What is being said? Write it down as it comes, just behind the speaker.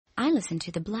I listen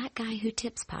to the Black Guy Who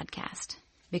Tips podcast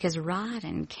because Rod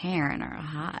and Karen are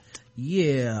hot.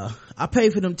 Yeah, I pay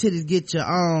for them titties, get your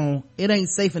own. It ain't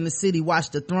safe in the city,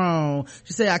 watch the throne.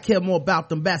 She say I care more about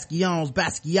them Basquions.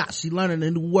 Basquiat, she learning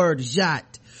a new word,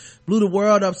 yacht. Blew the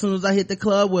world up soon as I hit the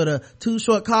club with her. Too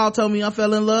short call told me I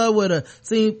fell in love with her.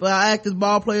 Seen actors,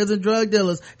 ball players, and drug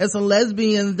dealers. And some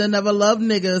lesbians that never loved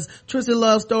niggas. Twisted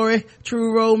love story,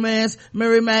 true romance.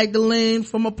 Mary Magdalene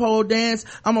from a pole dance.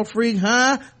 I'm a freak,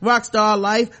 huh? Rockstar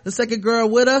life. The second girl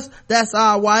with us, that's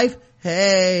our wife.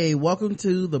 Hey, welcome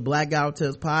to the Black Guy Who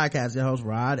Tips podcast. Your host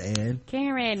Rod and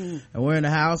Karen, and we're in the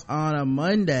house on a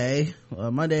Monday.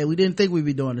 Monday, we didn't think we'd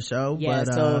be doing the show. Yeah,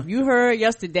 but so if you heard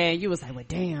yesterday and you was like, well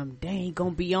damn, they ain't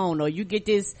gonna be on, or you get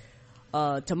this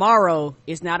tomorrow,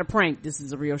 it's not a prank, this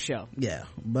is a real show. Yeah,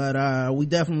 but we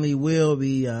definitely will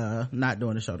be not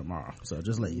doing the show tomorrow, so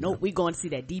just let you know. Nope, we going to see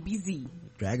that DBZ,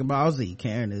 Dragon Ball Z.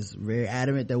 Karen is very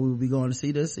adamant that we will be going to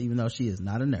see this, even though she is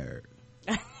not a nerd.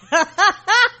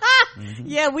 Mm-hmm.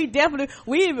 Yeah, we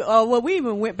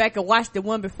even went back and watched the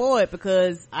one before it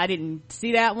because I didn't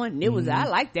see that one, and it was I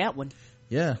like that one.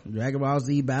 Yeah, Dragon Ball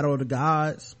Z Battle of the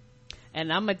Gods.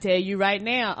 And I'm gonna tell you right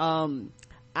now,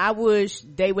 I wish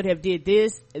they would have did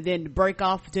this and then break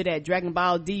off to that Dragon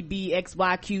Ball DB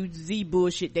XYQZ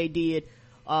bullshit they did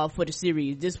for the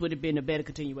series. This would have been a better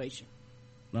continuation.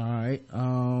 All right,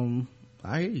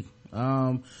 I hear you.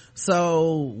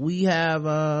 So we have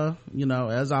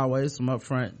as always, some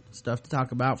upfront stuff to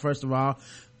talk about. First of all,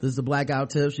 this is the Black Guy Who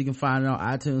Tips. You can find it on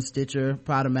iTunes, Stitcher,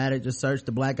 Podomatic. Just search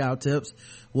the Black Guy Who Tips.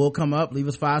 We'll come up, leave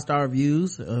us 5-star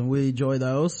reviews, and we enjoy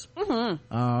those.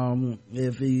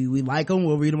 If we like them,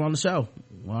 we'll read them on the show.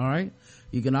 All right,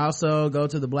 you can also go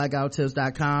to the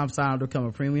blackguywhotips.com, sign up to become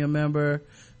a premium member.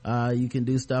 You can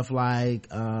do stuff like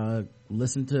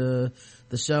listen to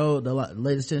the show, the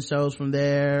latest 10 shows from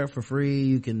there for free.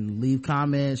 You can leave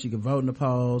comments, you can vote in the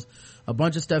polls, a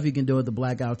bunch of stuff you can do at the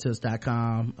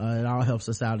blackguywhotips.com. It all helps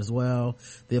us out as well.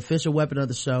 The official weapon of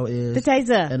the show is the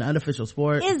taser. An unofficial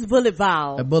sport is bullet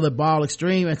ball. A bullet ball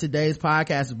extreme. And today's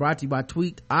podcast is brought to you by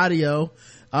Tweaked Audio.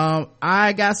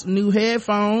 I got some new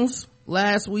headphones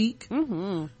last week,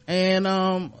 and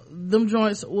them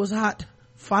joints was hot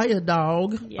fire,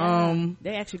 dog. Yeah,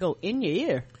 they actually go in your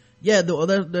ear. Yeah,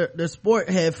 they're sport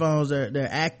headphones. They're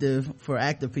active for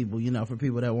active people, for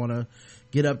people that want to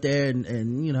get up there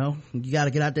and you got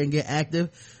to get out there and get active.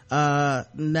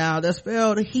 Now they're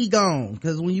spelled he gone,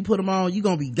 because when you put them on, you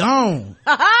gonna be gone.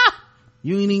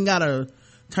 You ain't even gotta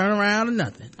turn around or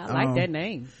nothing. I like that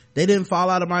name. They didn't fall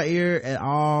out of my ear at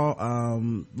all.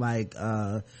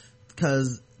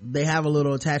 Cause they have a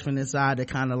little attachment inside that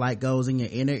kind of like goes in your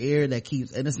inner ear that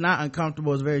keeps, and it's not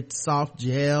uncomfortable. It's very soft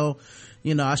gel.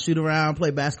 I shoot around,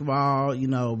 play basketball,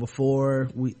 before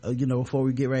we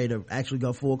get ready to actually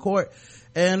go full court.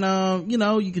 And,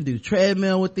 you can do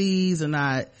treadmill with these and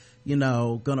not,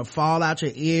 gonna fall out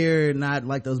your ear, not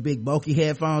like those big bulky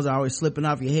headphones are always slipping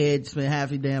off your head. You spend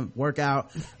half your damn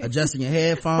workout adjusting your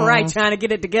headphones. Right, trying to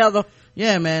get it together.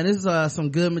 Yeah, man, this is some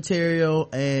good material.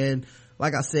 And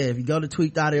like I said, if you go to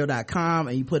tweakedaudio.com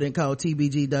and you put in code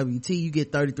TBGWT, you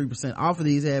get 33% off of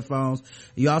these headphones.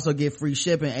 You also get free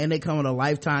shipping, and they come with a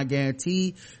lifetime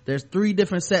guarantee. There's 3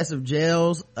 different sets of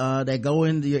gels that go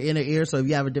into your inner ear, so if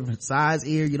you have a different size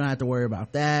ear, you don't have to worry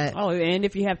about that. Oh, and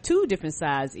if you have 2 different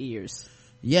size ears.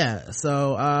 Yeah,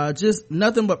 so just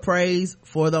nothing but praise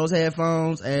for those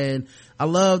headphones. And I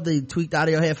love the Tweaked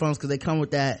Audio headphones because they come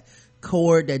with that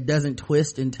cord that doesn't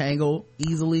twist and tangle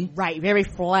easily. Right, very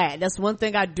flat. That's one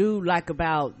thing I do like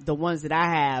about the ones that I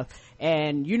have.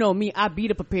 And you know me, I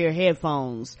beat up a pair of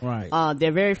headphones. Right.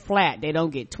 They're very flat. They don't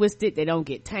get twisted. They don't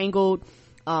get tangled.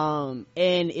 And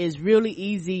it's really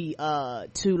easy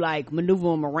to like maneuver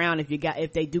them around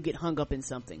if they do get hung up in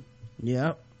something.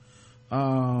 Yep.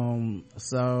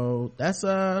 So that's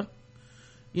that's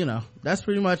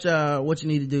pretty much what you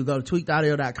need to do. Go to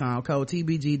tweakedaudio.com, code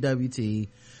TBGWT,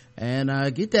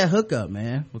 and get that hookup,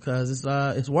 man, because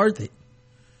it's worth it.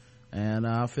 And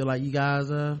I feel like you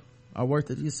guys are worth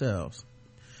it yourselves.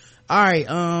 All right,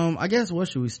 I guess where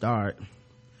should we start?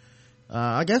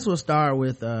 I guess we'll start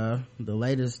with the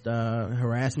latest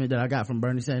harassment that I got from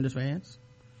Bernie Sanders fans,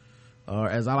 or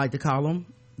as I like to call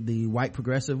them, the white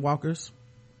progressive walkers,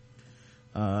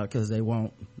 because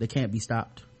they can't be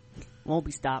stopped. Won't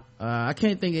be stopped. I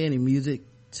can't think of any music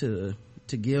to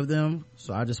give them,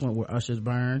 so I just went with Usher's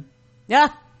Burn. Yeah,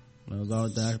 that was all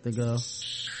that I could think of.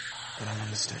 I don't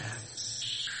understand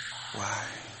why.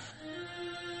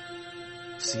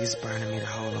 See, it's burning me to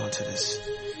hold on to this.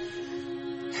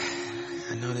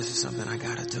 I know this is something I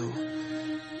gotta do,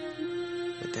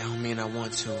 but that don't mean I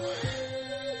want to.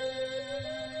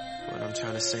 What I'm I'm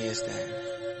trying to say is that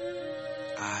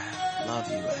I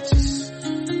love you.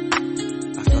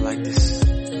 I feel like this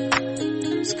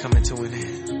is coming to an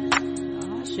end.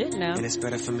 Oh shit now. And it's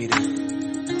better for me to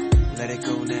let it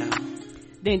go now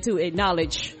than to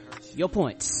acknowledge your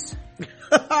points.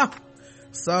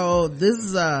 So this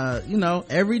is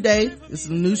every day it's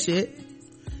some new shit.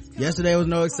 Yesterday was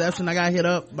no exception. I got hit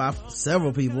up by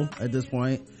several people at this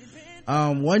point.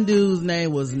 One dude's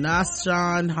name was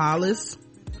Nashawn Hollis.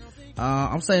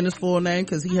 I'm saying his full name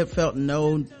because he had felt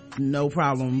no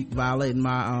problem violating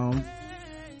my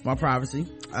privacy.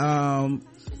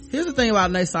 Here's the thing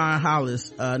about Nashawn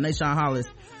Hollis.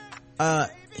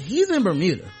 He's in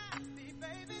Bermuda.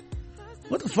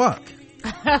 What the fuck?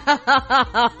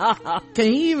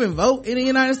 Can he even vote in the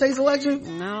United States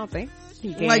election? No, I don't think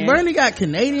he can. Like, Bernie got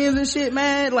Canadians and shit,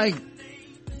 man. Like,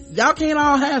 y'all can't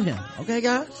all have him, okay,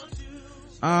 guys?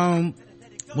 Well,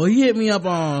 he hit me up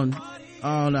on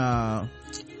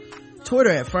Twitter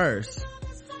at first,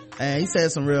 and he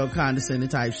said some real condescending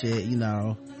type shit, which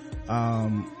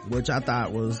I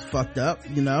thought was fucked up,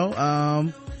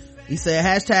 he said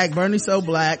hashtag Bernie so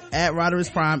black at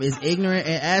Roderick's Prime is ignorant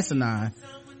and asinine.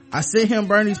 I sent him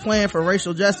Bernie's plan for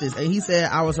racial justice and he said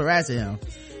I was harassing him.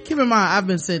 Keep in mind, I've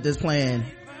been sent this plan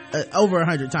over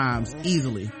 100 times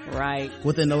easily, right,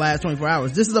 within the last 24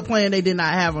 hours. This is a plan they did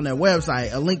not have on their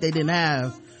website, a link they didn't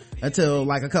have until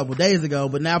like a couple days ago,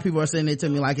 but now people are sending it to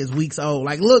me like it's weeks old.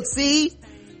 Like, look, see,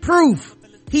 proof,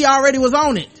 he already was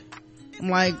on it. I'm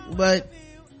like, but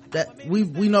that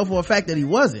we know for a fact that he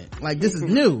wasn't. Like, this is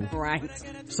new. Right.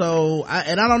 So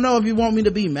I don't know if you want me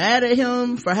to be mad at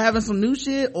him for having some new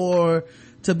shit or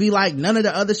to be like none of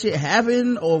the other shit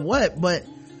happened or what, but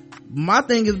my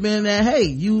thing has been that, hey,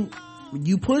 you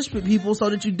push people so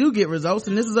that you do get results,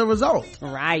 and this is a result.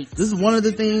 Right. This is one of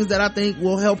the things that I think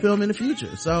will help him in the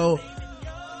future. So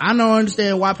I don't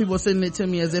understand why people are sending it to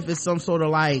me as if it's some sort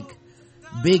of like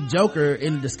big joker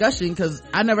in the discussion, because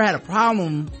I never had a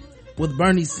problem with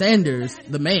Bernie Sanders,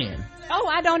 the man.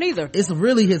 Oh, I don't either. It's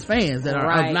really his fans that are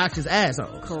right. obnoxious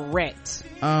assholes. Correct.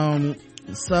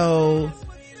 So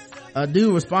a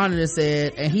dude responded and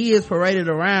said, and he is paraded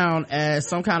around as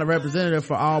some kind of representative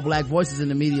for all black voices in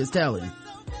the media's telling.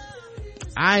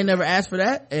 I ain't never asked for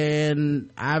that,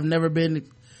 and I've never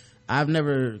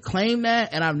claimed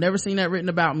that, and I've never seen that written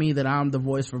about me, that I'm the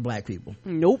voice for black people.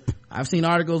 Nope. I've seen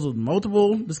articles with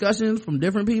multiple discussions from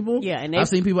different people. Yeah, and I've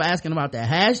seen people asking about that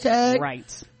hashtag.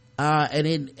 Right. And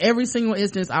in every single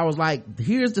instance, I was like,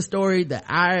 here's the story that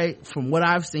from what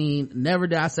I've seen, never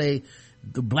did I say,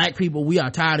 the black people, we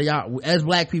are tired of y'all, as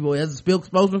black people, as a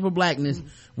spokesman for blackness,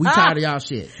 we tired of y'all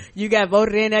shit. You got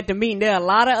voted in at the meeting. There are a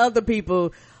lot of other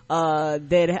people,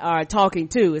 that are talking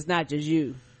too. It's not just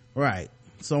you. Right.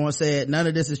 Someone said, none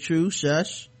of this is true,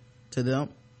 shush, to them.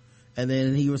 And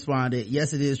then he responded,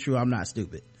 yes, it is true, I'm not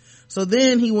stupid. So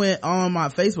then he went on my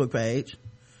Facebook page,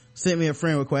 sent me a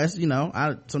friend request.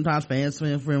 Sometimes fans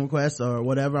send friend requests or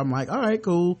whatever. I'm like, all right,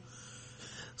 cool.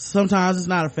 Sometimes it's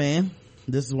not a fan.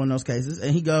 This is one of those cases.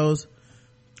 And he goes,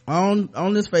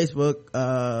 on this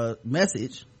Facebook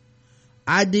message,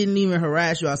 I didn't even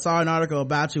harass you. I saw an article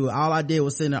about you. All I did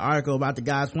was send an article about the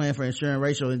guy's plan for ensuring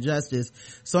racial injustice.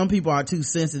 Some people are too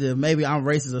sensitive. Maybe I'm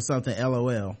racist or something,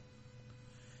 LOL.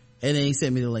 And then he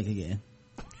sent me the link again.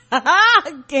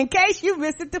 In case you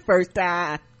missed it the first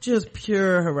time. Just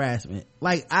pure harassment.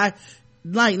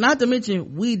 Not to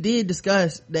mention, we did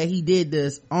discuss that he did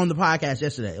this on the podcast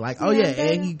yesterday.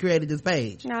 And he created this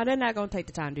page. No, they're not gonna take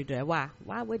the time to do that. Why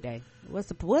would they? What's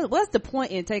the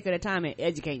point in taking the time and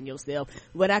educating yourself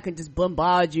when I can just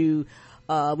bombard you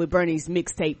with Bernie's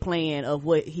mixtape plan of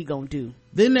what he gonna do?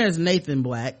 Then there's Nathan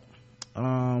Black,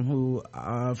 who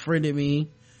friended me,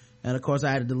 and of course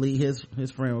I had to delete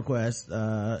his friend request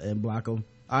and block him.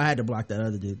 I had to block that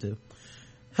other dude too.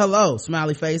 Hello,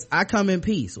 smiley face. I come in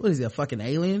peace. What is he, a fucking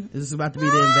alien? Is this about to be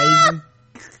the invasion?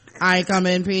 I come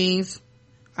in peace.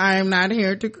 I am not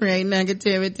here to create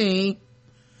negativity.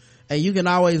 And you can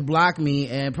always block me,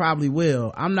 and probably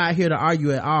will. I'm not here to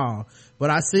argue at all. But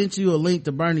I sent you a link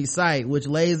to Bernie's site, which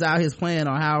lays out his plan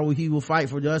on how he will fight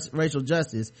for racial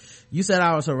justice. You said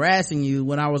I was harassing you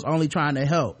when I was only trying to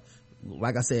help.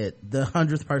 Like I said, the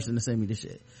 100th person to send me this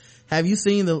shit. Have you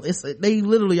seen they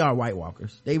literally are White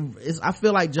Walkers. I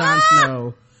feel like Jon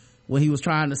Snow when he was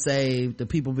trying to save the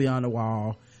people beyond the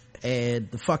wall,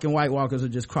 and the fucking White Walkers are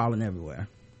just crawling everywhere.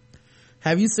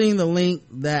 Have you seen the link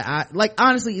that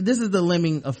honestly, this is the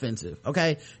lemming offensive,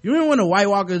 okay? You remember when the White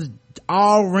Walkers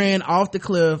all ran off the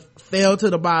cliff, fell to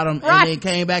the bottom, right, and then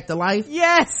came back to life?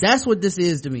 Yes. That's what this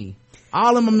is to me.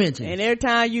 All of them are mentioned. And every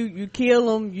time you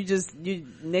kill them, you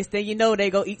next thing you know, they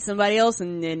go eat somebody else,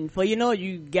 and then before you know it,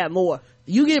 you got more.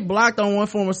 You get blocked on one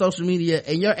form of social media,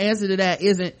 and your answer to that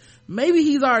isn't, maybe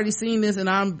he's already seen this and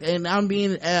I'm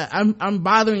being I'm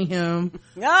bothering him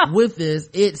with this.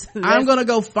 It's I'm gonna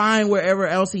go find wherever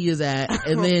else he is at,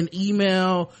 and then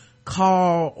email,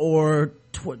 call, or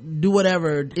do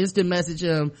whatever, instant message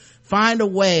him, find a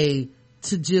way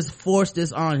to just force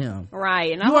this on him.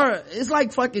 Right. And it's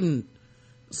like fucking,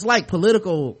 it's like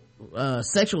political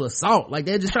sexual assault. Like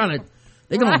they're just trying to,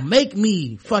 they're gonna make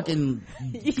me fucking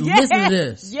listen to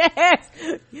this. Yes,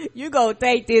 you gonna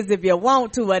take this if you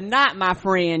want to or not, my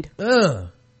friend. You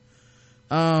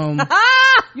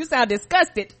sound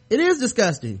disgusted. It is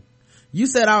disgusting. You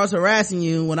said I was harassing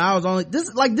you when I was only, this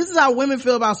is how women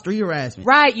feel about street harassment.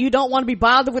 Right. You don't want to be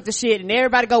bothered with the shit, and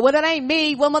everybody go, well, that ain't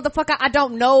me. Well, motherfucker, I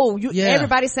don't know.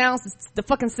 Everybody sounds the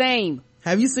fucking same.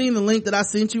 Have you seen the link that I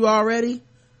sent you already?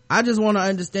 I just want to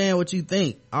understand what you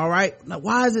think. All right. Now,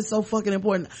 why is it so fucking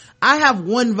important? I have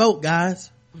one vote,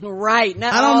 guys. Right.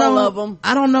 Not all of them.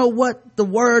 I don't know what the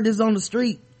word is on the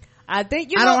street. I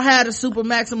think I don't have a super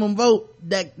maximum vote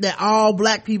that all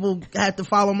black people have to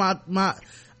follow my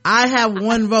I have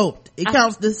one vote. It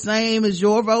counts the same as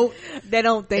your vote. They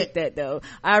don't think that though.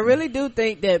 I really do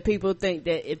think that people think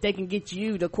that if they can get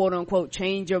you to quote unquote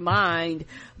change your mind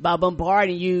by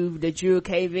bombarding you, that you'll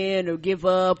cave in or give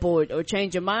up or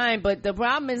change your mind. But the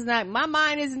problem is not, my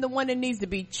mind isn't the one that needs to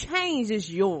be changed, it's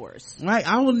yours. Right.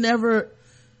 I will never,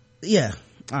 yeah.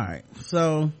 All right.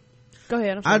 So. Go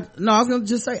ahead. I was gonna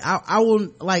just say, I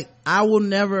will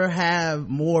never have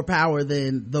more power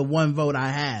than the one vote I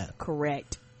have.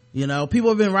 Correct. You know, people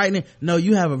have been writing, no,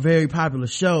 you have a very popular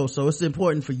show, so it's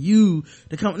important for you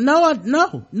to come.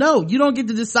 No, you don't get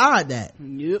to decide that.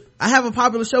 Yep. I have a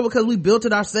popular show because we built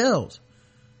it ourselves.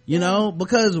 You know,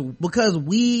 because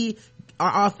we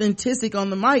are authentic on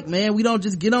the mic, man. We don't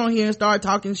just get on here and start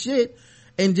talking shit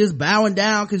and just bowing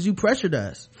down because you pressured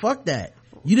us. Fuck that.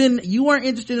 You weren't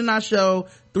interested in our show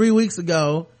 3 weeks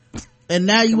ago, and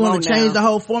now you want to change the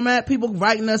whole format. People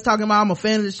writing us talking about, I'm a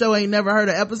fan of the show, ain't never heard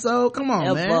an episode. Come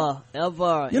on, man.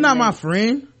 Ever. You're not my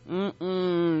friend.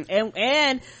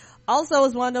 And also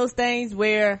it's one of those things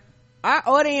where our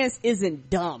audience isn't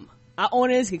dumb. Our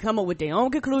audience can come up with their own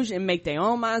conclusion and make their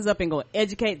own minds up and go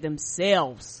educate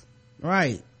themselves.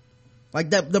 Right.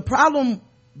 Like that, the problem,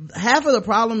 half of the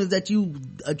problem is that you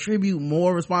attribute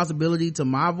more responsibility to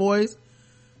my voice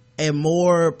and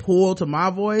more pull to my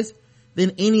voice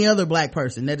than any other black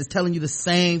person that is telling you the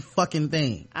same fucking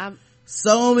thing.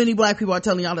 So many black people are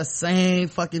telling y'all the same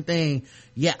fucking thing,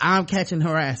 yet I'm catching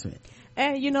harassment.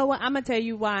 And you know what, I'm gonna tell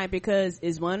you why, because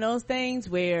it's one of those things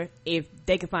where if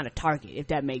they can find a target, if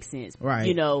that makes sense, right?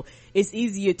 You know, it's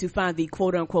easier to find the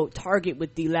quote unquote target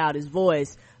with the loudest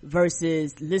voice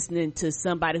versus listening to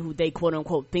somebody who they quote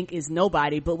unquote think is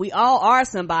nobody. But we all are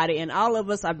somebody, and all of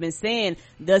us have been saying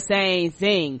the same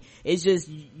thing. It's just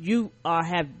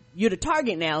you're the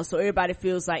target now, so everybody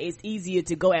feels like it's easier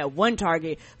to go at one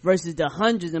target versus the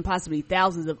hundreds and possibly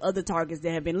thousands of other targets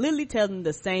that have been literally telling them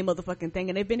the same motherfucking thing,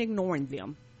 and they've been ignoring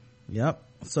them. Yep.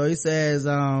 So he says,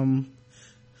 all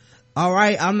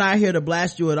right, I'm not here to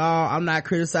blast you at all. I'm not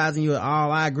criticizing you at all.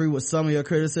 I agree with some of your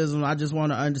criticism. I just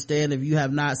want to understand, if you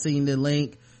have not seen the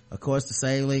link, of course the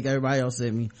same link everybody else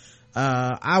sent me,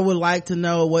 I would like to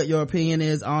know what your opinion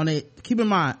is on it. Keep in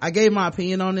mind, I gave my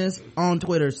opinion on this on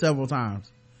Twitter several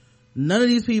times. None of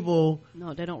these people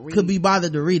they don't read. Could be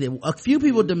bothered to read it. A few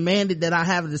people demanded that I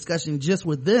have a discussion just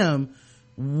with them.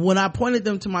 When I pointed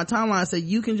them to my timeline, I said,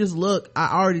 you can just look,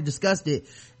 I already discussed it.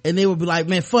 And they would be like,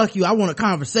 man, fuck you, I want a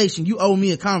conversation. You owe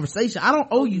me a conversation. I don't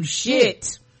owe you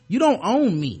shit. You don't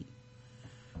own me.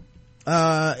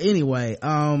 Anyway,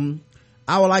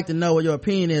 I would like to know what your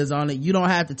opinion is on it. You don't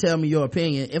have to tell me your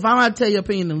opinion. If I don't have to tell your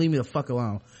opinion, then leave me the fuck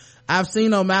alone. I've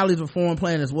seen O'Malley's Reform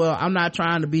Plan as well. I'm not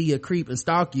trying to be a creep and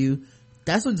stalk you.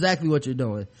 That's exactly what you're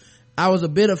doing. I was a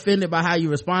bit offended by how you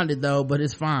responded though, but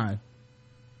it's fine.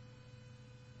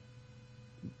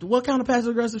 What kind of passive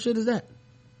aggressive shit is that?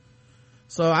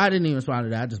 So I didn't even respond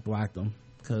to that. I just blocked them.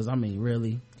 Cause I mean,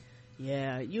 really?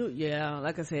 Yeah,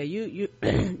 like I said, you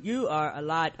you are a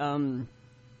lot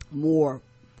more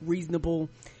reasonable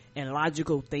and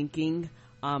logical thinking.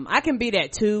 I can be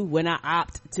that too when I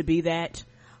opt to be that.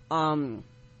 And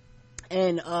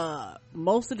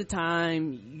most of the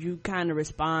time you kind of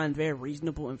respond very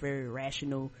reasonable and very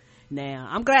rational. Now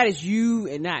I'm glad it's you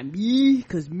and not me,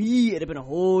 because me, it'd have been a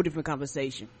whole different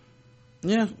conversation.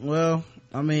 Yeah, well,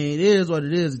 I mean, it is what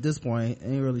it is at this point.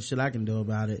 Ain't really shit I can do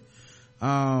about it.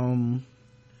 But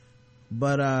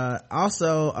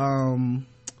also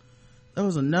there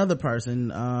was another person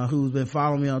who's been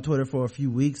following me on Twitter for a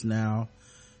few weeks now,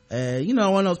 and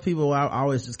one of those people I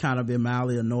always just kind of been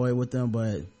mildly annoyed with them,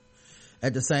 but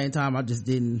at the same time I just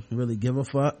didn't really give a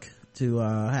fuck to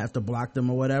have to block them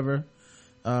or whatever,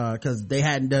 because they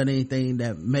hadn't done anything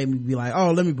that made me be like,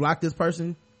 oh, let me block this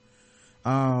person.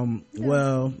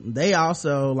 Well, they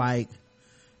also like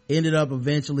ended up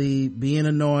eventually being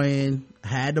annoying,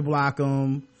 had to block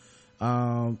them.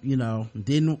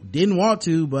 Didn't want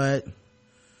to, but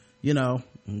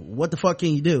what the fuck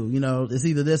can you do? It's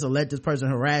either this or let this person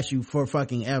harass you for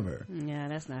fucking ever. Yeah,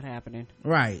 that's not happening.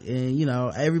 Right. And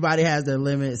everybody has their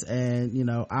limits, and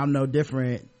I'm no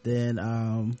different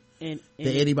than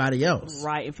anybody else.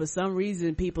 Right. And for some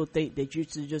reason people think that you're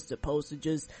just supposed to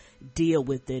just deal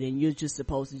with it, and you're just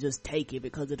supposed to just take it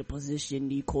because of the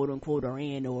position you quote unquote are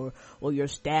in, or your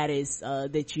status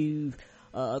that you've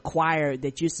acquired,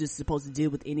 that you're just supposed to deal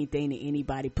with anything that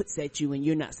anybody puts at you, and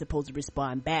you're not supposed to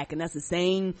respond back. And that's the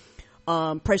same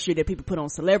pressure that people put on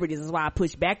celebrities. That's why I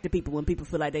push back to people when people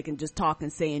feel like they can just talk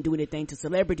and say and do anything to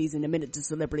celebrities, and the minute the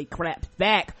celebrity claps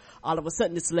back, all of a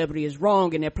sudden the celebrity is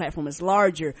wrong and their platform is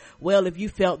larger. Well, if you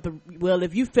felt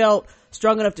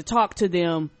strong enough to talk to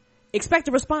them, expect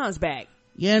a response back.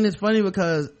 Yeah, and it's funny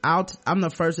because I'm the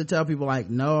first to tell people, like,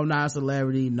 no, I'm not a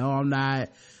celebrity, no, I'm not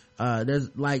there's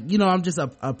like, I'm just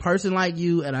a person like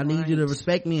you, and I need you to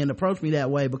respect me and approach me that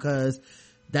way, because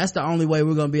that's the only way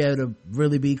we're gonna be able to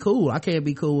really be cool. I can't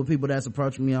be cool with people that's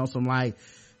approaching me on some like,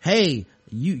 hey,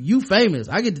 you famous,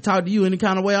 I get to talk to you any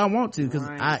kind of way I want to, because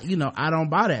I don't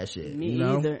buy that shit. Me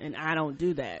either, and I don't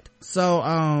do that.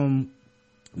 So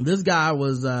this guy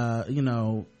was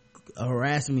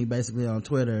harassing me basically on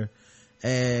Twitter,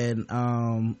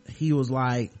 and he was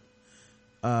like,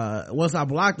 once I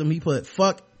blocked him, he put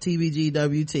fuck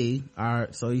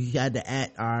TBGWT, so he had to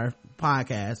at our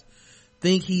podcast,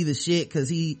 think he the shit because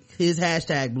his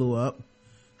hashtag blew up.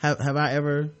 Have I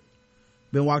ever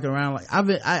been walking around like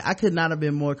I could not have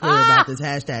been more clear about this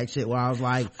hashtag shit, where I was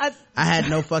like, I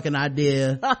had no fucking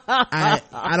idea.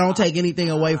 I don't take anything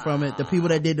away from it. The people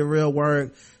that did the real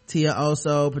work, Tia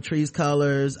Oso, Patrice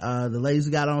Cullors, the ladies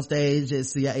who got on stage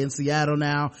in Seattle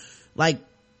now, like,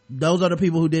 those are the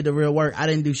people who did the real work. I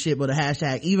didn't do shit but a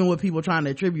hashtag. Even with people trying to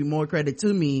attribute more credit to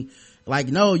me, like,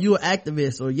 no, you an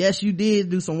activist, or yes, you did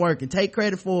do some work and take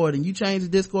credit for it, and you changed the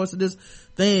discourse of this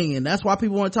thing, and that's why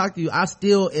people want to talk to you. I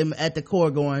still am at the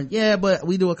core going, yeah, but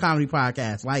we do a comedy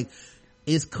podcast. Like,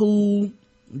 it's cool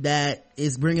that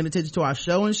it's bringing attention to our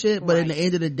show and shit, but in the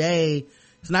end of the day,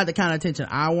 it's not the kind of attention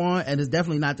I want, and it's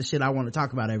definitely not the shit I want to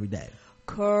talk about every day.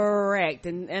 Correct.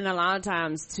 And a lot of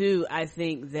times too, I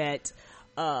think that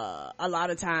a lot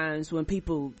of times when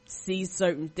people see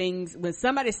certain things, when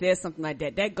somebody says something like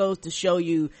that, that goes to show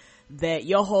you that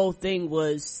your whole thing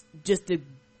was just to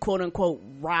quote unquote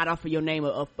ride off of your name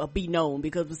or be known,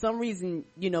 because for some reason,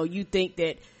 you think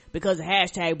that because the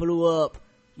hashtag blew up,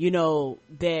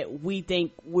 that we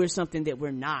think we're something that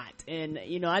we're not. And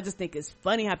I just think it's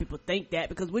funny how people think that,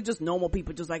 because we're just normal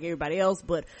people just like everybody else,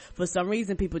 but for some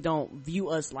reason people don't view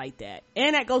us like that,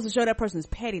 and that goes to show that person's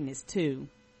pettiness too.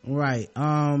 Right.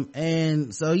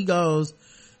 And so he goes,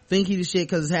 think he the shit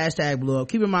because his hashtag blew up.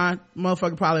 Keep in mind,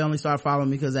 motherfucker probably only started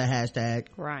following me because of that hashtag.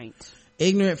 Right.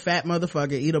 Ignorant fat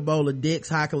motherfucker, eat a bowl of dicks,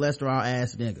 high cholesterol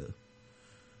ass nigga.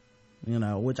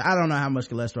 Which I don't know how much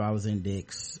cholesterol was in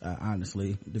dicks,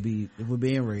 honestly, if we're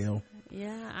being real.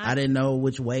 Yeah. I didn't know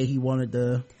which way he wanted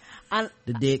the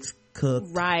dicks cooked.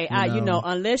 Right.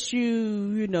 Unless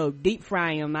you deep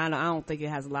fry them, I don't think it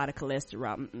has a lot of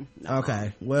cholesterol. No.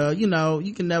 Okay. Well,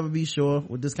 you can never be sure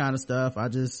with this kind of stuff.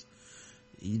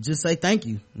 You just say thank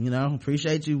you.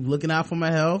 Appreciate you looking out for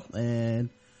my health and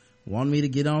wanting me to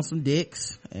get on some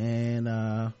dicks, and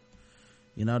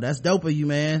that's dope of you,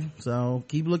 man. So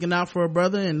keep looking out for a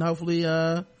brother, and hopefully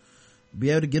be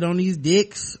able to get on these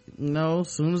dicks as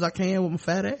soon as I can with my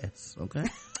fat ass. Okay.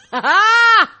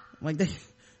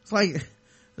 It's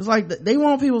like they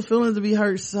want people's feelings to be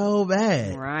hurt so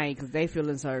bad, right? Because they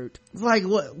feelings hurt. It's like,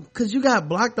 what? Because you got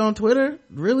blocked on Twitter,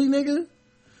 really, nigga?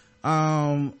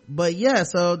 But yeah,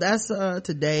 so that's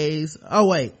today's. Oh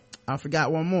wait, I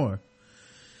forgot one more.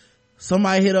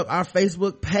 Somebody hit up our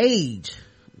Facebook page.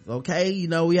 Okay,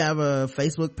 we have a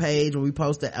Facebook page where we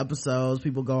post the episodes.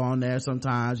 People go on there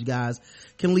sometimes. You guys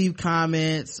can leave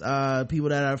comments. People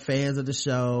that are fans of the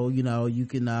show, you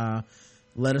can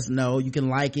let us know. You can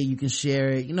like it, you can share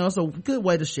it. It's a good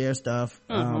way to share stuff.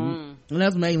 And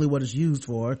that's mainly what it's used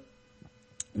for.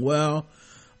 Well,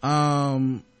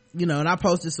 and I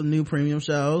posted some new premium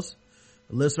shows.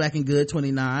 Lip Smacking Good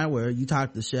 29, where you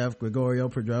talk to Chef Gregorio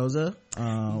Pedroza.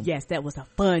 Yes, that was a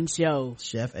fun show.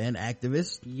 Chef and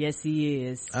activist. Yes, he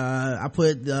is. I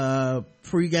put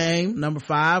pregame number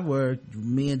 5, where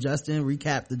me and Justin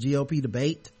recapped the GOP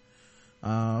debate.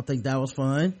 I think that was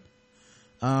fun.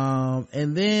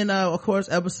 And then of course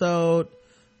episode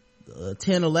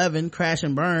 10, 11, Crash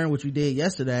and Burn, which we did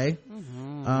yesterday.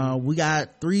 We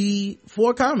got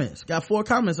 4 comments. Got 4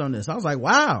 comments on this. I was like,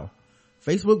 wow,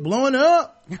 Facebook blowing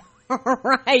up.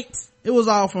 Right. It was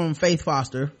all from Faith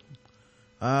Foster,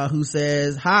 who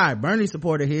says, hi, Bernie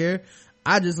supporter here.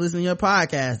 I just listen to your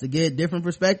podcast to get different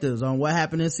perspectives on what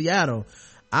happened in Seattle.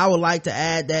 I would like to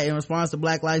add that in response to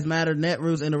Black Lives Matter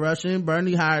Netroots interruption,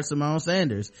 Bernie hired Simone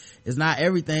Sanders. It's not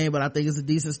everything, but I think it's a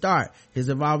decent start. His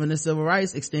involvement in civil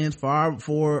rights extends far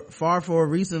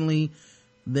recently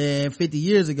than 50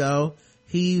 years ago.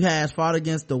 He has fought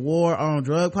against the war on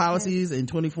drug policies in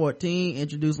 2014,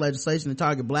 introduced legislation to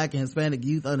target Black and Hispanic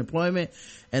youth unemployment,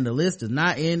 and the list is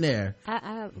not in there. I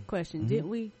have a question. Didn't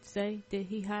we say that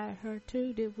he hired her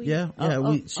too? Did we? Yeah.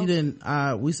 She didn't.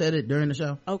 We said it during the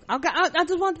show. Okay. I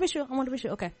just wanted to be sure.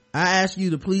 Okay. I asked you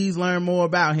to please learn more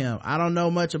about him. I don't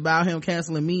know much about him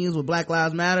canceling meetings with Black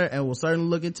Lives Matter, and will certainly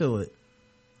look into it.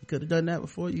 You could have done that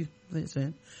before you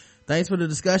said. Thanks for the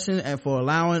discussion and for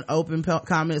allowing open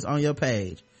comments on your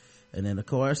page. And then of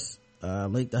course,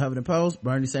 link to Huffington Post.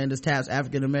 Bernie Sanders taps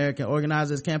African American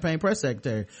organizers campaign press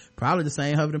secretary. Probably the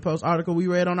same Huffington Post article we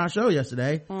read on our show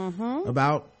yesterday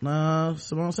about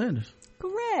Simone Sanders.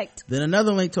 Correct. Then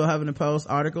another link to a Huffington Post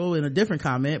article in a different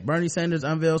comment. Bernie Sanders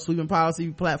unveils sweeping policy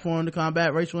platform to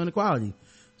combat racial inequality.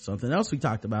 Something else we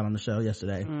talked about on the show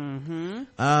yesterday.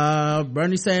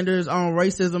 Bernie Sanders on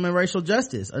racism and racial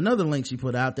justice. Another link she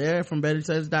put out there from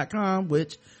BettySanders.com,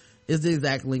 which is the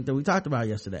exact link that we talked about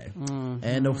yesterday.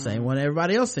 And the same one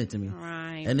everybody else sent to me.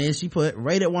 Right. And then she put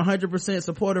rated 100%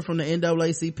 supporter from the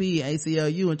NAACP and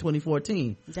ACLU in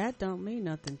 2014. That don't mean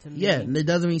nothing to me. Yeah, it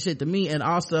doesn't mean shit to me. And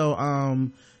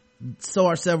also, so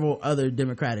are several other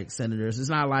Democratic senators. It's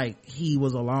not like he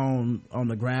was alone on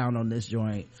the ground on this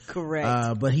joint.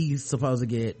 Correct. But he's supposed to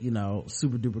get,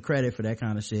 super duper credit for that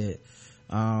kind of shit.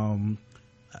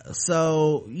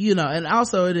 So, and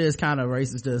also it is kind of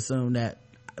racist to assume that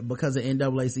because the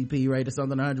NAACP rated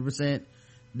something 100%,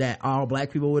 that all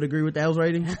Black people would agree with those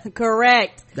ratings.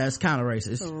 Correct. That's kind of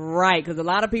racist. Right, because a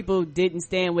lot of people didn't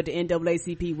stand with the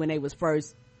NAACP when they was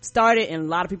first started, and a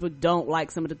lot of people don't like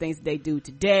some of the things that they do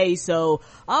today. So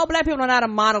all Black people are not a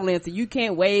modeling, so you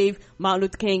can't wave Martin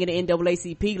Luther King and the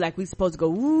NAACP like we supposed to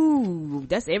go, ooh,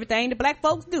 that's everything the Black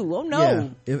folks do. Oh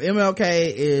no. Yeah. If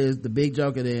MLK is the big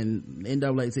joker, then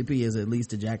NAACP is at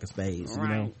least a jack of spades.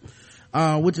 Right.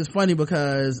 Which is funny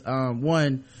because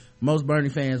one, most Bernie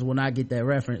fans will not get that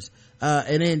reference,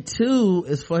 and then two,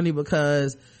 it's funny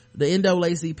because the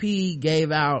NAACP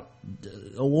gave out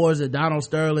awards to Donald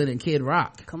Sterling and Kid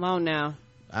Rock. Come on now.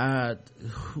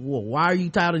 Why are you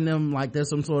touting them like there's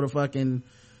some sort of fucking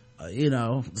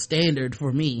standard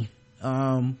for me?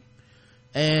 And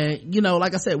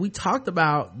like I said, we talked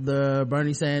about the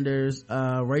Bernie Sanders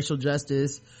racial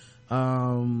justice page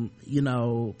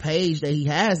that he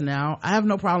has now. I have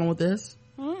no problem with this.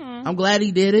 I'm glad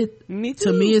he did it. Me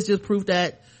too. To me, it's just proof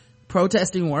that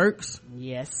protesting works.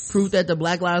 Yes. Proof that the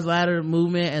Black Lives Matter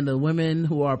movement and the women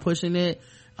who are pushing it,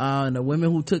 and the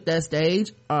women who took that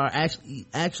stage are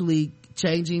actually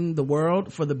changing the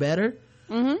world for the better.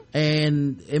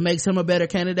 And it makes him a better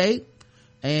candidate.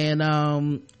 And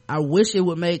I wish it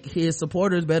would make his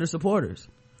supporters better supporters.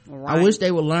 Right. I wish they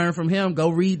would learn from him. Go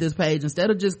read this page instead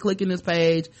of just clicking this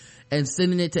page and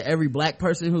sending it to every Black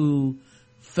person who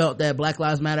felt that Black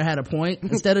Lives Matter had a point.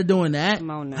 Instead of doing that,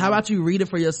 how about you read it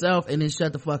for yourself and then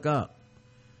shut the fuck up?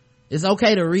 It's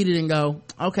okay to read it and go,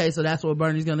 okay, so that's what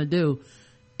Bernie's gonna do,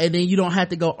 and then you don't have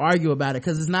to go argue about it,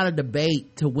 because it's not a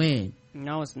debate to win.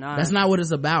 No, it's not. That's not what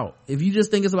it's about. If you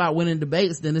just think it's about winning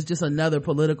debates, then it's just another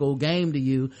political game to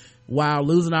you, while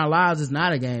losing our lives is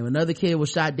not a game. Another kid was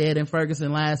shot dead in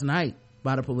Ferguson last night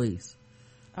by the police.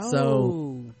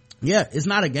 So yeah, it's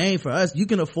not a game for us. You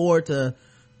can afford to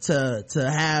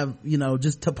have,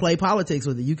 just to play politics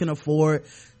with it. You can afford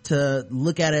to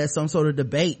look at it as some sort of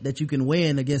debate that you can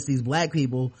win against these Black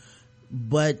people,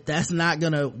 but that's not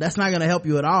gonna help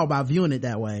you at all by viewing it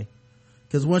that way.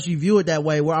 Because once you view it that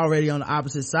way, we're already on the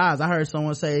opposite sides. I heard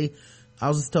someone say, I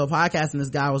was listening to a podcast and this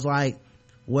guy was like,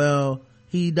 well,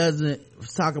 he doesn't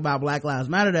talk about Black Lives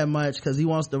Matter that much because he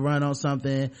wants to run on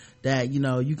something that,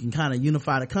 you can kind of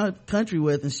unify the country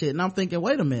with and shit. And I'm thinking,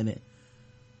 wait a minute,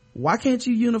 why can't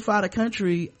you unify the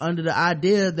country under the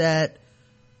idea that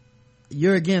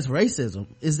you're against racism?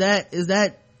 Is that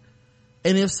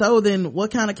And if so, then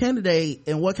what kind of candidate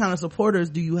and what kind of supporters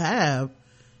do you have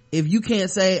if you can't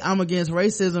say I'm against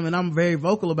racism and I'm very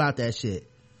vocal about that shit?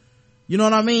 You know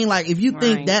what I mean? Like, if you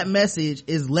think that message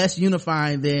is less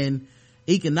unifying than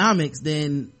economics,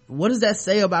 then what does that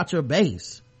say about your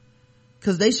base?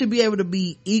 Because they should be able to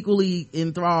be equally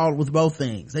enthralled with both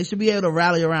things. They should be able to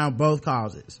rally around both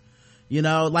causes. You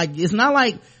know, like, it's not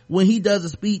like when he does a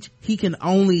speech, he can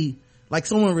only, like,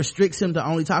 someone restricts him to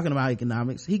only talking about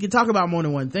economics. He can talk about more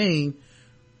than one thing.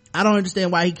 I don't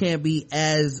understand why he can't be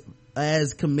as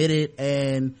committed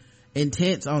and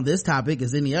intense on this topic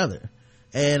as any other.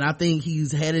 And I think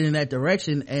he's headed in that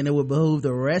direction, and it would behoove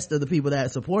the rest of the people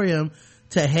that support him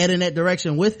to head in that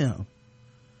direction with him.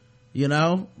 You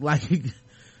know, like,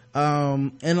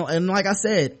 and like I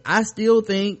said, I still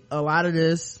think a lot of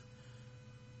this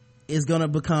is gonna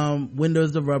become, when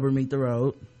does the rubber meet the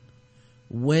road?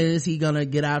 When is he gonna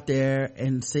get out there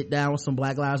and sit down with some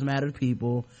Black Lives Matter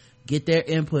people, get their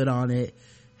input on it,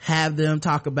 have them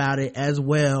talk about it as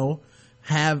well,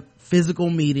 have physical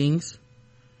meetings,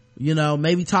 you know,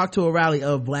 maybe talk to a rally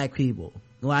of black people.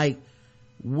 Like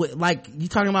you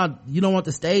talking about, you don't want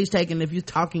the stage taken. If you're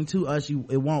talking to us,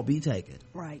 it won't be taken.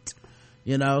 Right.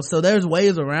 You know, so there's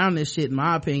ways around this shit in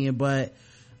my opinion, but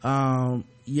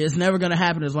it's never gonna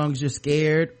happen as long as you're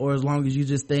scared, or as long as you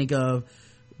just think of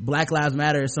Black Lives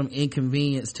Matter as some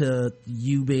inconvenience to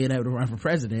you being able to run for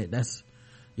president. That's,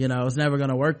 you know, it's never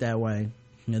gonna work that way.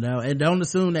 You know, and don't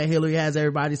assume that Hillary has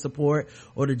everybody's support,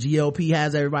 or the GOP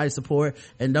has everybody's support,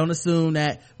 and don't assume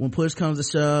that when push comes to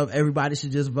shove, everybody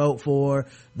should just vote for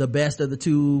the best of the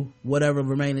two whatever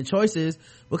remaining choices,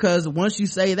 because once you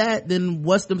say that, then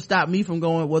what's to stop me from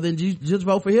going, well, then you just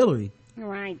vote for Hillary?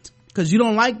 Right. Because you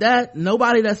don't like that.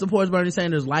 Nobody that supports Bernie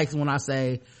Sanders likes when I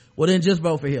say, well, then just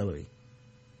vote for Hillary,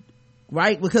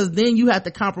 right? Because then you have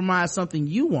to compromise something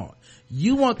you want.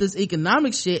 You want this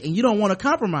economic shit and you don't want to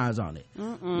compromise on it.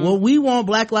 Well, we want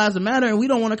Black Lives Matter and we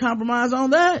don't want to compromise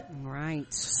on that. Right.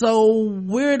 So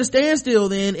we're at a standstill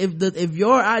then. If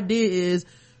your idea is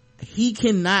he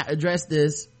cannot address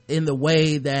this in the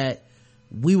way that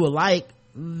we would like,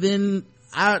 then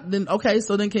okay,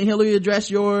 so then can Hillary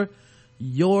address your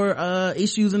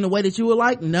issues in the way that you would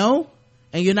like? No.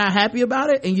 And you're not happy about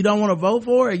it and you don't want to vote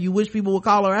for her and you wish people would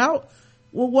call her out?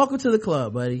 Well, welcome to the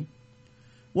club, buddy.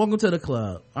 Welcome to the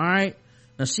club. All right.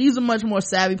 Now she's a much more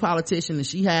savvy politician, and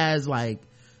she has like,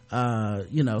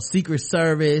 Secret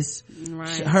Service.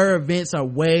 Right. Her events are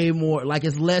way more, like,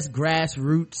 it's less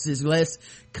grassroots. It's less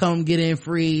come get in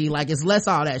free. Like, it's less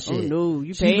all that shit. Oh no,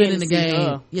 she's been in the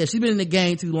game. Yeah, she's been in the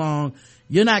game too long.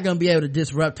 You're not gonna be able to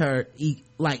disrupt her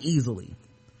easily.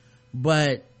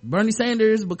 But Bernie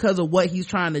Sanders, because of what he's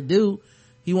trying to do,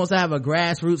 he wants to have a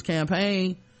grassroots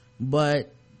campaign,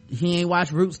 but he ain't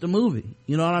watched Roots the movie.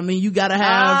 You know what I mean? You gotta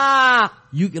have,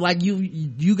 you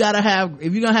gotta have,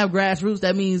 if you're gonna have grassroots,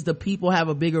 that means the people have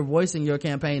a bigger voice in your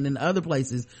campaign than other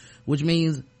places, which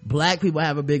means black people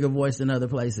have a bigger voice than other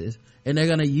places, and they're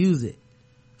gonna use it.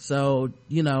 So,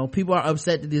 you know, people are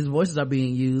upset that these voices are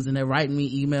being used, and they're writing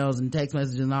me emails and text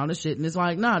messages and all this shit, and it's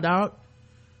like, nah, dog.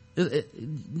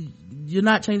 You're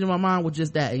not changing my mind with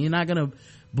just that, and you're not gonna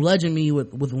bludgeon me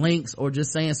with links or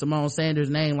just saying Simone Sanders'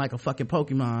 name like a fucking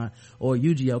Pokemon or a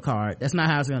Yu-Gi-Oh card. That's not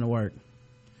how it's gonna work.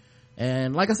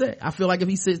 And like I said, I feel like if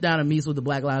he sits down and meets with the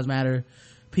Black Lives Matter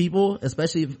people,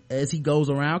 especially as he goes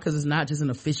around, because it's not just an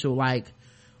official like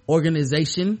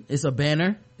organization, it's a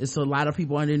banner, it's a lot of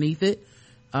people underneath it.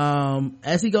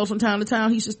 As he goes from town to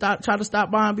town, he should try to stop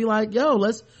by and be like, yo,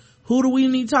 who do we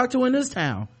need to talk to in this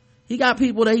town? He got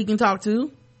people that he can talk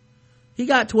to. He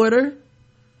got Twitter.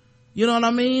 You know what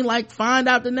I mean? Like, find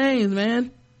out the names,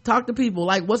 man. Talk to people.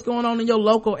 Like, what's going on in your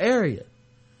local area?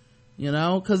 You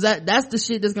know, cause that's the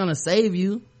shit that's gonna save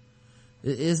you.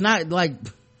 It's not like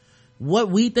what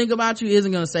we think about you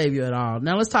isn't gonna save you at all.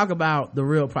 Now let's talk about the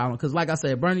real problem. Cause like I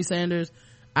said, Bernie Sanders,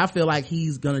 I feel like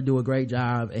he's gonna do a great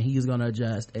job and he's gonna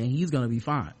adjust and he's gonna be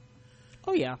fine.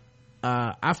 Oh yeah.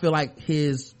 I feel like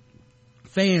his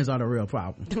fans are the real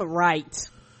problem. Right.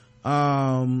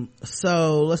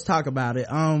 So let's talk about it.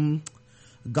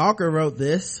 Gawker wrote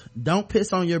this, Don't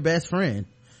Piss on Your Best Friend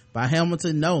by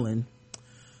Hamilton Nolan,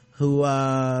 who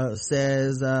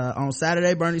says on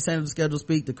Saturday Bernie Sanders was scheduled to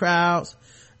speak to crowds,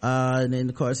 and then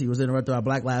of course he was interrupted by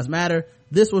Black Lives Matter.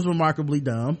 This was remarkably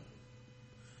dumb,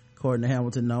 according to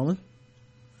Hamilton Nolan.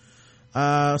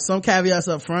 Some caveats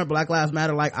up front. Black Lives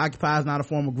Matter, like Occupy, is not a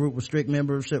formal group with strict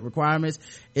membership requirements.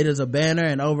 It is a banner,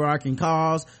 an overarching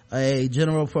cause, a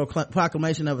general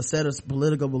proclamation of a set of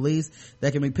political beliefs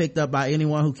that can be picked up by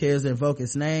anyone who cares to invoke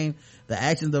its name. The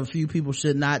actions of a few people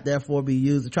should not therefore be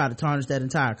used to try to tarnish that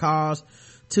entire cause.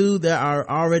 Two, there are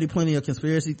already plenty of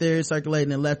conspiracy theories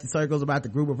circulating in lefty circles about the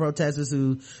group of protesters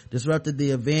who disrupted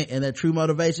the event and their true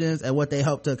motivations and what they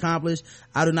hope to accomplish.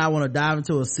 I do not want to dive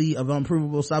into a sea of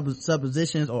unprovable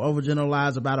suppositions or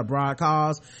overgeneralize about a broad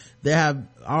cause. There have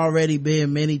already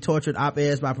been many tortured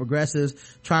op-eds by progressives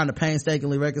trying to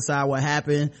painstakingly reconcile what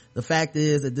happened. The fact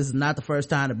is that this is not the first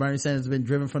time that Bernie Sanders has been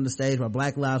driven from the stage by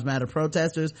Black Lives Matter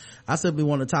protesters. I simply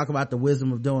want to talk about the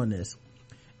wisdom of doing this.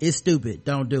 It's stupid.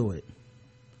 Don't do it.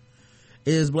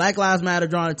 Is Black Lives Matter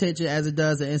drawing attention as it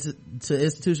does to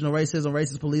institutional racism,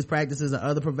 racist police practices, and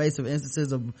other pervasive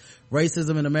instances of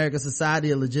racism in American society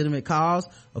a legitimate cause?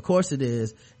 Of course it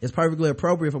is. It's perfectly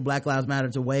appropriate for Black Lives Matter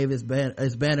to wave its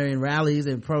banner in rallies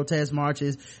and protest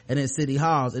marches and in city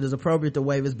halls. It is appropriate to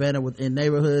wave its banner in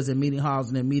neighborhoods and meeting halls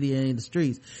and in media and in the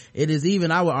streets. It is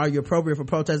even, I would argue, appropriate for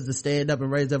protesters to stand up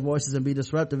and raise their voices and be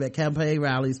disruptive at campaign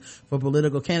rallies for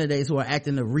political candidates who are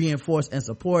acting to reinforce and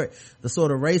support the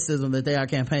sort of racism that they are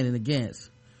campaigning against.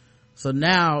 So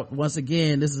now, once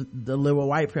again, this is the liberal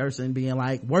white person being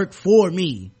like, work for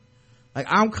me. Like,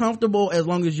 I'm comfortable as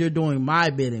long as you're doing my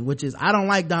bidding, which is, I don't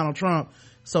like Donald Trump,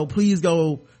 so please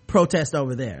go protest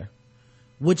over there,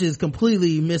 which is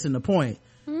completely missing the point.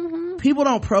 People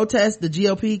don't protest the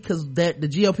GOP because the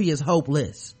GOP is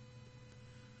hopeless.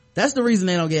 That's the reason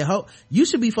they don't get hope. You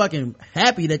should be fucking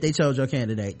happy that they chose your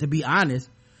candidate, to be honest.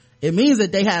 It means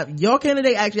that your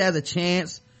candidate actually has a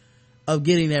chance of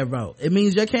getting their vote. It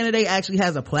means your candidate actually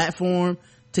has a platform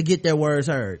to get their words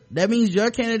heard. That means your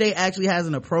candidate actually has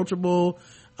an approachable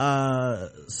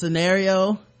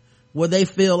scenario where they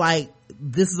feel like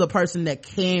this is a person that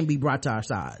can be brought to our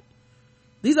side.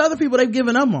 These other people they've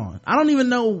given up on. I don't even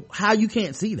know how you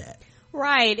can't see that.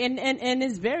 Right. And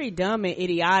it's very dumb and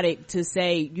idiotic to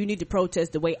say you need to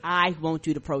protest the way I want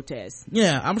you to protest.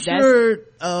 Yeah, I'm sure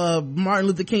Martin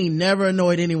Luther King never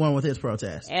annoyed anyone with his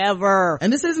protest. Ever.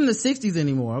 And this isn't the 60s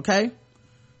anymore, okay?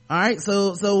 All right,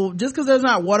 so just because there's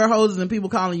not water hoses and people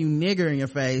calling you nigger in your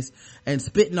face and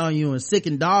spitting on you and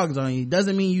sicking dogs on you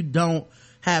doesn't mean you don't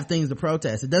have things to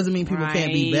protest. It doesn't mean people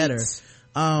can't be better.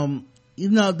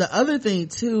 The other thing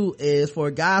too is, for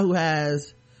a guy who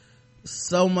has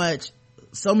so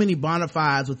many bona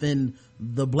fides within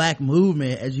the black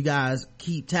movement, as you guys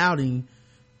keep touting,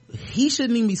 he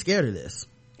shouldn't even be scared of this.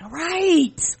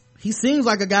 Right. He seems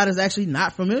like a guy that's actually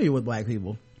not familiar with black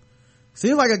people.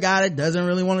 Seems like a guy that doesn't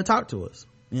really want to talk to us.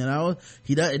 You know,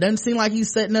 it doesn't seem like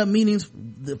he's setting up meetings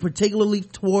particularly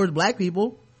towards black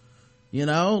people. You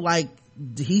know, like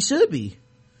he should be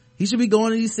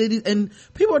going to these cities, and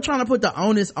people are trying to put the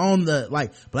onus on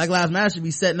Black Lives Matter should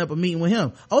be setting up a meeting with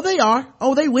him. Oh, they are.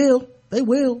 Oh, they will.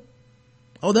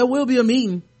 Oh, there will be a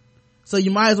meeting. So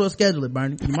you might as well schedule it,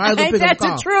 Bernie. You might as well pick up a call.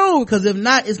 That's the truth. Because if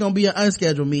not, it's going to be an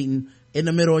unscheduled meeting in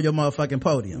the middle of your motherfucking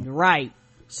podium. Right.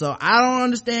 So I don't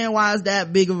understand why it's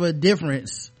that big of a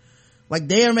difference. Like,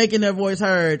 they are making their voice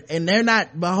heard, and they're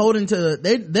not beholden to,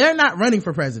 they're not running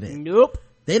for president. Nope.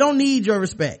 They don't need your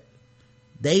respect.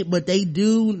 But they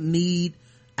do need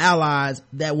allies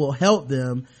that will help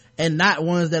them, and not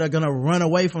ones that are gonna run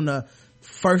away from the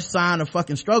first sign of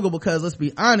fucking struggle. Because let's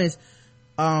be honest,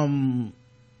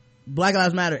 Black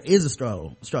Lives Matter is a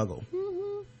struggle.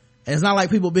 And it's not like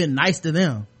people being nice to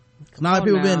them. It's not like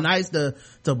people being nice to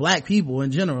black people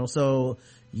in general. So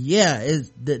yeah,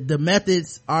 the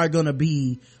methods are gonna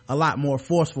be a lot more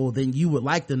forceful than you would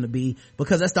like them to be,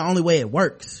 because that's the only way it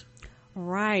works.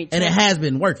 Right. And it has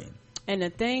been working. And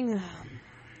the thing,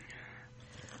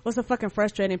 what's so fucking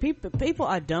frustrating, people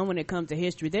are dumb when it comes to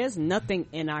history. There's nothing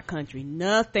in our country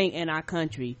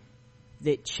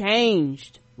that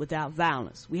changed without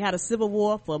violence. We had a civil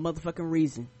war for a motherfucking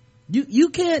reason.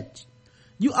 You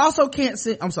also can't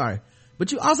send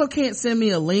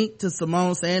me a link to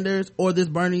Simone Sanders or this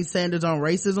Bernie Sanders on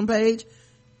racism page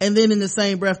and then in the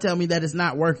same breath tell me that it's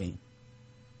not working.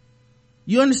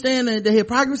 You understand the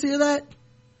hypocrisy of that?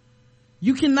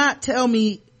 You cannot tell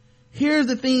me, here's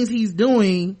the things he's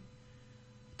doing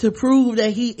to prove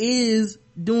that he is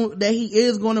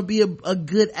going to be a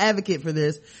good advocate for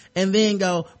this, and then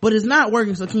go, but it's not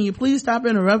working, so can you please stop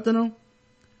interrupting him?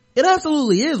 It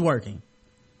absolutely is working.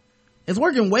 It's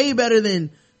working way better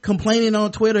than complaining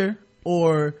on Twitter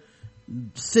or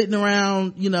sitting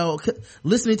around,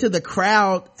 listening to the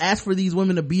crowd ask for these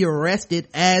women to be arrested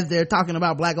as they're talking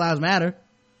about Black Lives Matter.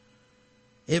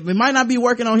 It might not be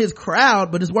working on his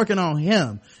crowd, but it's working on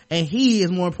him, and he is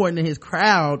more important than his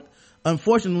crowd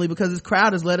unfortunately, because this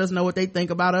crowd has let us know what they think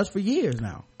about us for years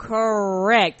now.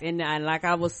 Correct. And like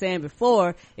I was saying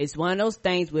before, it's one of those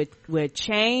things where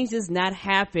change does not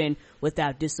happen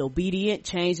without disobedient.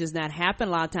 Change does not happen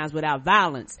a lot of times without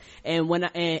violence. And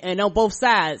and on both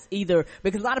sides, either,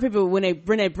 because a lot of people, when they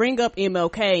bring up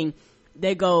MLK,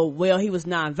 they go, well, he was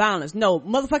nonviolent. No,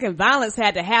 motherfucking violence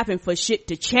had to happen for shit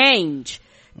to change.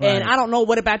 Right. And I don't know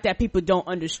what about that people don't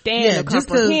understand or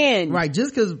comprehend. Right,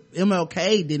 just because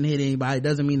MLK didn't hit anybody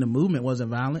doesn't mean the movement wasn't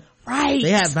violent. Right.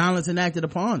 They had violence enacted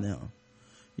upon them.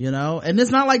 You know? And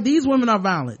it's not like these women are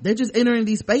violent. They're just entering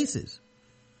these spaces.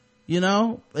 You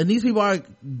know? And these people are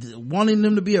wanting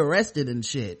them to be arrested and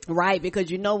shit. Right,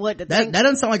 because you know what? That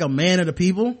doesn't sound like a man of the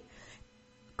people.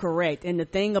 Correct. And the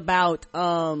thing about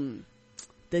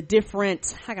the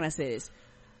different, how can I say this?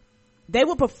 They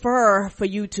would prefer for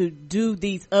you to do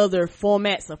these other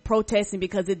formats of protesting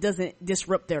because it doesn't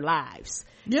disrupt their lives.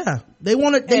 Yeah. They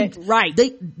want to, right.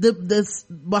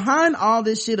 Behind all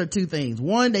this shit are two things.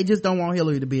 One, they just don't want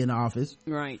Hillary to be in the office.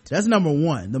 Right. That's number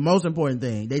one. The most important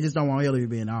thing. They just don't want Hillary to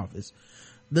be in the office.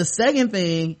 The second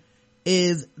thing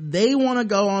is they want to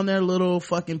go on their little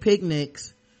fucking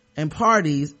picnics and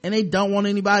parties and they don't want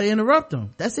anybody to interrupt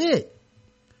them. That's it.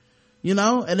 You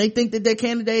know? And they think that their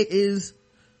candidate is,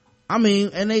 and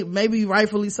they maybe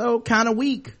rightfully so, kind of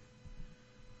weak.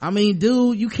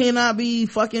 Dude, you cannot be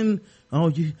fucking,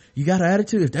 you got an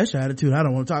attitude? If that's your attitude, I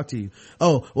don't want to talk to you.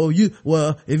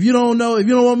 If you don't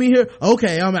want me here,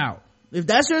 okay, I'm out. If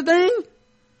that's your thing,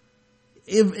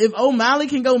 if O'Malley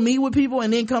can go meet with people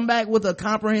and then come back with a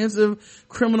comprehensive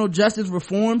criminal justice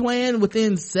reform plan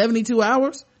within 72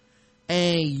 hours,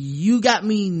 and you got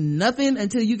me nothing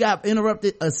until you got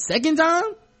interrupted a second time,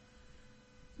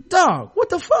 dog, what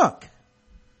the fuck?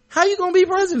 How you gonna be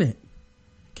president?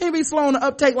 Can't be slow on the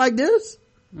uptake like this.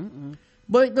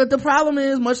 But the problem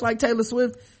is, much like Taylor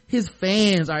Swift, his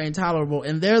fans are intolerable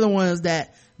and they're the ones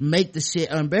that make the shit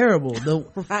unbearable.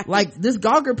 Right. Like this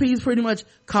Gawker piece pretty much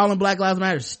calling Black Lives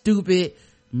Matter stupid.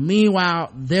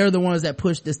 Meanwhile, they're the ones that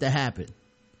pushed this to happen.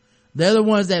 They're the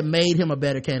ones that made him a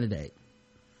better candidate.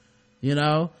 You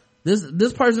know,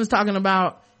 this person's talking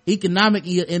about economic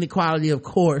inequality, of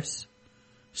course,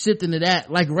 shifting to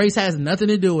that like race has nothing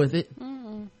to do with it.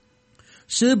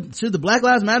 Should the Black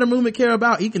Lives Matter movement care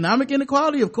about economic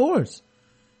inequality? Of course.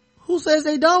 Who says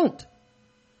they don't?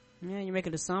 Yeah, you're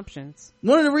making assumptions.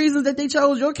 One of the reasons that they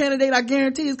chose your candidate, I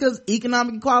guarantee, is because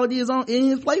economic equality is in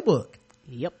his playbook.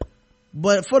 Yep.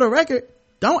 But for the record,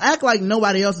 don't act like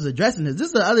nobody else is addressing this. This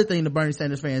is the other thing the Bernie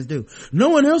Sanders fans do. No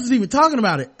one else is even talking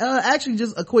about it. Actually,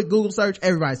 just a quick Google search,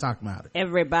 everybody's talking about it.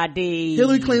 Everybody.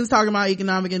 Hillary Clinton's talking about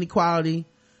economic inequality.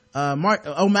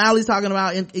 O'Malley's talking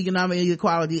about economic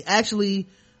inequality. Actually,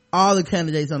 all the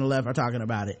candidates on the left are talking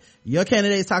about it. Your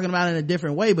candidate's talking about it in a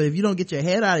different way, but if you don't get your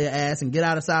head out of your ass and get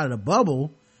outside of the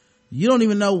bubble, you don't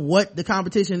even know what the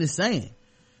competition is saying.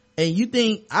 And you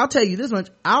think, I'll tell you this much,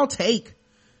 I'll take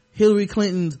Hillary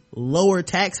Clinton's lower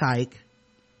tax hike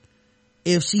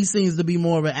if she seems to be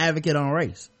more of an advocate on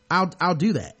race. I'll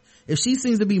do that. If she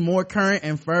seems to be more current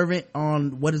and fervent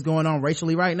on what is going on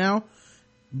racially right now,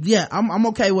 yeah, I'm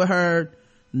okay with her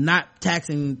not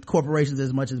taxing corporations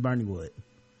as much as Bernie would.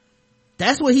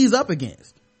 That's what he's up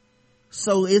against.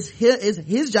 So it's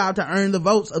his job to earn the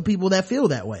votes of people that feel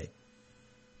that way.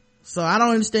 So I don't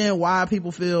understand why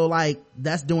people feel like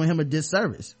that's doing him a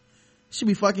disservice. Should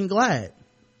be fucking glad.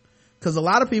 Cause a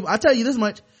lot of people, I tell you this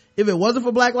much, if it wasn't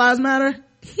for Black Lives Matter,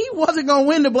 he wasn't gonna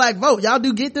win the black vote. Y'all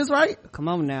do get this right? Come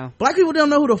on now. Black people don't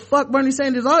know who the fuck Bernie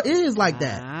Sanders is like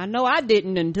that. I know I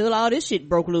didn't until all this shit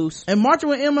broke loose. And marching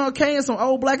with MLK and some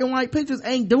old black and white pictures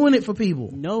ain't doing it for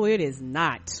people. No, it is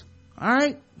not. All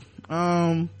right.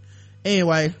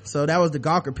 Anyway, so that was the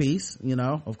Gawker piece, you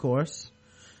know, of course.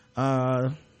 They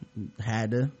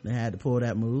had to pull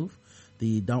that move.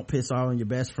 The don't piss off on your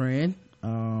best friend.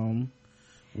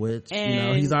 Which, you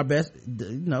know, he's our best, you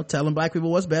know, telling black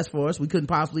people what's best for us. We couldn't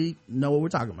possibly know what we're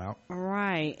talking about.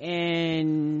 Right.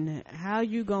 And how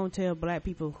you gonna tell black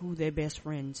people who their best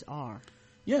friends are?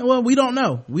 Yeah, well, we don't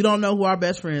know. We don't know who our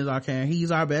best friends are, Karen. He's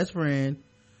our best friend.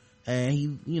 And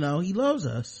he, you know, he loves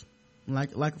us.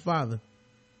 Like a father.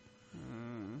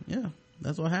 Yeah,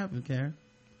 that's what happened, Karen.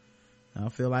 I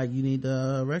feel like you need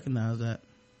to recognize that.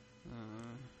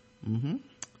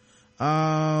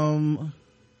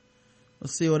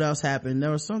 Let's see what else happened.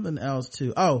 There was something else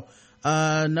too.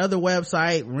 Another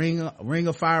website, Ring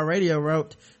of Fire Radio,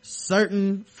 wrote,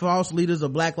 certain false leaders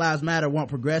of Black Lives Matter want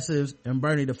progressives and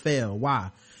Bernie to fail.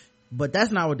 Why? But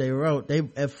that's not what they wrote.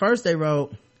 At first they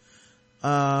wrote,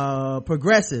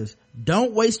 progressives,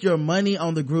 don't waste your money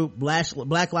on the group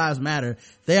Black Lives Matter.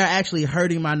 They are actually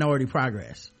hurting minority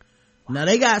progress. Now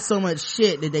they got so much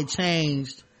shit that they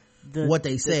changed what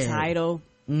they said. The title.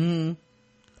 Mm-hmm.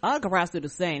 I could probably do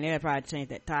the same. They'd probably change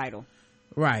that title.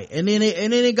 Right. And then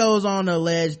it goes on to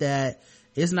allege that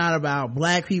it's not about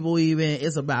black people even.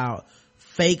 It's about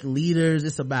fake leaders.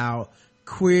 It's about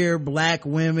queer black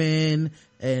women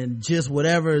and just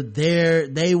whatever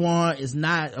they want. It's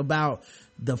not about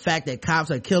the fact that cops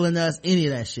are killing us, any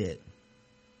of that shit.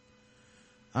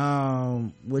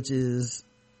 Which is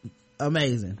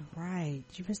amazing. Right.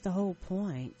 You missed the whole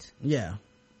point. Yeah.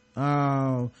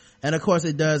 And of course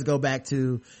it does go back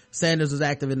to Sanders was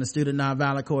active in the Student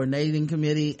Nonviolent Coordinating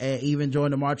Committee and even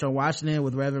joined the March on Washington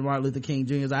with Reverend Martin Luther King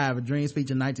Jr.'s I Have a Dream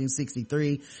speech in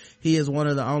 1963. He is one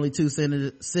of the only two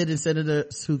sitting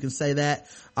senators who can say that.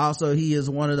 Also, he is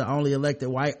one of the only elected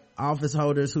white office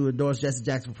holders who endorsed Jesse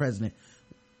Jackson for president.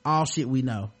 All shit we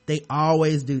know. They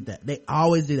always do that.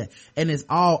 And it's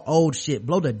all old shit.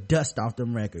 Blow the dust off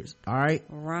them records. All right?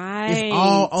 Right. It's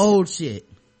all old shit.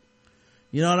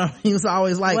 You know what I mean? It's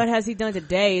always like, what has he done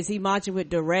today? Is he marching with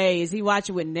DeRay? Is he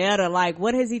marching with Netta? Like,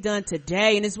 what has he done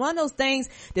today? And it's one of those things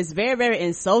that's very, very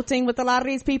insulting with a lot of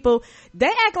these people. They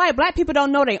act like black people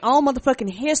don't know their own motherfucking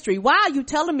history. Why are you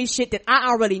telling me shit that I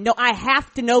already know? I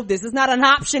have to know this. It's not an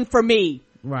option for me.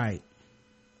 Right.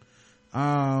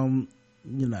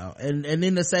 You know, and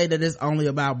then to say that it's only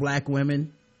about black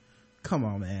women. Come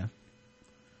on, man.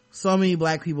 So many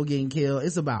black people getting killed.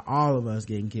 It's about all of us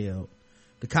getting killed.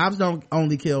 The cops don't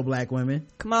only kill black women.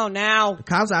 Come on now. The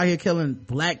cops out here killing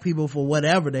black people for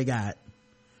whatever they got.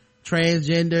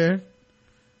 Transgender,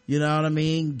 you know what I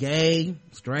mean? Gay,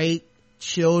 straight,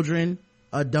 children,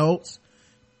 adults.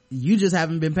 You just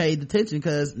haven't been paid attention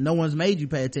because no one's made you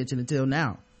pay attention until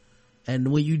now. And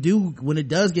when it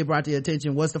does get brought to your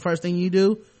attention, what's the first thing you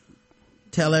do?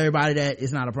 Tell everybody that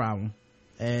it's not a problem.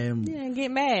 And yeah, and get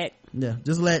mad. Yeah,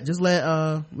 just let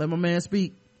my man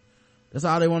speak. That's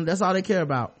all they want. That's all they care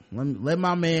about. Let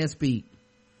my man speak.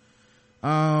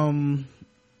 There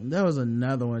was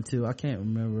another one too. I can't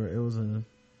remember. It was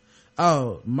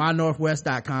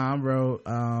mynorthwest.com wrote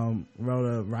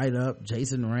a write-up,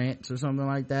 Jason Rants or something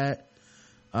like that.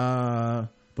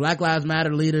 Black Lives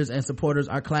Matter leaders and supporters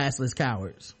are classless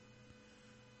cowards.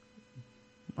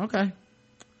 Okay.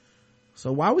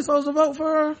 So why are we supposed to vote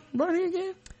for Bernie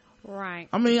again? Right.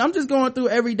 I mean, I'm just going through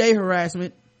everyday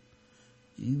harassment.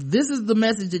 This is the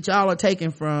message that y'all are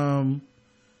taking from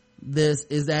this,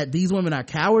 is that these women are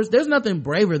cowards. There's nothing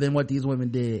braver than what these women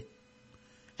did.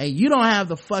 And you don't have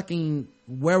the fucking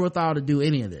wherewithal to do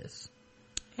any of this.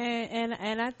 And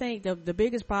I think the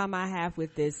biggest problem I have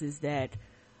with this is that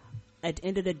at the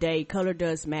end of the day, color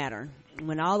does matter.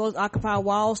 When all those Occupy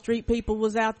Wall Street people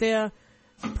was out there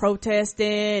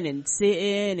protesting and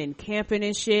sitting and camping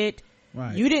and shit,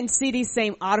 right, you didn't see these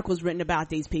same articles written about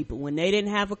these people when they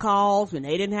didn't have a cause, when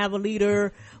they didn't have a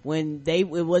leader, when it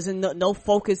wasn't no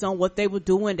focus on what they were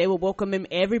doing. They were welcoming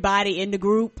everybody in the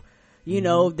group, you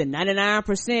know, the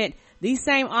 99%. These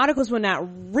same articles were not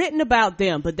written about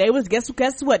them, but they was, guess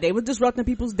what? They were disrupting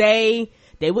people's day.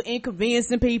 They were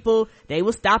inconveniencing people. They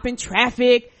were stopping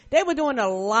traffic. They were doing a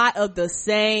lot of the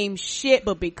same shit,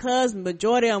 but because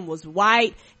majority of them was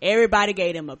white, everybody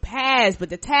gave them a pass, but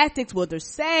the tactics were the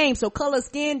same. So color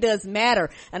skin does matter.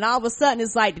 And all of a sudden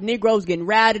it's like the Negroes getting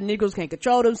rowdy, Negroes can't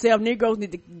control themselves, Negroes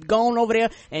need to go on over there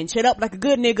and shut up like a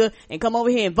good nigga and come over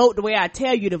here and vote the way I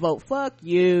tell you to vote. Fuck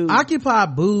you. Occupy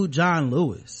booed John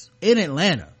Lewis in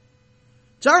Atlanta.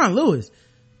 John Lewis.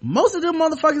 Most of them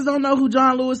motherfuckers don't know who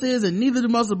John Lewis is, and neither do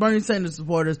most of Bernie Sanders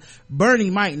supporters.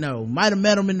 Bernie might know, might have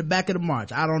met him in the back of the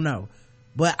march. I don't know,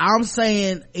 but I'm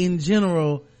saying in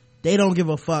general, they don't give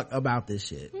a fuck about this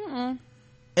shit. Mm-mm.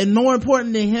 And more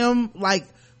important than him, like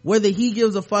whether he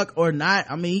gives a fuck or not,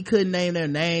 I mean, he couldn't name their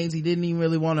names. He didn't even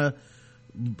really want to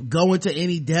go into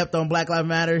any depth on Black Lives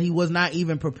Matter. He was not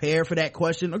even prepared for that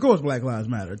question. Of course, Black Lives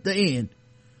Matter. The end.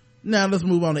 Now let's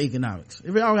move on to economics.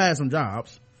 If y'all had some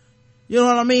jobs. You know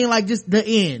what I mean? Like just the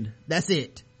end. That's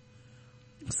it.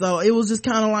 So it was just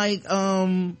kind of like,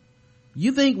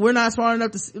 you think we're not smart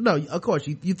enough to see, no, of course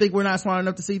you think we're not smart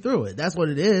enough to see through it. That's what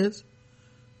it is.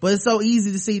 But it's so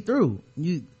easy to see through.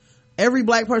 Every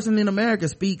black person in America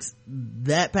speaks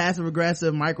that passive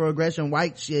aggressive microaggression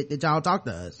white shit that y'all talk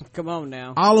to us. Come on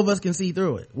now. All of us can see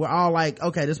through it. We're all like,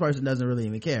 okay, this person doesn't really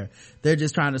even care. They're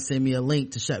just trying to send me a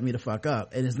link to shut me the fuck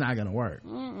up, and it's not gonna work.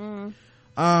 Mm-mm.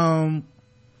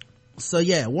 So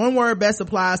yeah, one word best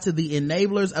applies to the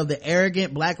enablers of the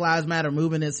arrogant Black Lives Matter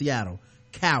movement in Seattle.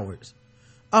 Cowards.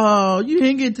 Oh, you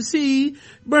didn't get to see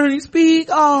Bernie speak?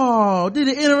 Oh, did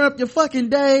it interrupt your fucking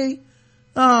day?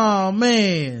 Oh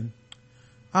man.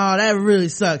 Oh, that really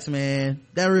sucks, man.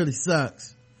 That really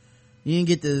sucks. You didn't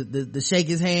get the shake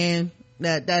his hand.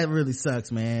 That really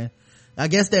sucks, man. I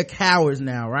guess they're cowards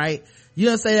now, right? You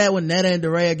don't say that when Netta and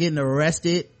DeRay are getting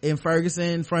arrested in Ferguson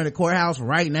in front of the courthouse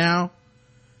right now.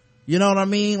 You know what I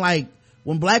mean? Like,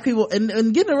 when black people,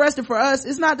 and getting arrested for us,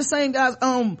 it's not the same, guys. I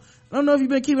don't know if you've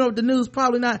been keeping up with the news,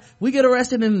 probably not. We get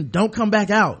arrested and don't come back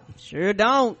out. Sure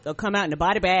don't. They'll come out in the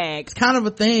body bags. It's kind of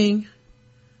a thing,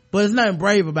 but there's nothing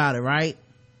brave about it, right?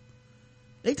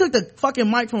 They took the fucking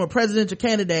mic from a presidential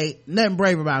candidate. Nothing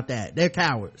brave about that. They're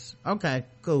cowards. Okay,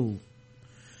 cool.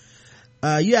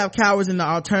 You have cowards in the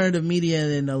alternative media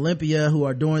and in Olympia who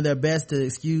are doing their best to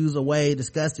excuse away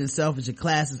disgusting, selfish, and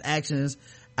classist actions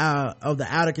of the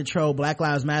out of control Black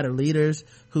Lives Matter leaders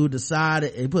who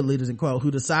decided, they put leaders in quote, who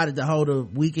decided to hold a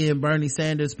weekend Bernie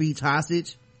Sanders speech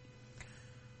hostage.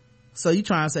 So you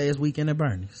trying to say it's weekend at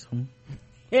Bernie's?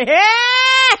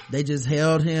 They just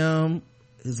held him,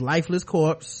 his lifeless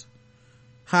corpse,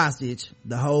 hostage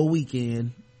the whole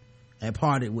weekend and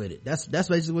parted with it. That's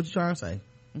basically what you're trying to say.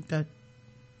 Okay.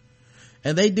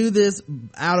 And they do this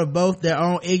out of both their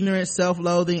own ignorance,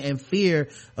 self-loathing, and fear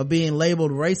of being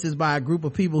labeled racist by a group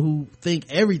of people who think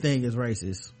everything is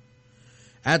racist.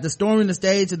 After storming the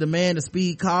stage to demand a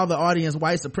speed, call the audience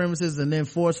white supremacists, and then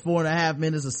force 4.5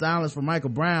 minutes of silence for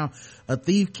Michael Brown, a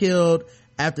thief killed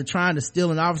after trying to steal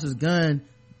an officer's gun,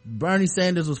 Bernie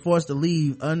Sanders was forced to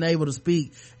leave, unable to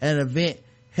speak at an event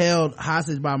held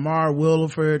hostage by Mara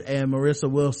Williford and Marissa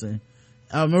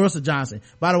Johnson.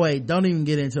 By the way, don't even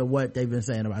get into what they've been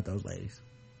saying about those ladies.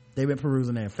 They've been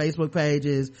perusing their Facebook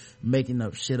pages, making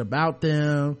up shit about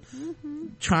them,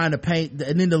 trying to paint,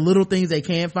 and then the little things they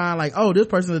can find, like, oh, this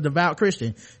person's a devout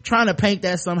Christian, trying to paint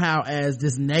that somehow as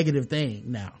this negative thing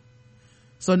now.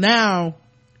 So now,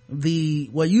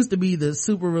 what used to be the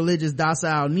super religious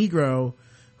docile Negro,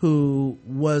 who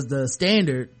was the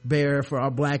standard bearer for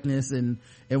our blackness and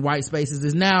white spaces,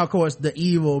 is now, of course, the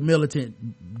evil militant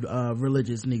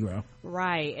religious Negro.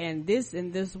 Right. And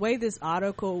this way this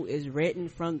article is written,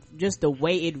 from just the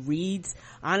way it reads,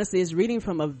 honestly, it's reading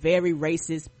from a very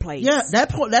racist place. Yeah,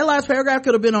 that last paragraph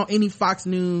could have been on any Fox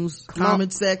News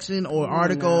comment section or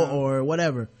article or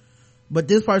whatever. But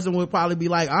this person would probably be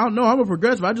like, I don't know, I'm a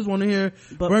progressive, I just want to hear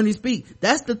Bernie speak.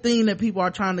 That's the thing that people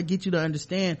are trying to get you to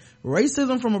understand.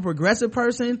 Racism from a progressive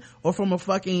person or from a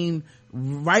fucking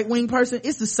right-wing person,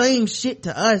 it's the same shit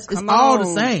to us. It's all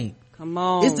the same. Come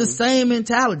on. It's the same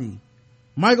mentality.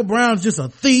 Michael Brown's just a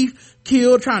thief,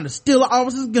 killed, trying to steal an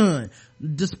officer's gun.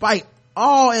 Despite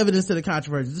all evidence to the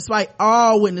controversy, despite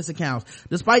all witness accounts,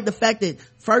 despite the fact that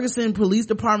Ferguson Police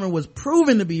Department was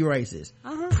proven to be racist,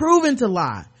 proven to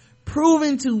lie,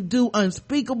 proven to do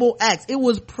unspeakable acts. It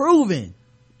was proven.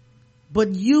 But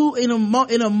you, in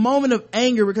a moment of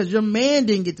anger because your man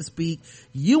didn't get to speak,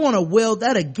 you want to wield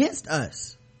that against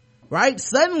us, right?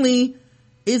 Suddenly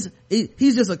he's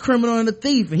just a criminal and a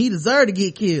thief and he deserved to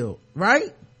get killed,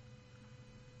 right?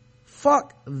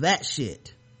 Fuck that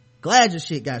shit. Glad your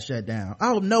shit got shut down. I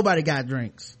hope nobody got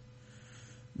drinks.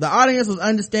 The audience was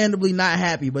understandably not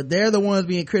happy, but they're the ones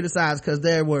being criticized because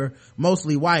they were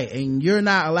mostly white, and you're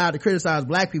not allowed to criticize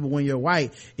black people when you're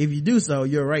white. If you do so,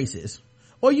 you're racist.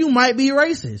 Or you might be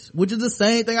racist, which is the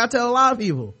same thing I tell a lot of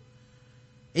people.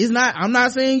 I'm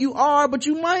not saying you are, but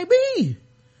you might be.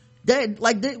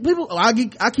 People, I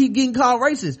keep getting called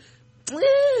racist.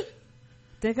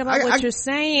 Think about what you're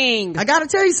saying. I gotta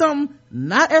tell you something.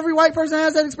 Not every white person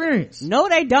has that experience. No,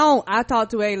 they don't. I talk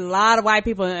to a lot of white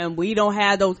people and we don't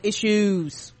have those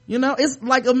issues. You know, it's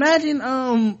like, imagine,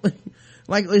 as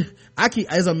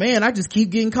a man, I just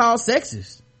keep getting called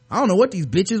sexist. I don't know what these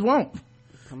bitches want.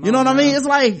 You know what I mean? It's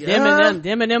like,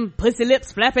 them and them pussy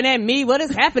lips flapping at me. What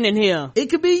is happening here?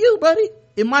 It could be you, buddy.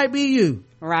 It might be you.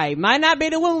 Right. Might not be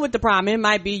the woman with the problem. It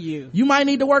might be you. You might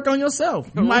need to work on yourself.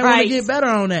 You might want to get better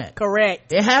on that.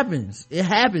 Correct. It happens,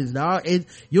 dog.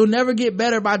 You'll never get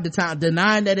better by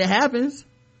denying that it happens.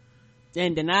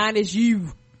 And denying it's you.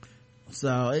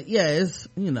 So, yeah, it's,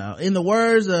 in the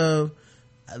words of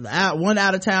one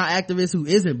out-of-town activist who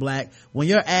isn't black, when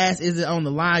your ass isn't on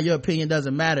the line, your opinion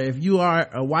doesn't matter. If you are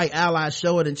a white ally,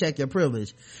 show it and check your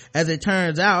privilege. As it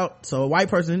turns out, so a white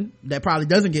person that probably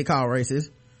doesn't get called racist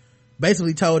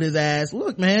basically told his ass,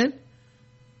 look, man,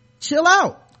 chill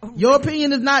out. Your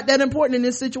opinion is not that important in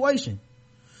this situation.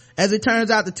 As it turns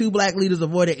out, the two black leaders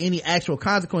avoided any actual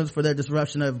consequence for their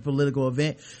disruption of a political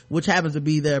event, which happens to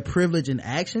be their privilege in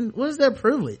action. What is their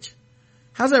privilege?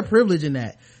 How's their privilege in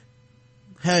that?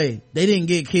 Hey, they didn't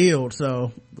get killed,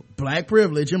 so black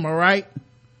privilege, am I right?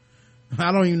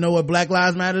 I don't even know what Black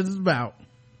Lives Matter is about.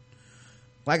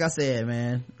 like I said,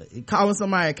 man, calling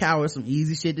somebody a coward is some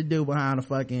easy shit to do behind a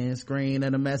fucking screen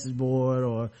and a message board,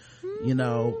 or you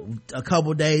know, a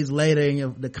couple days later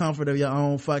in the comfort of your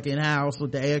own fucking house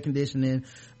with the air conditioning.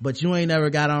 But you ain't never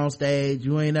got on stage,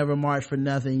 you ain't never marched for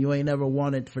nothing, you ain't never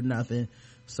wanted for nothing.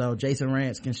 So Jason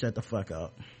Rance can shut the fuck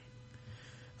up.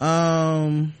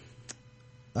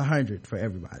 100 for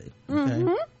everybody. Okay.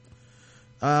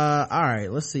 All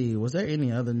right, let's see, was there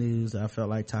any other news that I felt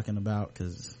like talking about?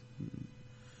 Because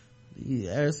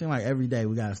it seems like every day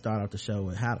we gotta start off the show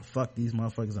with how the fuck these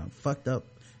motherfuckers are fucked up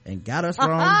and got us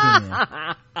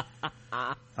wrong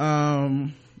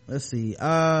again. Let's see,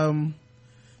 there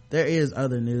is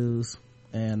other news,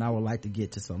 and I would like to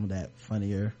get to some of that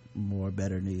funnier, more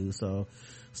better news. So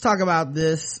let's talk about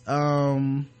this.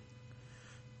 Remember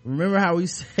how we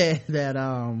said that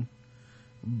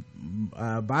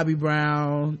Bobby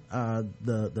Brown,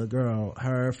 the girl,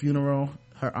 her funeral,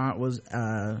 her aunt was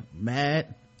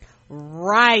mad?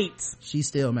 Right. She's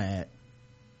still mad.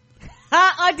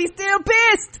 Auntie's still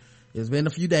pissed. It's been a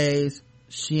few days.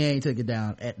 She ain't took it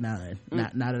down at 9.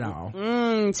 Not at all.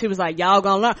 She was like, y'all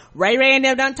gonna learn. Ray and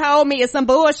them done told me it's some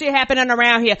bullshit happening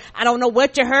around here. I don't know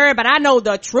what you heard, but I know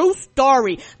the true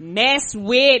story. Mess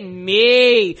with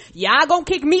me. Y'all gonna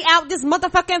kick me out this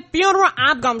motherfucking funeral?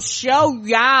 I'm gonna show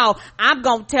y'all. I'm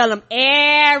gonna tell them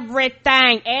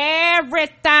everything.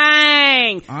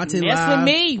 Auntie Mess with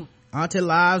me. Auntie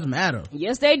lives matter.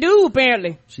 Yes, they do,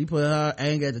 apparently. She put her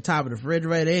anger at the top of the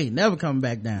refrigerator. It ain't never coming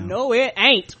back down. No, it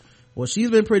ain't. Well, she's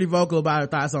been pretty vocal about her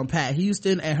thoughts on Pat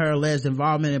Houston and her alleged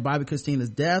involvement in Bobby Christina's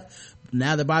death.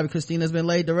 Now that Bobby Christina has been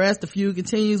laid to rest, the feud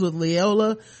continues with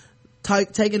Leola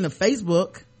taking to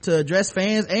Facebook to address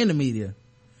fans and the media.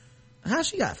 How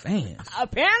she got fans?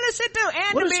 Apparently she do,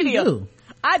 and what the did media. She do?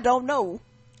 I don't know.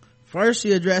 First,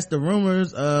 she addressed the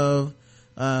rumors of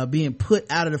being put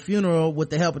out of the funeral with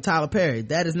the help of Tyler Perry.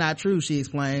 That is not true, she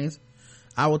explains.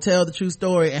 I will tell the true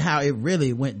story and how it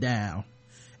really went down.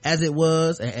 As it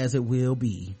was and as it will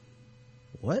be.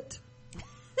 What?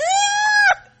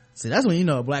 See, that's when you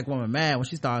know a black woman mad, when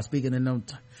she starts speaking in them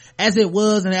as it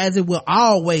was and as it will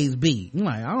always be. You're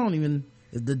like, I don't even,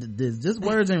 is this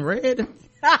words in red? Did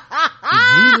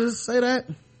Jesus say that?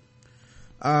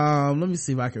 Let me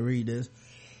see if I can read this.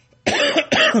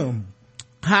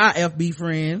 Hi, FB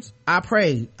friends. I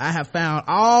pray I have found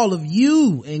all of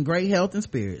you in great health and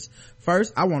spirits.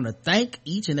 First, I want to thank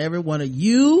each and every one of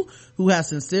you who have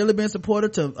sincerely been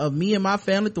supportive of me and my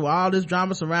family through all this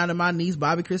drama surrounding my niece,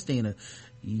 Bobby Christina.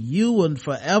 You will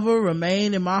forever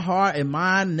remain in my heart and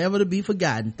mind, never to be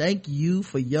forgotten. Thank you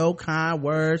for your kind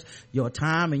words, your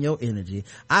time, and your energy.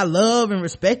 I love and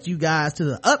respect you guys to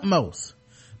the utmost.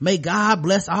 May God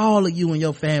bless all of you and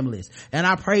your families. And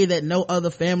I pray that no other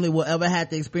family will ever have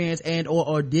to experience and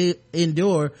or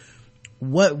endure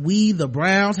what we, the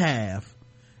Browns, have.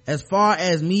 As far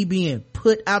as me being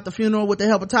put out the funeral with the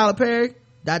help of Tyler Perry, ...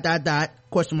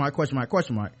 question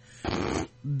mark.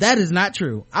 That is not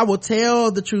true. I will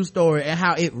tell the true story and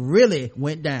how it really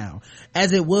went down.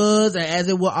 As it was and as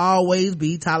it will always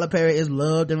be, Tyler Perry is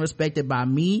loved and respected by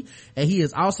me, and he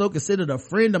is also considered a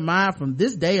friend of mine from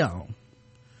this day on.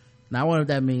 Now I wonder if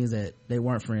that means that they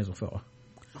weren't friends before.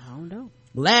 I don't know.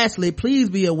 Lastly, please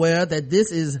be aware that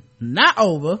this is not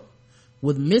over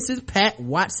with Mrs. Pat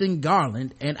Watson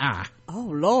Garland and I.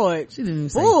 Oh Lord. She didn't even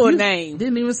say full Houston. name.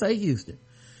 Didn't even say Houston.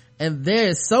 And there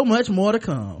is so much more to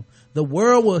come. The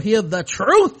world will hear the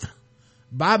truth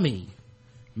by me.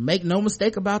 Make no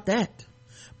mistake about that.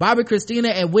 Bobby, Christina,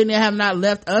 and Whitney have not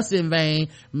left us in vain.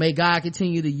 May God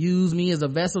continue to use me as a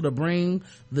vessel to bring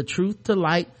the truth to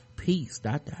light. Peace. ...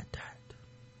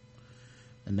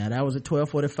 And now that was at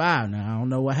 12:45. Now I don't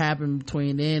know what happened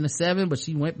between then and 7, but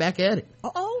she went back at it.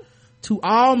 To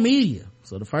all media.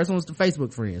 So the first one was the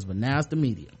Facebook friends, but now it's the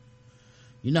media.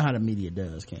 You know how the media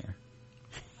does, Karen.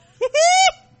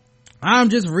 I'm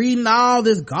just reading all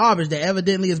this garbage that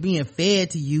evidently is being fed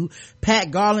to you.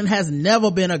 Pat Garland has never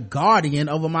been a guardian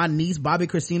over my niece, Bobby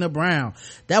Christina Brown.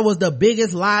 That was the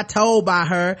biggest lie told by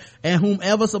her, and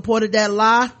whomever supported that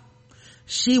lie,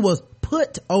 she was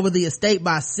put over the estate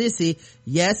by Sissy.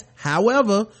 Yes,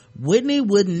 however, Whitney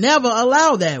would never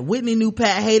allow that. Whitney knew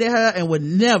Pat hated her and would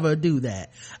never do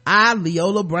that.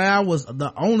 Leola Brown, was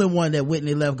the only one that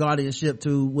Whitney left guardianship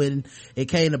to when it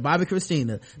came to Bobby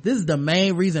Christina. This is the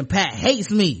main reason Pat hates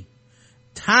me.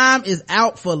 Time is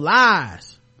out for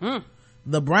lies.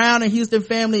 The Brown and Houston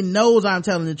family knows I'm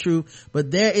telling the truth,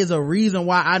 but there is a reason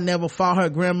why I never fought her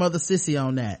grandmother Sissy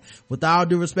on that. With all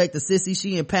due respect to Sissy,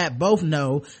 she and Pat both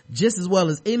know, just as well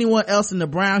as anyone else in the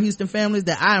Brown Houston families,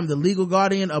 that I am the legal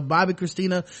guardian of Bobby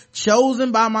Christina,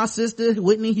 chosen by my sister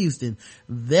Whitney Houston.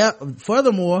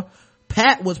 Furthermore,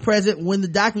 Pat was present when the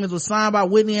documents were signed by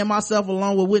Whitney and myself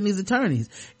along with Whitney's attorneys.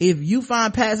 If you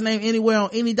find Pat's name anywhere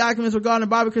on any documents regarding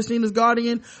Bobby Christina's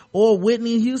guardian or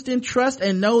Whitney Houston, trust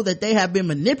and know that they have been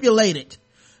manipulated.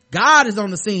 God is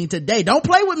on the scene today. Don't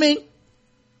play with me.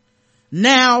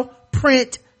 Now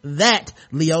print that,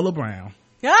 Leola Brown.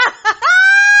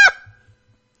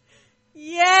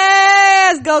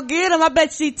 Yes, go get him. I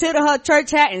bet she tittled her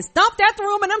church hat and stomped out the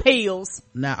room in them heels.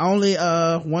 Now only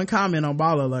one comment on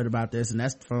Baller Alert about this, and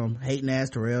that's from hating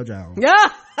ass Terrell Jones. Yeah.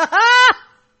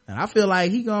 And I feel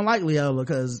like he gonna like Leola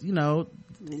because, you know,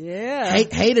 yeah,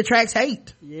 hate attracts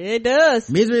hate. Yeah, it does.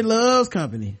 Misery loves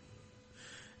company.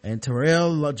 And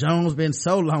Terrell Jones been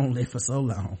so lonely for so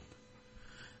long.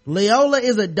 Leola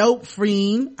is a dope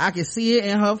fiend. I can see it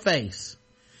in her face.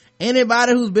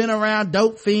 Anybody who's been around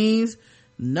dope fiends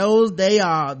knows they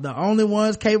are the only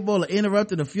ones capable of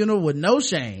interrupting a funeral with no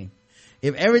shame.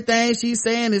 If everything she's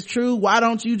saying is true, why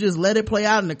don't you just let it play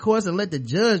out in the courts and let the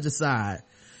judge decide?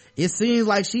 It seems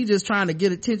like she's just trying to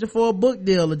get attention for a book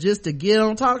deal or just to get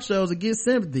on talk shows and get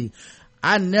sympathy.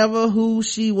 I never who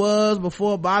she was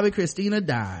before Bobby Christina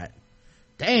died.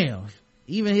 Damn.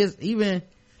 He ain't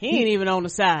even on the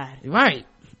side. Right.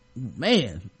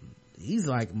 Man. He's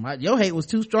like, your hate was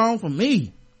too strong for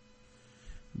me.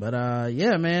 But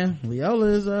yeah, man, Leola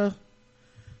is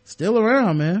still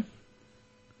around, man.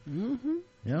 Mm-hmm.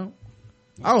 Yeah.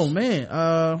 Oh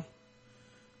man,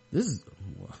 this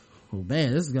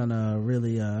is gonna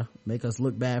really make us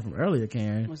look bad from earlier,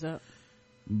 Karen. What's up?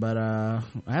 But I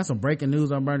had some breaking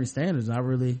news on Bernie Sanders.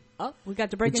 We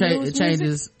got the breaking news.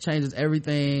 It changes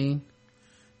everything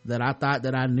that I thought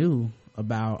that I knew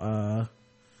about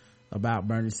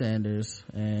Bernie Sanders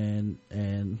and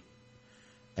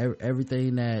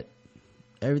everything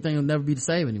will never be the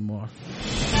same anymore.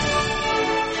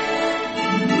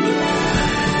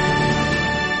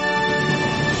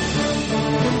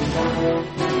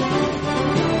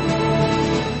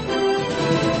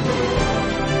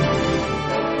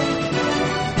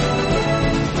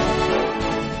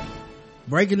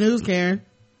 Breaking news, Karen.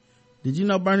 Did you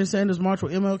know Bernie Sanders marched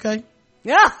with MLK?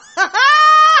 Yeah.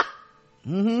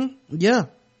 Yeah.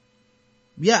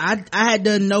 I had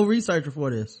done no research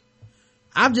before this.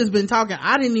 I've just been talking.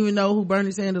 I didn't even know who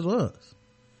Bernie Sanders was.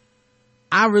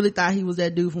 I really thought he was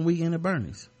that dude from Weekend at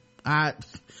Bernie's.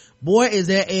 Boy, is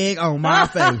that egg on my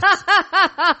face. And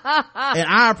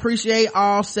I appreciate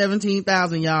all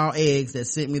 17,000 y'all eggs that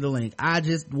sent me the link. I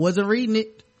just wasn't reading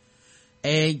it.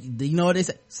 And you know what they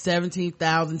say?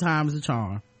 17,000 times the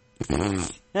charm. And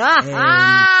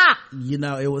you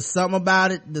know, it was something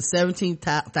about it the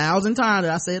 17,000 times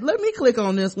that I said, let me click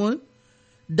on this one.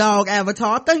 Dog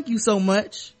avatar, thank you so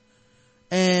much.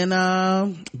 And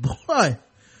boy,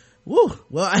 woo,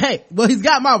 well, hey, he's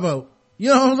got my vote. You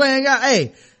know what I'm saying?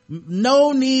 Hey,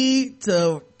 no need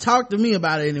to talk to me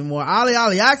about it anymore. Ollie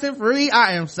oxen free.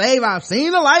 I am saved. I've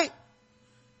seen the light.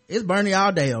 It's Bernie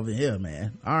all day over here,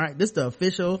 man. All right, this the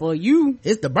official. For you,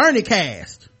 it's the Bernie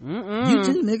cast. You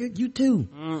too, nigga. You too.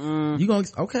 You gonna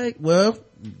okay? Well,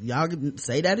 y'all can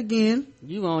say that again.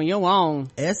 You on your own.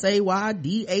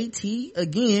 SAYDAT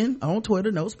again on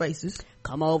Twitter. No spaces.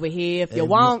 Come over here if you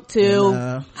want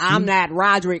to. I'm not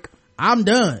Roderick. I'm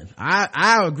done.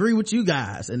 I agree with you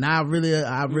guys, and I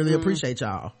really appreciate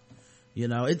y'all. You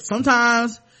know, it's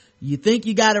sometimes you think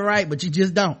you got it right, but you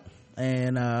just don't.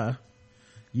 And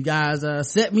you guys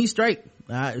set me straight.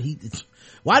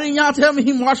 Why didn't y'all tell me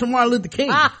he marched for Martin Luther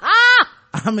King?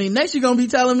 I mean, next you're gonna be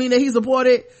telling me that he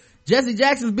supported Jesse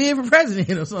Jackson's bid for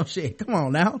president or some shit. Come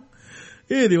on now.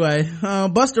 Anyway,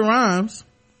 Busta Rhymes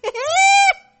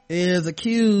is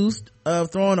accused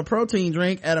of throwing a protein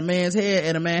drink at a man's head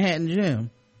at a Manhattan gym.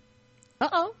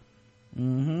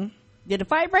 Did the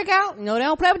fight break out? No, they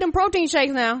don't play with them protein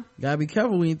shakes now. Gotta be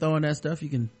careful when you throwing that stuff. You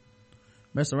can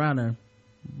mess around and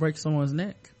break someone's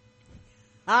neck.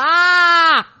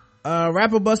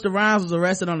 Rapper Busta Rhymes was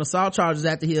arrested on assault charges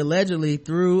after he allegedly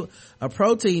threw a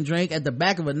protein drink at the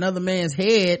back of another man's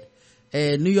head in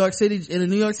a New York City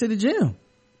gym.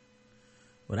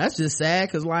 Well, that's just sad,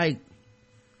 because like,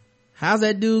 how's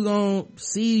that dude gonna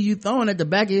see you throwing at the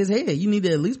back of his head? You need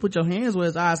to at least put your hands where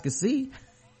his eyes can see.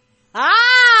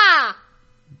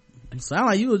 It sound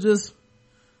like you were just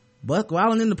buck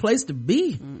wilding in the place to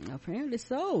be. Apparently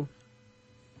so.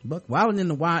 Buck wilding in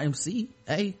the YMC.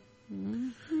 Hey.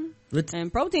 And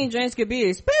protein drinks could be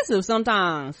expensive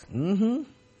sometimes.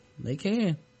 They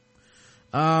can.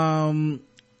 Well,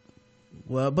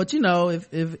 but you know, if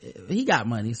he got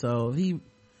money, so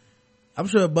I'm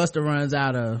sure if Buster runs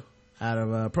out of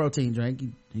a protein drink,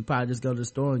 he probably just go to the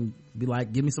store and be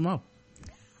like, give me some more.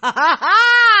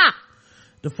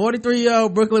 The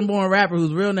 43-year-old Brooklyn-born rapper,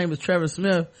 whose real name is Trevor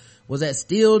Smith, was at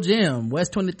Steel Gym,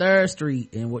 West 23rd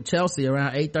Street in Chelsea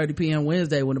around 8:30 p.m.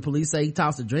 Wednesday when the police say he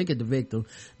tossed a drink at the victim.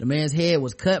 The man's head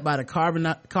was cut by the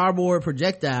cardboard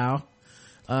projectile,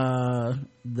 the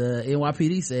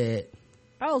NYPD said.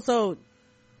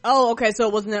 Okay, so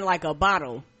it wasn't like a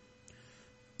bottle.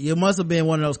 It must have been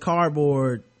one of those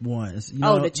cardboard ones.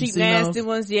 The cheap nasty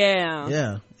ones? Yeah.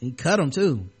 Yeah. He cut him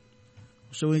too.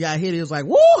 So when he got hit, he was like,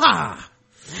 woo-ha!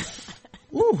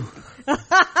 Woo!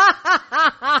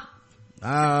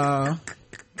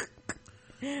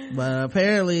 But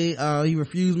apparently, he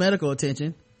refused medical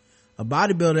attention. A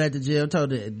bodybuilder at the gym told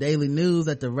the Daily News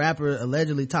that the rapper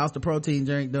allegedly tossed a protein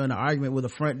drink during an argument with a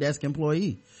front desk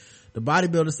employee. The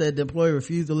bodybuilder said the employee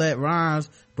refused to let Rhymes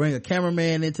bring a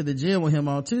cameraman into the gym with him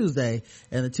on Tuesday,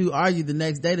 and the two argued the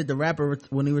next day that the rapper,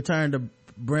 when he returned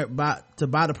to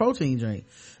buy the protein drink.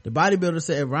 The bodybuilder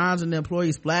said Rhymes and the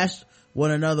employee splashed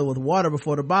one another with water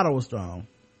before the bottle was thrown.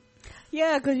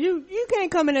 Yeah, cause you can't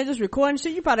come in there just recording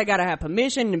shit. You probably gotta have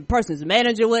permission. The person's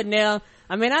manager wasn't there.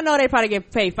 I mean, I know they probably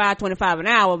get paid $5.25 an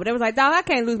hour, but it was like, dog, I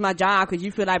can't lose my job cause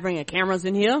you feel like bringing cameras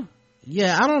in here.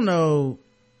 Yeah, I don't know.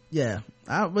 Yeah.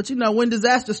 But when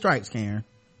disaster strikes, Karen,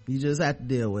 you just have to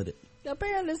deal with it.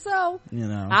 Apparently so.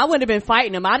 I wouldn't have been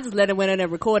fighting them. I just let them went in there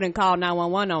record and call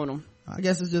 911 on them. I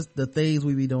guess it's just the things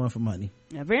we be doing for money.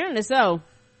 Apparently so.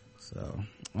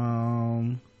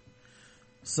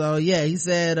 So yeah, he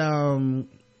said,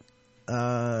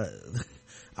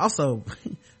 also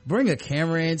bring a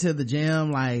camera into the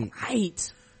gym. Like,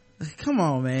 right. Come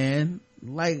on, man.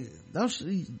 Like, what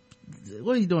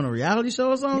are you doing, a reality show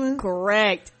or something?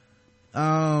 Correct.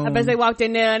 I bet they walked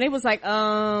in there and it was like,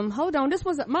 hold on, this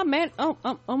wasn't my man.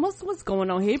 What's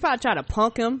going on here? He probably tried to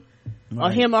punk him. Right.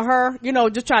 Or him or her,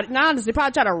 just honestly,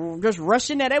 probably try to just rush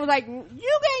in there. They was like, you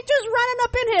ain't just running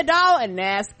up in here, dog. And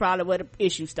that's probably where the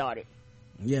issue started.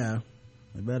 Yeah.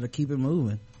 They better keep it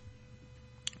moving.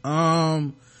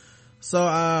 But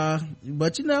Busta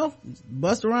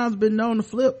Rhymes been known to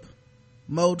flip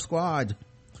Mode Squad.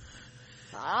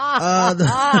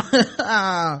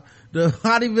 The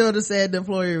bodybuilder said the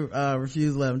employee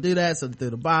refused to let him do that, so they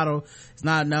threw the bottle. It's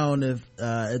not known if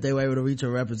they were able to reach a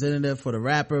representative for the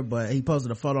rapper, but he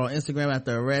posted a photo on Instagram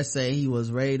after arrest saying he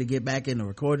was ready to get back in the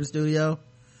recording studio.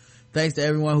 Thanks to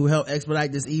everyone who helped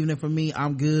expedite this evening for me.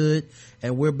 I'm good,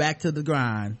 and we're back to the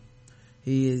grind.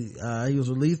 He was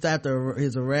released after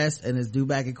his arrest and is due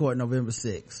back in court November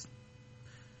 6th.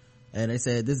 And they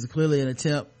said this is clearly an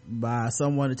attempt by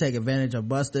someone to take advantage of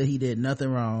Busta. He did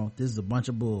nothing wrong. This is a bunch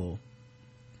of bull.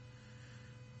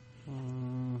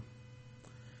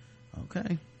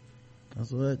 Okay,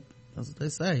 that's what they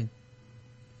say.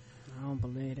 I don't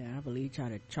believe that. I believe he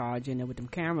tried to charge in there with them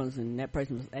cameras, and that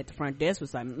person was at the front desk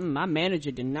was like, my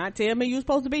manager did not tell me you were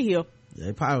supposed to be here.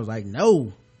 They probably was like,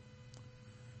 no.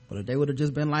 But if they would have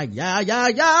just been like, yeah, he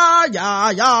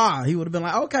would have been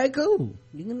like, okay, cool.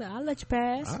 I'll let you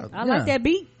pass. I like that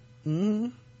beat. Mm-hmm.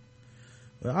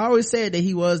 Well, I always said that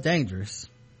he was dangerous.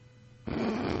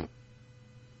 Can't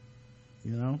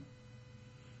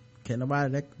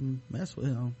nobody that can mess with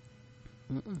him.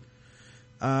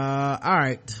 All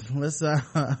right, let's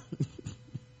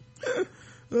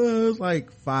it's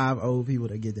like 5 old people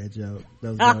that get that joke.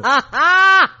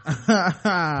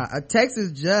 A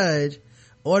Texas judge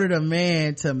ordered a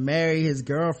man to marry his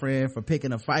girlfriend for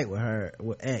picking a fight with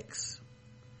ex.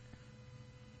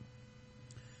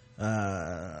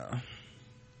 And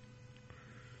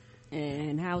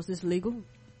how is this legal?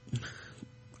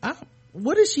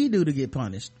 What did she do to get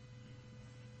punished?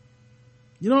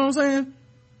 You know what I'm saying?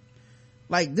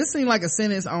 Like, this seemed like a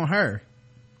sentence on her.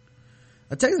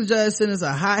 A Texas judge sentenced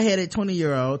a hot-headed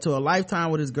 20-year-old to a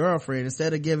lifetime with his girlfriend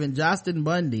instead of giving Justin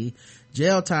Bundy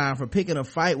jail time for picking a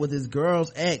fight with his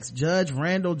girl's ex. Judge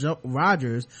Randall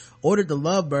Rogers ordered the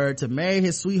lovebird to marry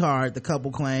his sweetheart, the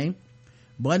couple claimed.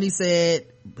 Bundy said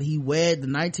he wed the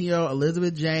 19-year-old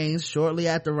Elizabeth James shortly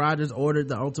after Rogers ordered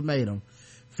the ultimatum,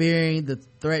 fearing the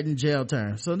threatened jail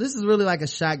term. So this is really like a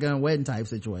shotgun wedding type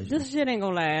situation. This shit ain't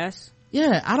gonna last.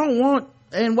 Yeah, I don't want.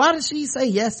 And why did she say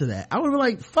yes to that? I would be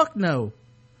like, fuck no.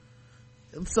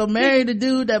 So marry the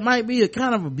dude that might be a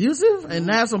kind of abusive and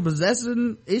have some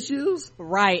possession issues,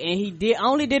 right? And he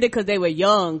only did it because they were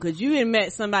young. Because you had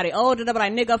met somebody older, they'll be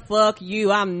like, nigga, fuck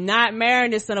you, I'm not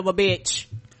marrying this son of a bitch.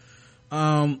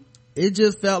 It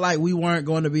just felt like we weren't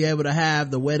going to be able to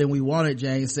have the wedding we wanted.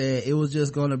 Jane said it was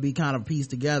just going to be kind of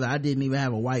pieced together. I didn't even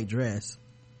have a white dress.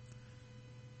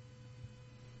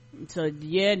 So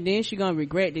yeah, then she gonna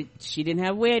regret that she didn't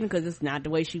have a wedding because it's not the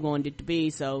way she wanted it to be.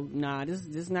 So nah, this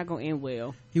is not gonna end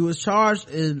well. He was charged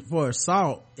for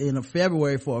assault in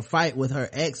February for a fight with her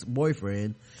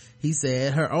ex-boyfriend. He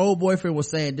said her old boyfriend was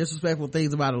saying disrespectful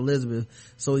things about Elizabeth,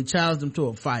 so he challenged him to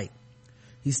a fight.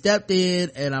 He stepped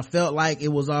in and I felt like it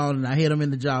was on and I hit him in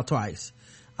the jaw twice.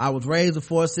 I was raised with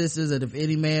 4 sisters, and if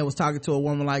any man was talking to a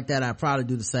woman like that, I'd probably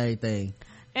do the same thing.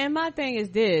 And my thing is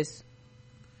this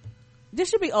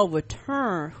should be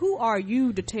overturned. Who are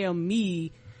you to tell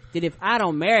me that if I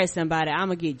don't marry somebody, I'm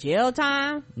gonna get jail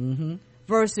time? Mm-hmm.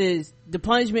 Versus the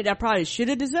punishment I probably should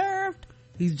have deserved?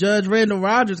 He's Judge Randall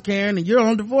Rogers, Karen, and you're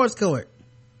on divorce court.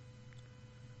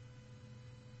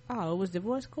 Oh, it was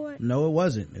divorce court? No, it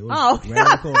wasn't. It was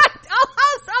Randall court.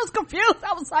 I was confused.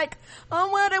 I was like, oh,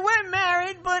 well, they weren't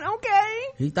married, but okay.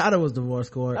 He thought it was divorce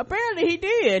court. Apparently he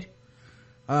did.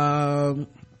 So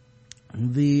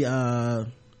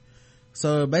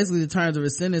basically the terms of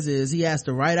his sentence is he has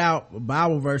to write out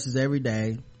Bible verses every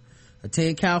day,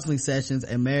 attend counseling sessions,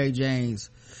 and marry James,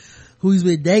 who he's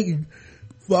been dating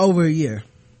for over a year.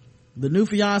 The new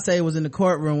fiance was in the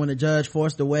courtroom when the judge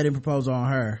forced the wedding proposal on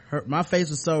her. My face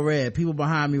was so red, people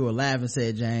behind me were laughing,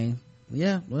 said Jane.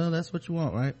 Yeah, well, that's what you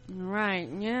want, right? Right,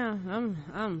 yeah.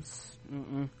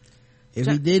 If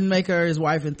he didn't make her his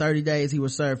wife in 30 days, he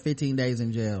would serve 15 days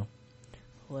in jail.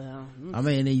 Well, I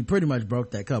mean, you pretty much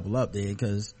broke that couple up then,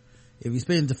 because if he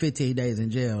spends the 15 days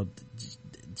in jail,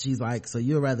 she's like, so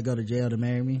you'd rather go to jail than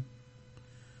marry me?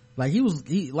 Like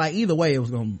either way it was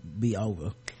gonna be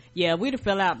over. Yeah, we'd have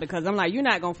fell out because I'm like, you're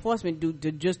not gonna force me to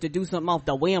do something off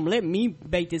the whim. Let me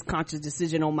make this conscious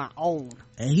decision on my own.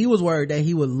 And he was worried that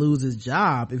he would lose his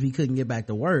job if he couldn't get back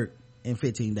to work in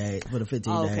 15 days for the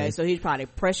 15 days. Okay, so he's probably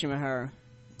pressuring her.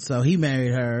 So he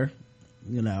married her,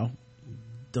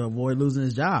 to avoid losing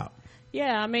his job.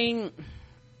 Yeah, I mean,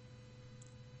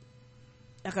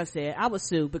 like I said, I would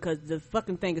sue because the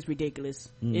fucking thing is ridiculous.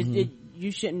 Mm-hmm.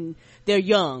 You shouldn't. They're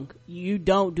young. You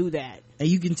don't do that. And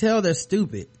you can tell they're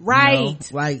stupid, right?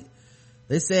 Like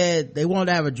they said they wanted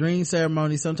to have a dream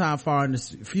ceremony sometime far in the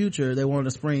future. They wanted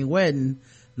a spring wedding,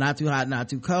 not too hot, not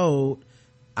too cold.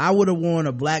 I would have worn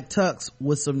a black tux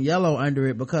with some yellow under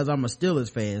it because I'm a Steelers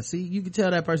fan. See, you can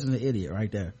tell that person's an idiot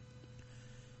right there.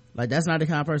 Like, that's not the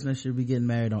kind of person that should be getting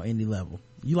married on any level.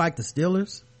 You like the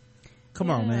Steelers? Come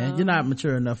on, man. You're not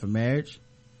mature enough for marriage.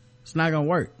 It's not gonna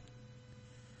work.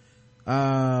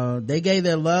 They gave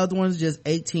their loved ones just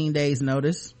 18 days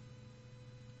notice.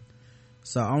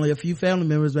 So only a few family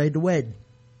members made the wedding.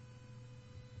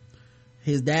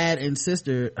 Her dad and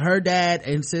sister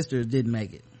didn't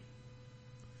make it.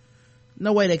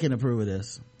 No way they can approve of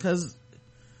this. Cause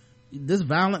this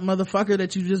violent motherfucker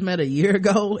that you just met a year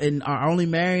ago and are only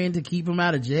marrying to keep him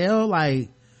out of jail, like,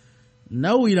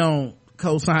 no, we don't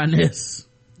co-sign this.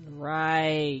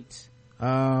 Right.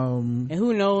 And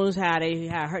who knows how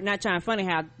not trying to funny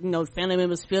how family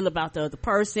members feel about the other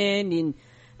person, and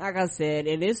like I said,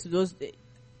 and that's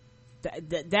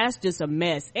just a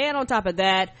mess. And on top of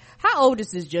that, how old is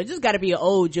this judge? This got to be an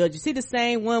old judge. You see the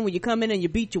same one when you come in and you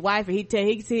beat your wife and he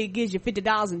gives you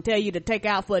 $50 and tell you to take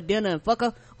out for a dinner and fuck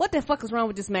her. What the fuck is wrong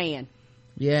with this man?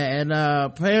 Yeah, and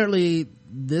apparently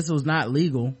this was not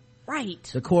legal. Right.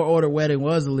 The court ordered wedding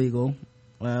was illegal.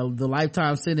 The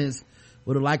lifetime sentence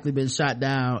would have likely been shot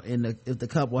down if the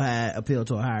couple had appealed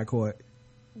to a higher court.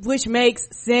 Which makes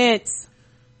sense.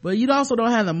 But you also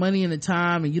don't have the money and the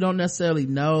time, and you don't necessarily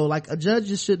know. Like, a judge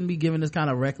just shouldn't be giving this kind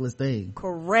of reckless thing.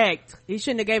 Correct. He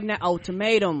shouldn't have given that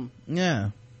ultimatum.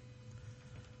 Yeah.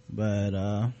 But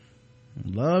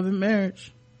love and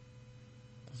marriage,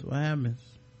 that's what happens.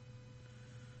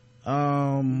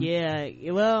 I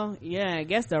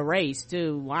guess the race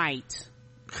too, white.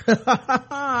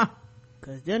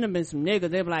 Cause then have been some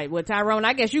niggas, they be like, well, Tyrone,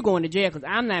 I guess you going to jail cause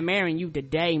I'm not marrying you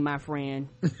today, my friend.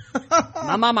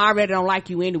 My mama already don't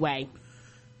like you anyway.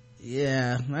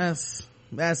 Yeah, that's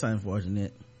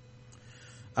unfortunate.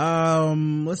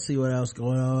 Let's see what else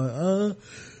going on.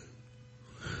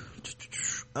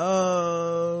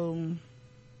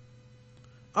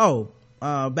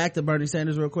 Back to Bernie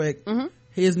Sanders real quick. Mm-hmm.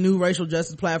 His new racial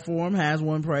justice platform has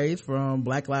won praise from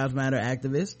Black Lives Matter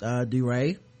activist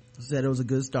DeRay. Said it was a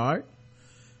good start,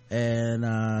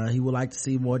 and he would like to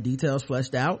see more details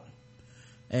fleshed out,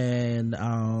 and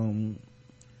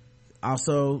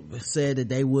also said that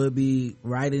they would be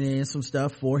writing in some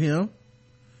stuff for him.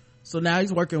 So now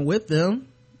he's working with them.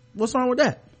 What's wrong with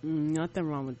that? Nothing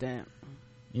wrong with that.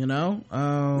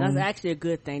 That's actually a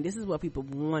good thing. This is what people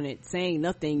wanted. Saying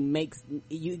nothing makes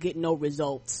you get no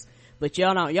results, but you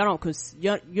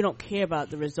don't care about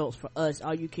the results for us.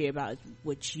 All you care about is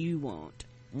what you want.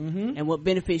 and what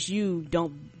benefits you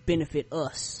don't benefit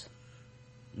us.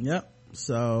 Yep.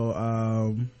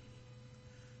 So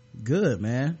good,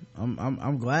 man.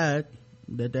 I'm glad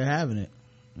that they're having it,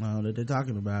 that they're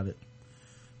talking about it,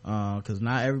 because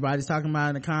not everybody's talking about it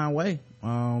in a kind way.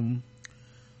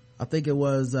 I think it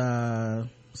was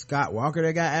Scott Walker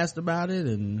that got asked about it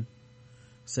and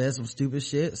said some stupid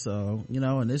shit. So,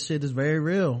 and this shit is very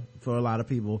real for a lot of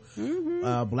people.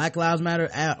 Black Lives Matter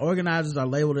organizers are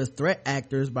labeled as threat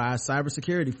actors by a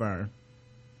cybersecurity firm.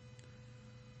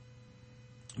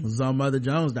 It was on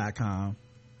motherjones.com,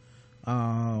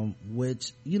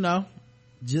 which,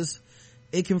 just,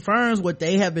 it confirms what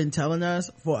they have been telling us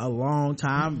for a long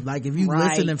time. Like, if you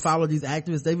listen and follow these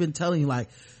activists, they've been telling you, like,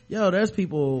 there's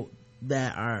people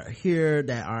that are here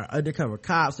that are undercover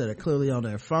cops that are clearly on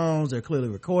their phones, they're clearly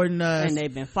recording us, and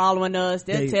they've been following us.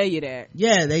 They'll tell you that.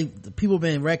 Yeah, the people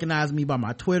been recognizing me by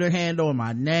my Twitter handle and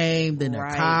my name, then they're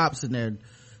cops and they're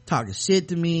talking shit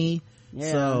to me.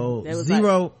 So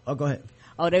zero. Go ahead.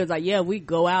 They was like, we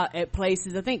go out at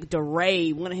places. I think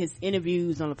DeRay, one of his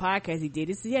interviews on the podcast he did,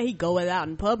 he said, he goes out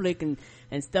in public and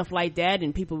stuff like that,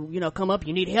 and people, come up,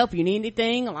 you need help, you need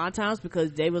anything, a lot of times,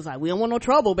 because they was like, we don't want no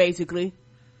trouble, basically.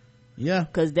 Yeah.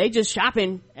 Cause they just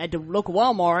shopping at the local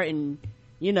Walmart and,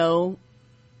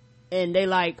 and they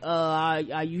like,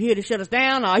 are you here to shut us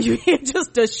down? Or are you here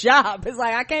just to shop? It's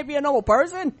like, I can't be a normal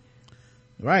person.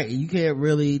 Right. You can't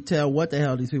really tell what the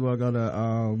hell these people are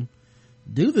gonna,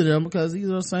 do to them, because these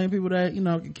are the same people that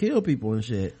can kill people and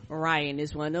shit. Right. And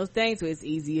it's one of those things where it's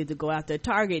easier to go after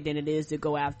Target than it is to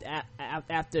go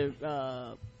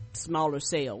after smaller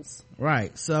sales.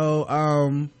 Right.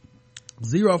 So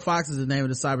Zero Fox is the name of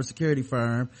the cybersecurity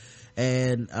firm,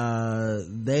 and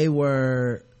they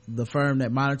were the firm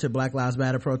that monitored Black Lives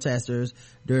Matter protesters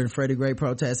during the Freddie Gray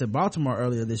protests in Baltimore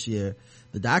earlier this year.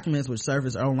 The documents, which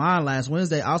surfaced online last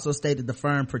Wednesday, also stated the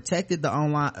firm protected the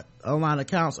online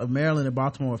accounts of Maryland and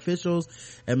Baltimore officials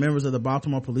and members of the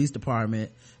Baltimore Police Department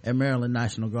and Maryland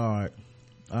National Guard.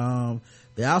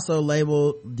 They also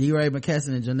labeled DeRay McKesson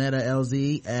and Janetta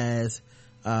LZ as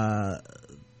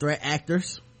threat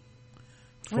actors.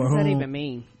 What does that even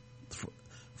mean?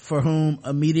 For whom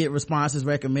immediate response is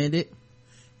recommended.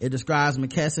 It describes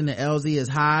McKesson and LZ as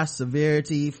high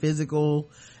severity physical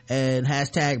and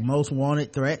hashtag most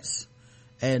wanted threats,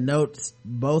 and notes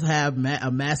both have a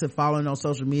massive following on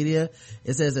social media.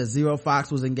 It says that Zero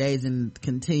Fox was engaged in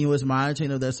continuous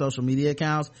monitoring of their social media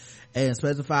accounts and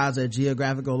specifies their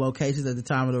geographical locations at the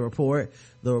time of the report.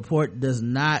 The report does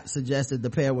not suggest that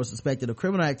the pair were suspected of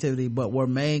criminal activity, but were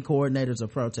main coordinators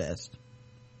of protests.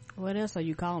 What else are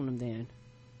you calling them then?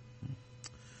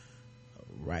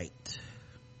 Right.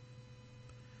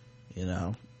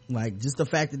 Like, just the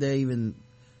fact that they're even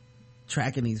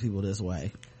tracking these people this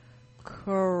way.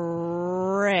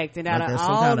 Correct. And out like of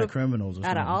some all kind the of criminals or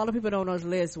out something. of all the people on those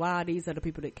lists, why these are the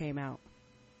people that came out?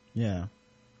 Yeah.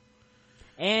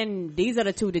 And these are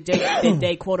the two that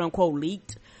they quote unquote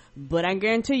leaked. But I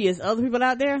guarantee you, there's other people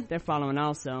out there they're following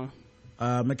also.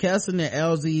 McKesson and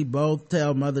LZ both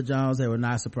tell Mother Jones they were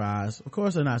not surprised. Of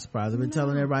course they're not surprised. They've been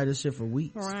telling everybody this shit for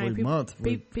weeks, for months,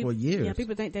 for years. Yeah,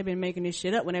 people think they've been making this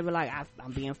shit up when they were like,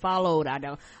 I'm being followed. I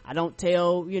don't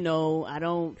tell, I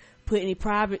don't put any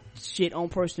private shit on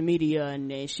personal media,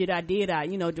 and shit I did,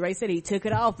 DeRay said he took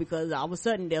it off because all of a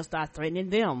sudden they'll start threatening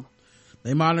them.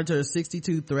 They monitored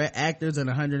 62 threat actors and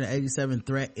 187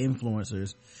 threat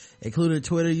influencers, including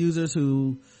Twitter users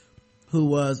who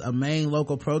was a main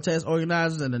local protest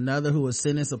organizer and another who was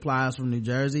sending supplies from New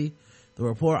Jersey. The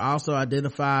report also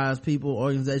identifies people,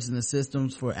 organizations, and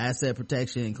systems for asset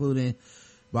protection, including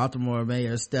Baltimore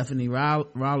Mayor Stephanie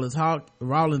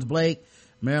Rawlins Blake,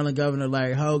 Maryland Governor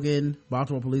Larry Hogan,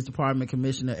 Baltimore Police Department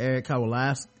Commissioner Eric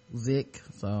Kowalczyk.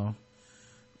 So,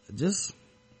 just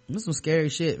some scary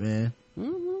shit, man.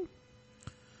 Mm-hmm.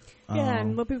 Yeah,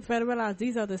 and what people fail to realize,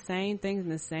 these are the same things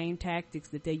and the same tactics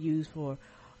that they use for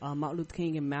Martin Luther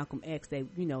King and Malcolm X. They,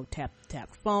 tap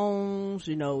phones,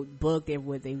 bugged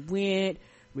everywhere they went,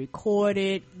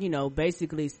 recorded,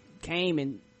 basically came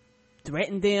and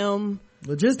threatened them.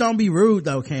 Well, just don't be rude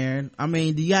though, Karen. I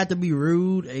mean, do you have to be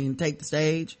rude and take the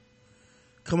stage?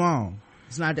 Come on.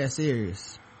 It's not that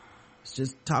serious. It's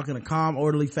just talk in a calm,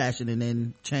 orderly fashion, and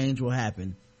then change will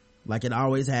happen. Like it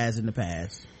always has in the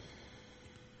past.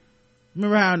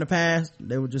 Remember how in the past,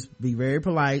 they would just be very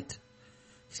polite.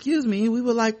 Excuse me, we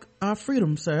would like our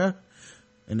freedom, sir.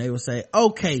 And they would say,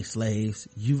 okay, slaves,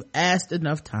 you've asked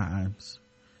enough times.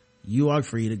 You are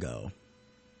free to go.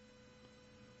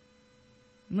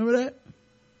 Remember that?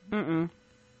 Mm-mm.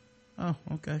 Oh,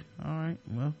 okay. All right.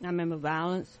 Well, I remember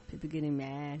violence, people getting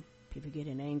mad, people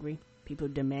getting angry, people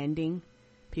demanding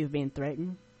people being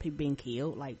threatened, people being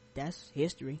killed. Like, that's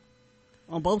history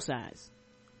on both sides.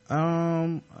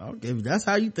 Okay, that's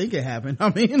how you think it happened. I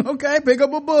mean, okay, pick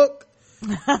up a book.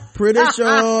 Pretty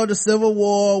sure the Civil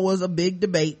War was a big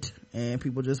debate and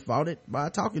people just fought it by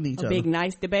talking to each other. A big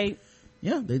nice debate.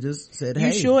 Yeah, they just said, You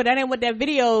hey. sure that ain't what that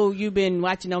video you've been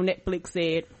watching on Netflix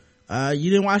said? You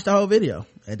didn't watch the whole video.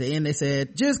 At the end they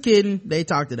said, just kidding, they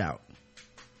talked it out.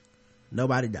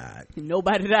 Nobody died.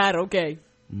 Nobody died. Okay.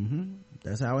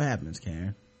 That's how it happens,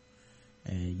 Karen.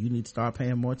 And you need to start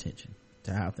paying more attention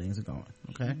to how things are going.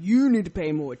 Okay, you need to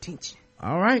pay more attention.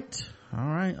 All right,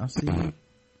 I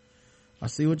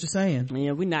see what you're saying.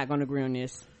 Yeah, we're not gonna agree on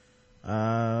this.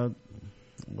 Well,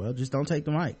 just don't take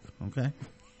the mic. Okay.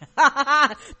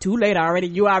 Too late already.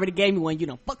 You already gave me one. You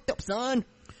done fucked up, son.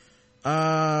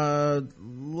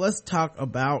 Let's talk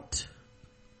about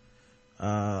we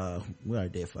already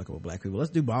did fucking with black people.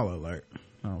 Let's do baller alert.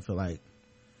 I don't feel like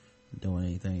doing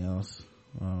anything else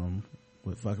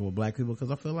with fucking with black people,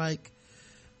 because I feel like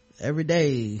every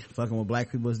day fucking with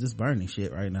black people is this Bernie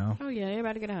shit right now. Oh yeah,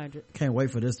 everybody get 100. Can't wait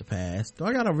for this to pass. Do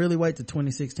I gotta really wait to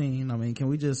 2016? I mean, can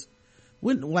we just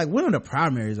when are the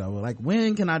primaries over? Like,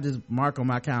 when can I just mark on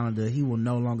my calendar he will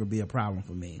no longer be a problem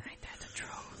for me? Ain't that the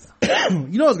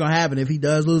truth? You know what's gonna happen if he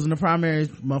does lose in the primaries?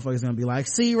 Motherfuckers gonna be like,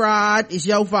 see, Rod, it's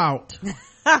your fault.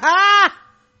 I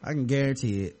can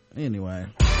guarantee it. Anyway.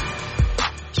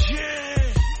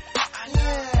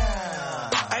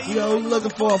 Yo, you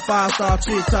looking for a 5-star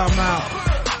chick talking about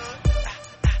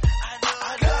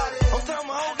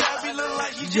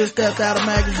you just stepped out of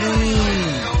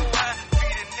magazine.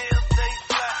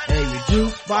 Hey, your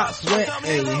juice box wet.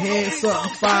 Hey, your head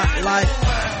something fire like.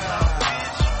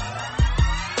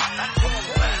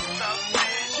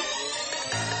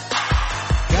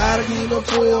 Gotta keep a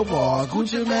 12 bar.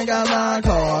 Gucci man got 9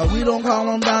 cars. We don't call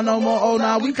them down no more. Oh,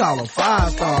 now we call them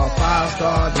 5-star.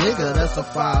 5-star nigga, that's a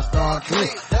 5-star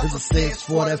click. It's a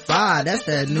 645. That's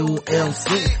that new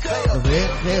M6. A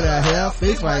red hit a hair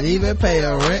fix, might even pay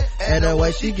a rent. And the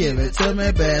way she give it to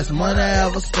me, best money I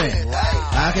ever spent.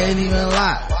 I can't even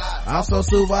lie. I'm so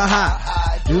super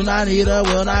hot. Do not need her,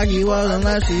 will not give her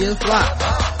unless she is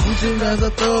fly. Gucci man's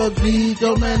a thug, beat,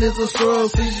 your man is a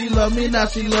scrub. See, she love me, now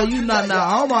she love you, not now.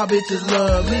 All my bitches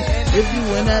love me. If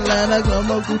you in Atlanta, come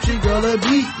on, Gucci girl, and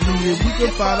beat me. If you can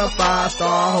find a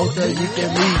 5-star hotel, you can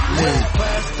meet me.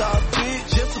 5-star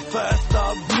bitch, it's a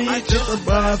 5-star bitch. It's a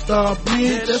 5-star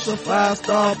bitch, it's a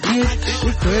 5-star bitch.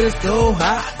 Your credit so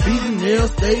high, beating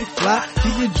nails stay fly.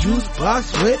 Keep your juice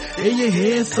box wet, and your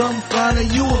head something fine.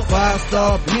 And you a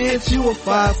 5-star bitch, you a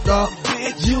 5-star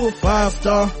bitch, you a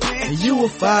 5-star bitch. And you a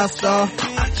 5-star.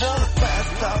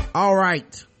 All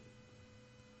right.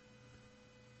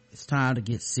 It's time to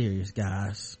get serious,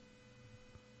 guys.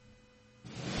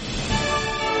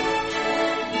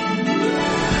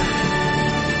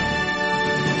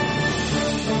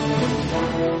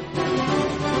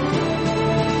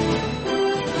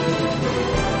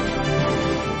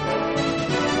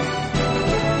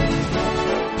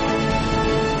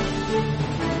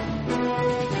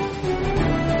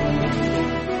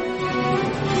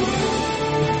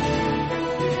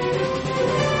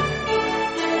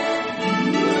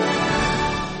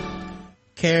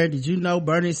 Karen, did you know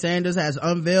Bernie Sanders has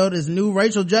unveiled his new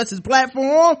racial justice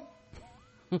platform?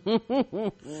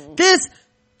 This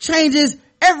changes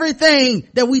everything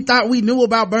that we thought we knew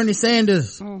about Bernie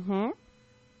Sanders. Well,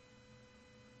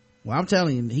 I'm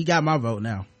telling you, he got my vote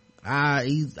now.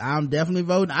 I'm definitely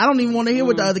voting. I don't even want to hear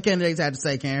what the other candidates had to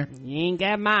say, Karen. You ain't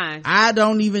got mine. I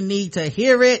don't even need to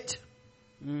hear it.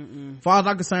 As far as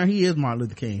I'm concerned, he is Martin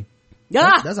Luther King.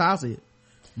 That's how I see it.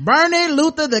 Bernie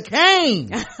Luther the King.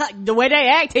 The way they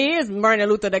act, he is Bernie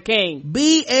Luther the King.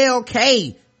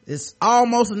 BLK. It's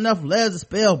almost enough letters to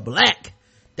spell black.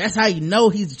 That's how you know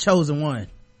he's the chosen one.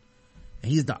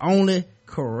 And he's the only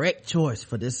correct choice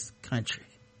for this country.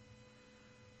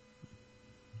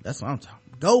 That's what I'm talking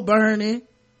about. Go Bernie.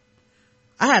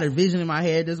 I had a vision in my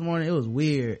head this morning. It was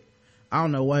weird. I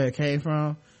don't know where it came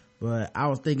from, but I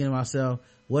was thinking to myself,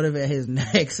 what if at his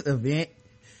next event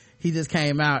he just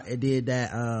came out and did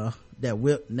that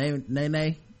whip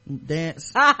nay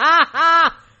dance?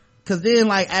 Cause then,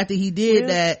 like, after he did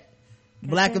that,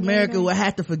 Black America would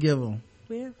have to forgive him.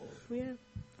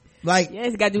 Like, yeah,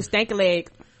 he's gotta do stank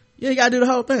leg. Yeah, you gotta do the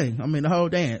whole thing. I mean, the whole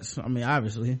dance. I mean,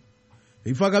 obviously. If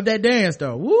you fuck up that dance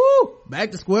though, woo!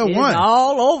 Back to square one. It's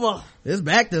all over. It's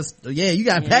back to, you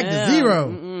got back to zero.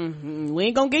 We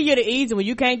ain't gonna give you the easy one.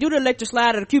 You can't do the electric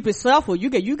slide or the Cupid shuffle.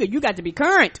 You got to be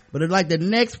current. But it's like the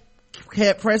next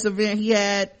press event he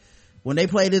had, when they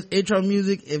played his intro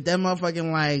music, if that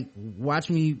motherfucking like watch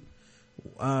me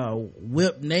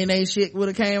whip Nene shit would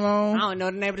have came on. I don't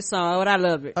know the name of the song, but I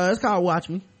love it. It's called Watch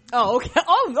Me. Oh, okay.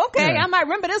 Oh, okay. Yeah. I might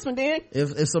remember this one then.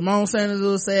 If Simone Sanders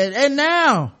would have said, and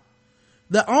now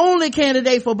the only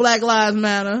candidate for Black Lives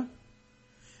Matter,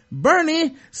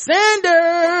 Bernie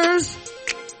Sanders.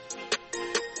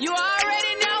 You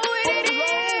already know what it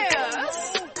is.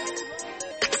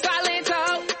 Silent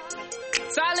talk.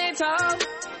 Silent talk.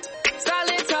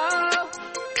 Silent talk.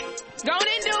 Go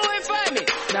and do it for me.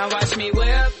 Now watch me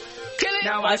whip. Kill it.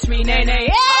 Now watch me nay nay.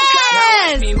 Yes!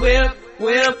 Now watch me whip.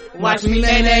 Watch me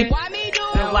nay nay. Why me do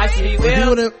it? Now watch me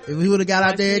whip. If he would have got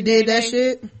out there and did that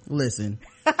shit, listen.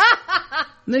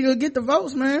 Nigga, get the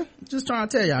votes, man. Just trying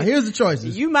to tell y'all. Here's the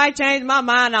choices. You might change my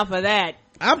mind off of that.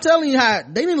 I'm telling you how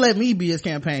they didn't let me be his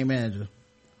campaign manager.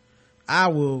 I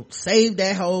will save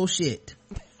that whole shit.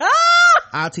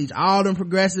 I'll teach all them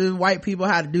progressive white people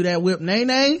how to do that whip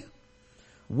nay.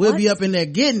 We'll be up in there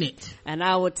getting it. And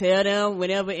I will tell them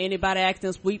whenever anybody asks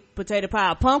them sweet potato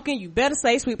pie or pumpkin, you better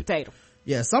say sweet potato.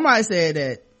 Yeah, somebody said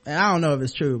that, and I don't know if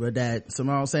it's true, but that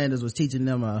Simone Sanders was teaching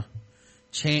them a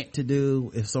chant to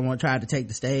do if someone tried to take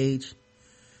the stage.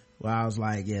 Well, I was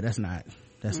like, yeah, that's not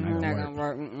gonna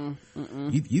work.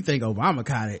 You think Obama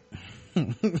caught it.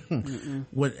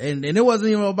 and it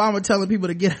wasn't even Obama telling people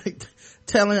to get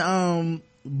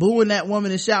booing that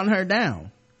woman and shouting her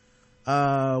down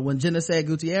when Jenna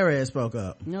Gutierrez spoke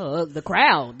up. No, the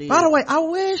crowd did. By the way, I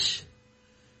wish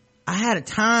I had a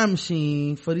time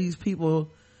machine for these people.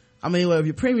 I mean, well, if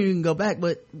you're premium, you can go back,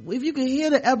 but if you can hear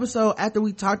the episode after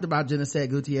we talked about Jenna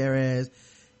Gutierrez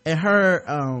and her,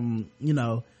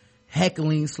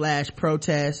 heckling /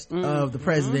 protest of the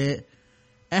president,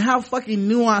 and how fucking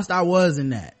nuanced I was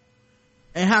in that,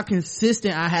 and how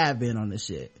consistent I have been on this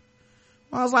shit.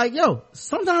 I was like, yo,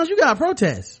 sometimes you gotta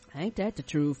protest. Ain't that the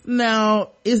truth?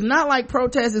 Now, it's not like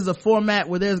protest is a format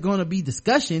where there's gonna be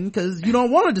discussion, because you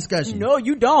don't want a discussion. No,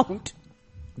 you don't.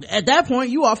 At that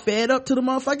point, you are fed up to the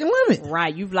motherfucking limit.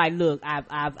 Right. You've like, look,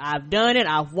 I've done it.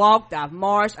 I've walked, I've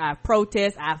marched, I've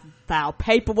protested, I've filed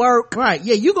paperwork. Right.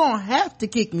 Yeah, you're gonna have to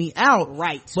kick me out.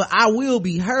 Right. But I will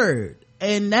be heard.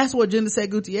 And that's what Jenna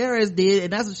Gutierrez did,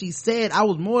 and that's what she said. I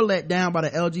was more let down by the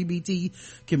LGBT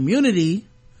community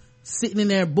sitting in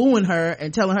there booing her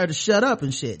and telling her to shut up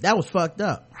and shit. That was fucked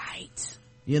up. Right.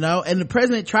 And the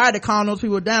president tried to calm those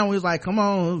people down. We was like, come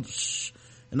on, shh,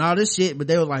 and all this shit, but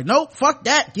they was like, nope, fuck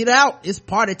that, get out, it's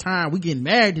party time, we getting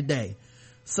married today.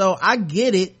 So I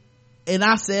get it, and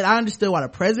I said I understood why the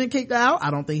president kicked her out.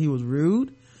 I don't think he was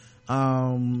rude,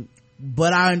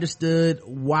 but I understood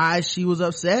why she was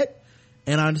upset,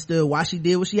 and I understood why she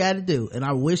did what she had to do, and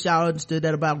I wish y'all understood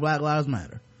that about Black Lives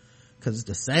Matter, because it's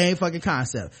the same fucking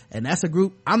concept. And that's a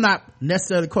group I'm not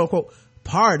necessarily quote unquote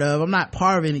part of. I'm not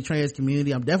part of any trans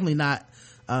community. I'm definitely not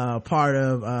part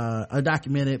of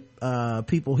undocumented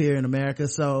people here in America.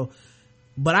 So,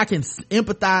 but I can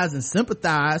empathize and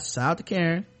sympathize, shout out to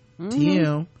Karen,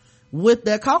 TM, with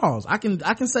their cause. I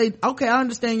can say, okay, I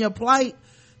understand your plight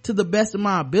to the best of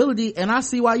my ability, and I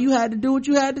see why you had to do what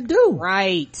you had to do.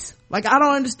 Right. Like, I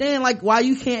don't understand why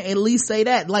you can't at least say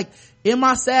that. Like, am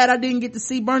I sad I didn't get to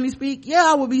see Bernie speak? Yeah,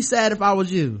 I would be sad if I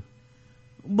was you.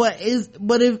 But if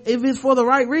it's for the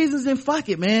right reasons, then fuck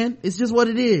it, man. It's just what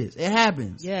it is. It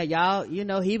happens. Yeah, y'all,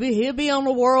 he'll be on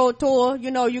the world tour.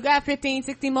 You got 15,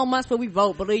 16 more months before we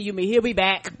vote. Believe you me, he'll be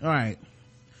back. All right.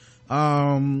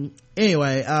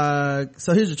 Anyway,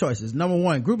 so here's your choices. Number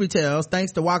 1, Groupie Tales.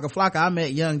 Thanks to Waka Flocka, I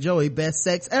met young Joey. Best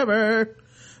sex ever.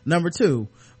 Number 2,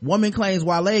 woman claims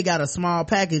Wale got a small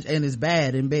package and is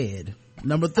bad in bed.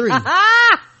 Number 3,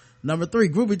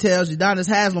 Groupie Tales. Udonis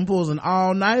Haslam pulls an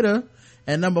all-nighter.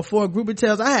 And number 4, Groupie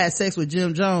Tales, I had sex with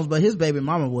Jim Jones, but his baby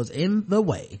mama was in the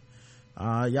way.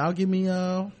 Y'all give me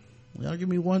 1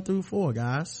 through 4,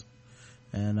 guys.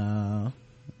 And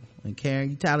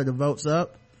Karen, you tally the votes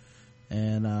up,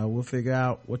 and we'll figure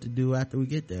out what to do after we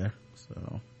get there.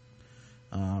 So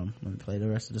let me play the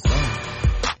rest of the song.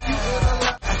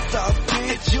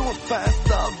 Bitch, you a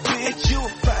fast up, bitch, you a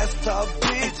fast up,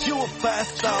 bitch, you a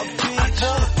fast up, bitch, I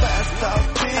want a fast up,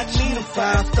 bitch, I need a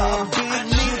fast up, bitch, I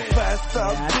need a fast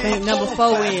up, bitch, I think number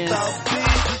 4 wins.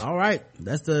 All right,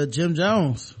 that's the Jim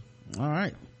Jones. All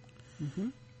right.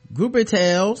 Groupie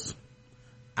Tales.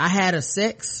 I had a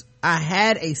sex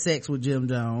with Jim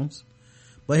Jones,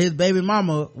 but his baby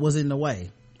mama was in the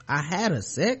way. I had a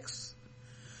sex.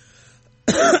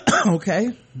 Okay,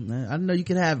 I know you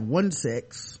can have one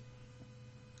sex.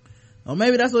 Or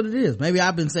maybe that's what it is. Maybe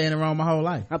I've been saying it wrong my whole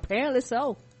life. Apparently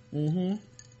so. Me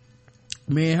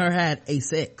and her had a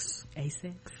sex.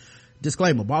 A6.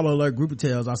 Disclaimer: Baller alert. Groupie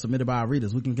Tales are submitted by our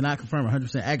readers. We cannot confirm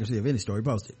 100% accuracy of any story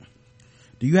posted.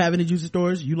 Do you have any juicy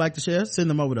stories you'd like to share? Send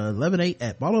them over to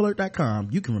 118@ballalert.com.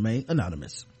 You can remain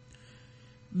anonymous.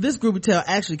 This groupie tale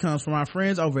actually comes from our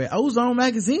friends over at Ozone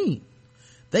Magazine.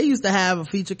 They used to have a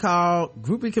feature called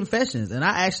Groupie Confessions, and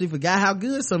I actually forgot how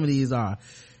good some of these are.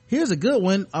 Here's a good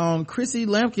one on Chrissy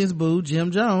Lampkin's boo,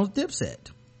 Jim Jones,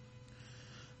 Dipset.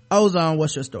 Ozone,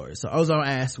 what's your story? So Ozone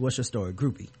asked, what's your story,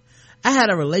 groupie? I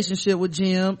had a relationship with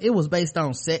Jim. It was based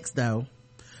on sex though.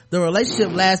 The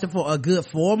relationship lasted for a good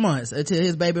 4 months until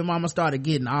his baby mama started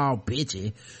getting all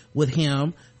bitchy with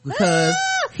him because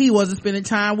he wasn't spending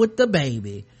time with the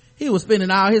baby. He was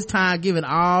spending all his time giving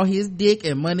all his dick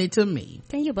and money to me.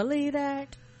 Can you believe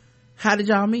that? How did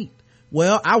y'all meet?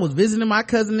 Well, I was visiting my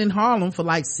cousin in Harlem for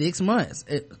like 6 months.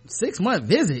 6-month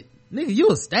visit? Nigga, you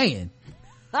was staying.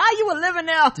 Ah, you were living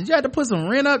there. Did you have to put some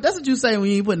rent up? That's what you say when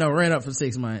you ain't put no rent up for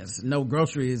 6 months. No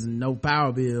groceries and no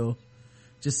power bill.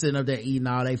 Just sitting up there eating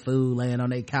all their food, laying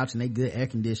on their couch and they good air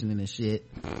conditioning and shit.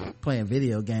 Playing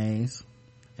video games.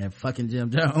 And fucking Jim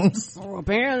Jones. Oh,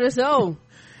 apparently so.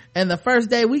 And the first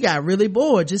day we got really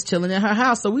bored just chilling in her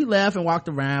house. So we left and walked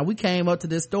around. We came up to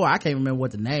this store. I can't remember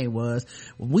what the name was.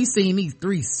 We seen these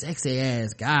 3 sexy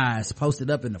ass guys posted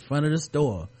up in the front of the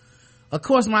store. Of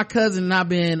course, my cousin not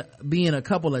being a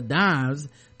couple of dimes,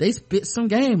 they spit some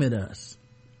game at us.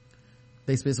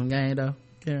 They spit some game though,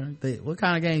 Karen? What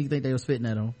kind of game you think they were spitting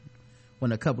at them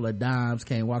when a couple of dimes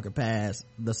came walking past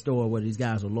the store where these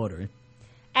guys were loitering?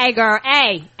 Hey girl,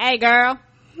 hey girl.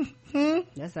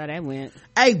 That's how that went.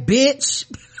 Hey bitch.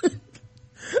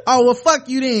 Oh well, fuck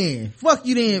you then.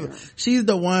 She's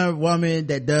the one woman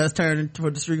that does turn into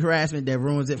the street harassment that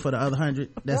ruins it for the other 100.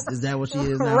 Is that what she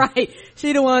is now? Right.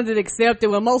 She the one that accepted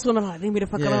when most women are like, leave me the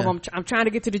fuck alone. I'm trying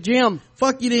to get to the gym.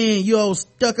 Fuck you then, you old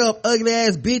stuck up ugly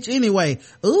ass bitch anyway.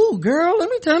 Ooh girl, let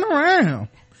me turn around.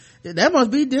 That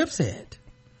must be Dipset.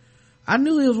 I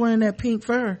knew he was wearing that pink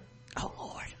fur. Oh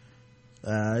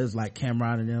lord. It was like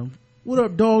Cameron and them. What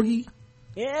up, doggy?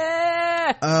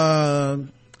 Yeah.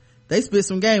 They spit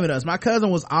some game at us. My cousin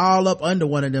was all up under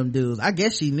one of them dudes. I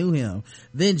guess she knew him.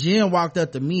 Then Jim walked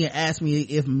up to me and asked me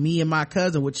if me and my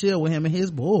cousin would chill with him and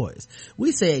his boys.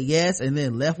 We said yes and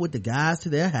then left with the guys to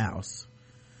their house.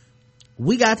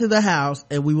 We got to the house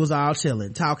and we was all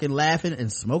chilling, talking, laughing,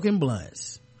 and smoking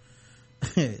blunts.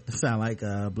 Sound like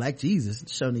Black Jesus.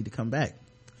 Show need to come back.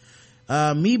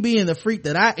 Me being the freak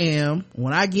that I am,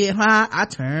 when I get high, I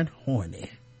turn horny.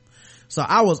 So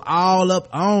I was all up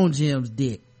on Jim's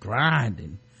dick,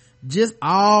 grinding, just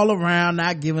all around,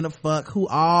 not giving a fuck who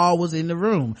all was in the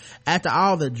room. After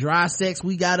all the dry sex,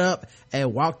 we got up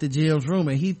and walked to Jim's room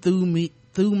and he threw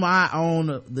my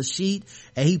on the sheet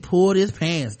and he pulled his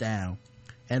pants down.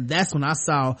 And that's when I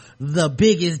saw the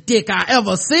biggest dick I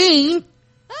ever seen.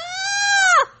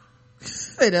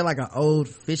 Say that like an old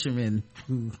fisherman.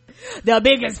 The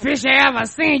biggest fish I ever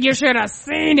seen. You should have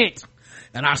seen it.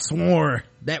 And I swore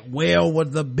that whale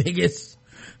was the biggest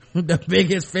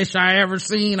fish I ever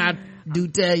seen. I do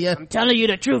tell you. I'm telling you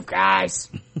the truth,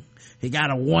 guys. He got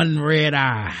a one red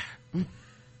eye.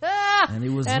 And he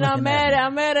was I'm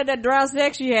mad at the dry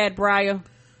sex you had prior.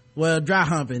 Well, dry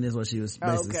humping is what she was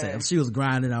basically saying. She was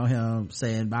grinding on him,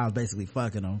 saying I was basically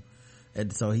fucking him.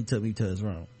 And so he took me to his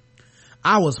room.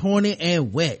 I was horny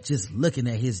and wet just looking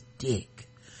at his dick.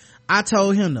 I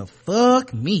told him to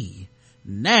fuck me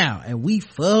now, and we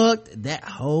fucked that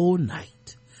whole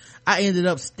night. I ended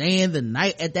up staying the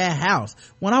night at that house.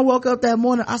 When I woke up that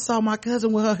morning, I saw my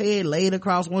cousin with her head laid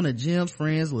across one of Jim's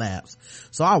friends' laps.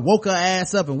 So I woke her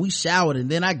ass up and we showered, and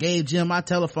then I gave Jim my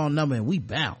telephone number and we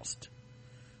bounced.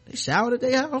 They showered at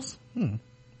their house?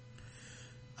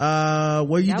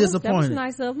 Were you disappointed? That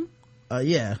was nice of them.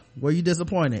 Yeah. Were you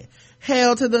disappointed?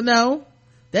 Hell to the no.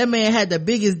 That man had the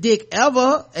biggest dick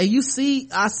ever. And you see,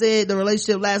 I said the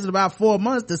relationship lasted about 4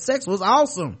 months. The sex was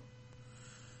awesome.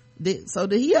 Did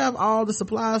he have all the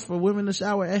supplies for women to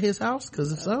shower at his house?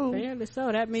 Because if so, apparently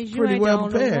so. That means you pretty ain't well the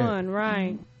only prepared. one,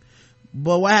 right?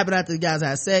 But what happened after the guys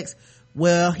had sex?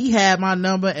 Well, he had my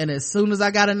number, and as soon as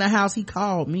I got in the house, he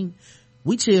called me.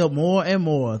 We chilled more and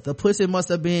more. The pussy must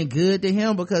have been good to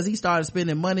him because he started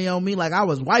spending money on me like I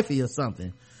was wifey or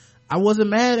something. I wasn't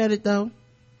mad at it though.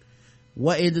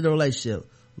 What ended the relationship?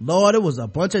 Lord, it was a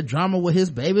bunch of drama with his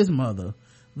baby's mother.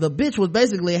 The bitch was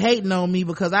basically hating on me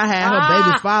because I had her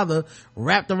baby's father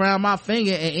wrapped around my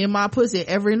finger and in my pussy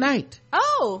every night.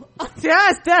 Oh,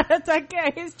 that's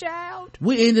okay, his child.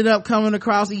 We ended up coming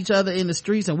across each other in the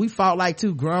streets and we fought like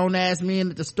two grown ass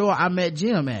men at the store I met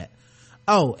Jim at.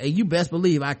 Oh, and you best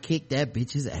believe I kicked that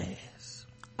bitch's ass.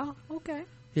 Oh, okay.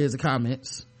 Here's the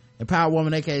comments. Empowered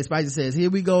Woman aka Spicy says,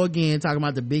 here we go again talking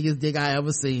about the biggest dick I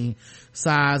ever seen.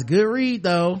 Size, good read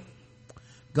though.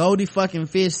 Goldie fucking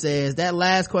Fish says, that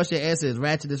last question answer is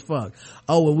ratchet as fuck.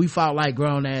 Oh, well, we fought like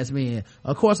grown-ass men.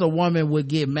 Of course a woman would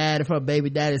get mad if her baby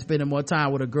daddy is spending more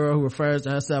time with a girl who refers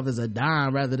to herself as a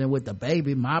dime rather than with the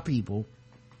baby. My people.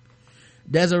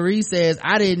 Desiree says,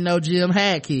 I didn't know Jim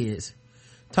had kids.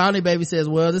 Tawny Baby says,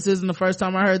 well, this isn't the first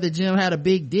time I heard that Jim had a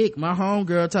big dick. My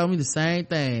homegirl told me the same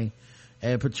thing.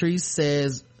 And Patrice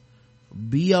says,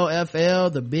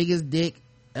 BOFL, the biggest dick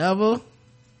ever.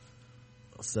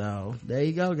 So there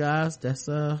you go, guys. That's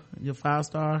your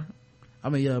 5-star,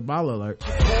 your baller alert.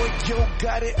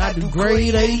 I do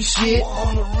grade A shit,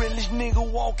 and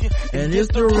it's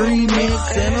the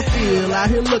remix, and I feel out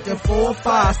here looking for a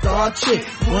 5-star chick.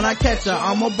 When I catch her,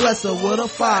 I'ma bless her with a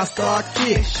 5-star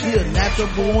kick. She a natural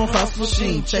born hustle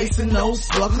machine, chasing those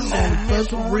suckers on the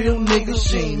first real nigga.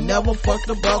 She ain't never fucked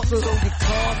a buster.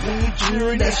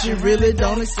 That shit really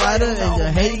don't excite her, and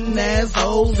your hating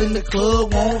assholes in the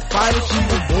club won't fight her. She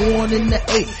was born in the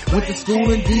 8, went to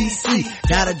school in DC,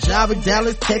 got a job in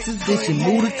Dallas, Texas, then she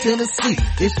moved to Tennessee.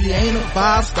 If she ain't a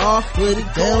 5-star, put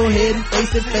it down, head and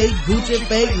face it, fake Gucci,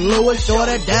 fake Louis,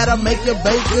 shorter, that'll make you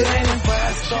basic. It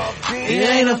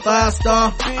ain't a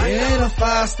 5-star, it ain't a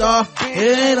 5-star,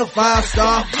 it ain't a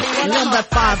 5-star. And I'm that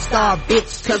 5-star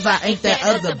bitch, cause I ain't that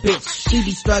other bitch. She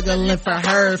be struggling for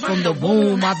hers from the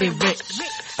womb, I be rich.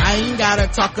 I ain't gotta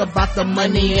talk about the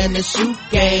money and the shoot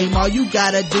game. All you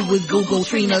gotta do is Google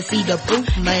Trina, see the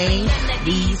proof, man.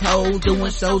 These hoes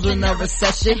doing shows in a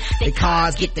recession. Their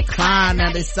cars get declined,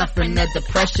 now they suffering a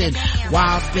depression.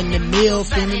 While spending meals,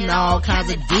 spending all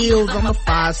kinds of deals. I'm a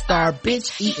 5-star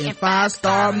bitch, eating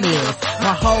 5-star meals.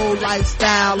 My whole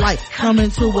lifestyle like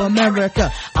coming to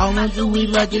America. All I do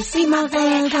is luggage, see my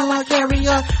van, how I carry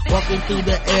her. Walking through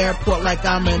the airport like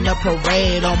I'm in a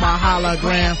parade on my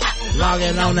hologram.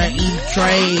 Logging on the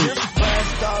E-Trade.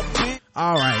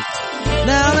 Alright.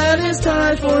 Now that it's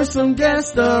time for some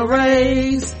guest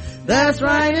arrays. That's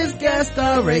right, it's guest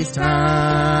arrays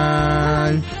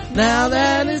time. Now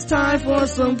that it's time for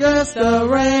some guest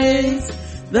arrays.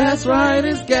 That's right,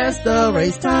 it's guest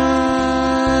arrays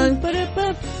time.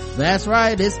 That's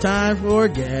right, it's time for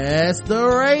Guess the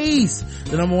Race,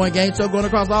 the number one game show going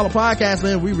across all the podcast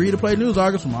land. We read and play news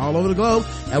articles from all over the globe,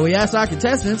 and we ask our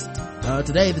contestants,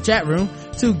 today the chat room,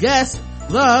 to guess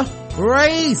the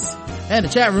race. And the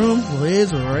chat room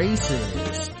is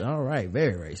racist. Alright,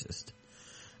 very racist.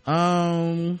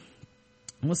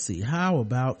 Let's see, how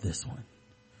about this one?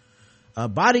 A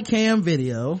body cam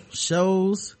video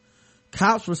shows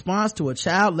cops' response to a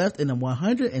child left in a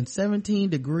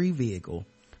 117-degree vehicle.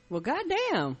 Well,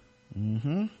 goddamn.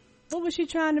 Mm-hmm. What was she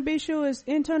trying to be sure his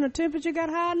internal temperature got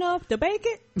high enough to bake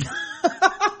it?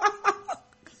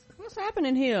 What's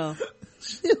happening here?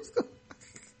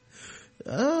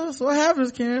 So what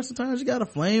happens, Karen? Sometimes you gotta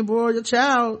flame broil your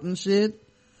child and shit.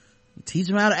 Teach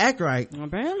them how to act right.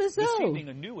 Apparently so. This evening,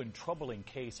 a new and troubling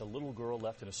case. A little girl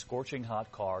left in a scorching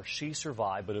hot car. She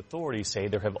survived, but authorities say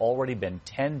there have already been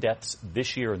 10 deaths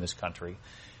this year in this country.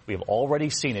 We have already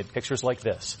seen it. Pictures like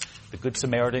this. The Good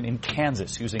Samaritan in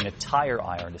Kansas using a tire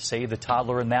iron to save the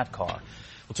toddler in that car.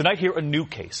 Well, tonight here, a new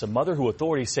case. A mother who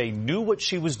authorities say knew what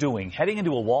she was doing, heading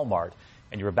into a Walmart,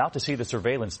 and you're about to see the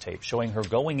surveillance tape showing her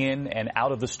going in and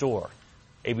out of the store.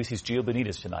 ABC's Gio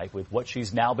Benitez tonight with what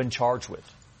she's now been charged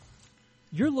with.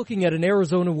 You're looking at an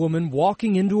Arizona woman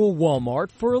walking into a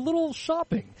Walmart for a little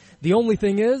shopping. The only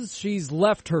thing is, she's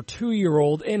left her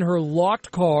 2-year-old in her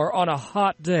locked car on a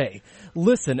hot day.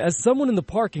 Listen, as someone in the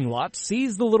parking lot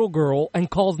sees the little girl and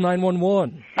calls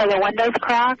 911. Are the windows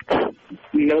cracked?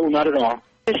 No, not at all.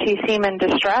 Does she seem in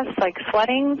distress, like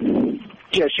sweating?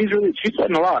 Yeah, she's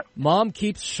sweating a lot. Mom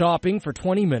keeps shopping for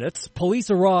 20 minutes.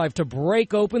 Police arrive to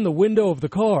break open the window of the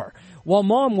car. While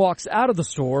Mom walks out of the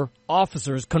store,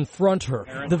 officers confront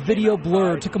her. The video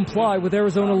blurred to comply with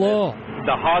Arizona law.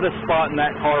 The hottest spot in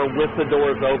that car with the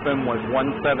doors open was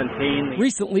 117.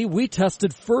 Recently, we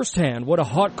tested firsthand what a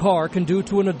hot car can do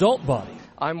to an adult body.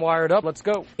 I'm wired up. Let's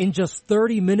go. In just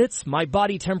 30 minutes, my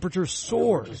body temperature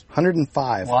soared.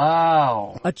 105.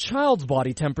 Wow. A child's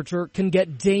body temperature can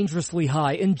get dangerously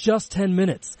high in just 10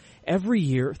 minutes. Every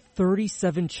year,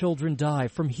 37 children die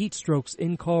from heat strokes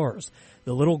in cars.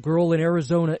 The little girl in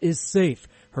Arizona is safe.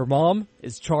 Her mom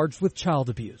is charged with child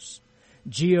abuse.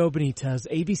 Gio Benitez,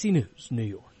 ABC News, New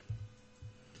York.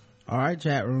 All right,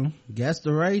 chat room. Guess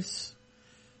the race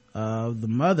of the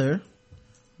mother,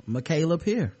 Michaela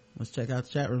Peer. Let's check out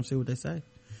the chat room, see what they say.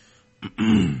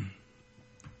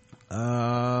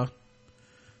 All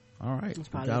right. We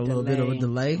got a little bit of a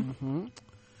delay. Mm-hmm.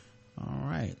 All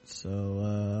right.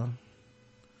 So,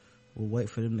 we'll wait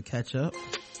for them to catch up.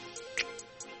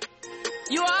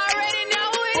 You already know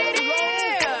what it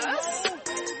is.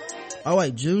 Oh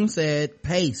wait, June said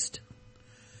paste.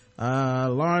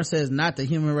 Lauren says not the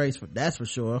human race, that's for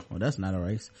sure. Well, that's not a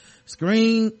race.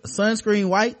 Sunscreen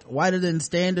whiter than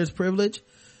standards privilege.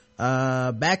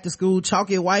 Back to school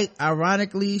chalky white.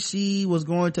 Ironically, she was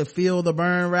going to feel the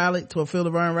burn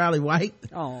rally white.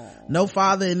 Oh. No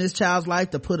father in this child's life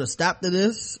to put a stop to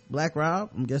this. Black Rob,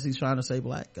 I guess he's trying to say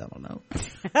black, I don't know.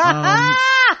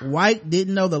 White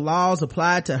didn't know the laws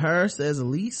applied to her, says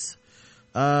Elise.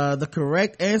 The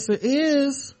correct answer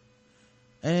is,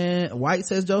 and White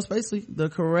says Joe Spacely, the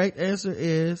correct answer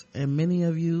is, and many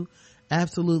of you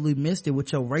absolutely missed it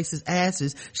with your racist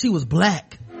asses, she was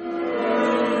black.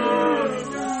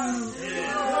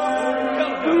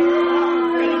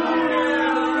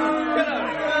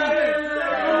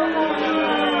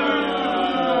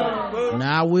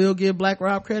 Now I will give Black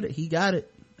Rob credit, he got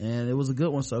it, and it was a good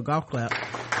one, so golf clap.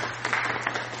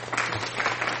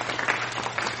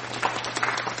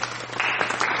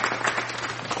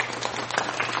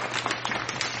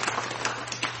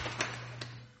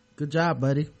 Good job,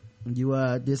 buddy.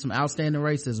 You did some outstanding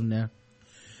racism there.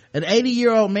 An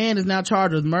 80-year-old man is now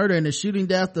charged with murder in the shooting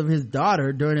death of his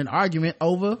daughter during an argument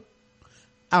over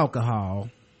alcohol.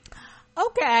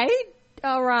 Okay,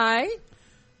 all right.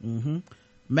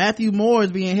 Matthew Moore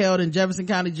is being held in Jefferson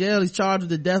County Jail. He's charged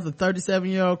with the death of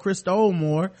 37-year-old Christopher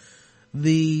Moore.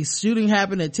 The shooting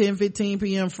happened at 10:15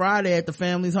 p.m. Friday at the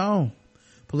family's home.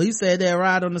 Police said they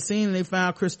arrived on the scene and they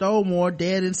found Christopher Moore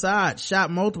dead inside, shot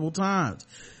multiple times.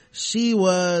 She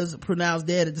was pronounced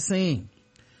dead at the scene.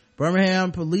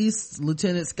 Birmingham Police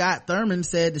Lieutenant Scott Thurman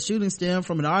said the shooting stemmed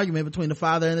from an argument between the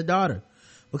father and the daughter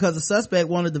because the suspect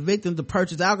wanted the victim to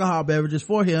purchase alcohol beverages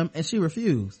for him and she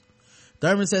refused.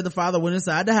 Thurman said the father went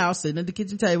inside the house sitting at the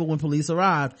kitchen table when police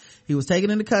arrived. He was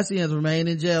taken into custody and has remained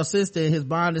in jail since then. His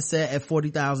bond is set at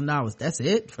 $40,000. That's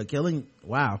it for killing?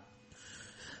 Wow.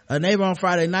 A neighbor on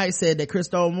Friday night said that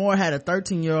Christopher Moore had a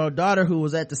 13-year-old daughter who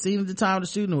was at the scene at the time of the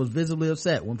shooting and was visibly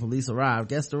upset when police arrived.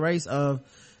 Guess the race of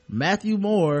Matthew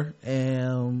Moore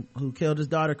and who killed his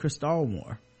daughter Christopher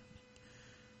Moore.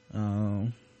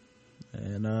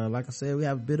 Like I said, we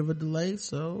have a bit of a delay,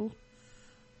 so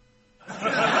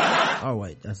oh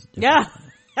wait, that's yeah.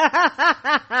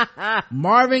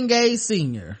 Marvin Gaye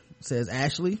Sr. says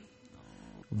Ashley.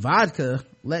 Vodka,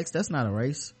 Lex, that's not a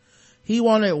race. He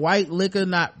wanted white liquor,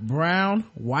 not brown.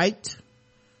 White.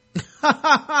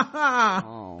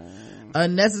 Oh.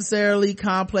 Unnecessarily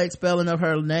complex spelling of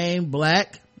her name.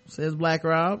 Black, says Black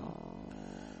Rob.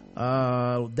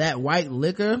 That white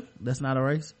liquor, that's not a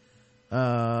race.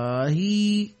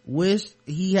 He wished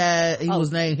he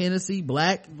was named Hennessy.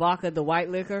 Black. Vodka, the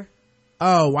white liquor.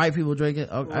 Oh, white people drink it.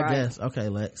 Oh, right. I guess. Okay,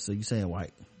 Lex, so you saying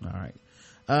white. All right.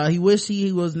 He wished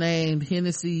he was named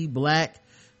Hennessy. Black.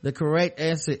 The correct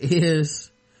answer is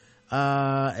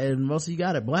and most of you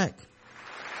got it, black.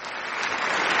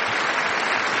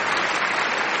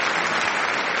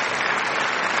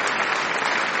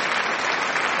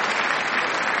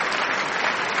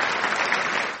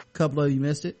 Couple of you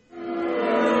missed it.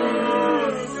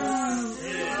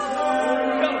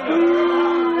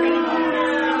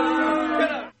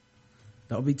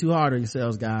 Don't be too hard on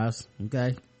yourselves, guys,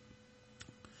 okay?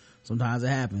 Sometimes it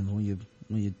happens when you're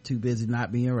too busy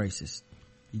not being racist.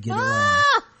 You get it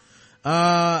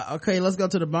wrong. Okay, let's go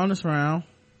to the bonus round.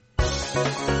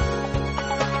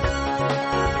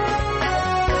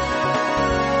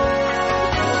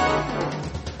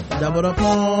 Double the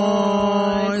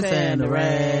points and the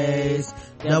race.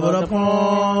 Double the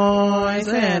points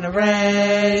and the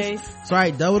race. That's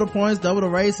right, double the points, double the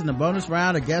race in the bonus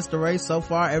round against the race. So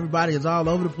far, everybody is all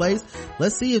over the place.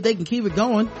 Let's see if they can keep it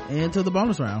going into the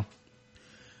bonus round.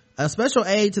 A special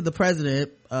aide to the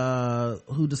president,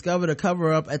 who discovered a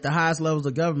cover-up at the highest levels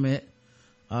of government,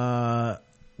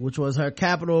 which was her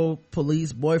Capitol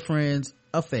Police boyfriend's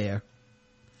affair.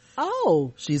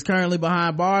 Oh. She's currently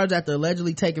behind bars after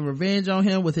allegedly taking revenge on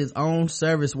him with his own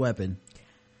service weapon.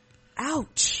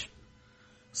 Ouch.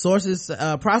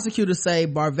 Prosecutors say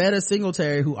Barvetta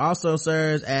Singletary, who also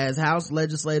serves as House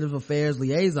Legislative Affairs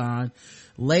liaison,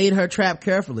 laid her trap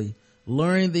carefully,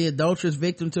 luring the adulterous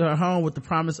victim to her home with the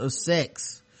promise of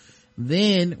sex.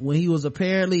 Then, when he was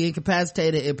apparently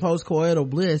incapacitated in post-coital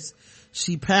bliss,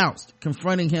 she pounced,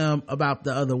 confronting him about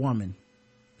the other woman.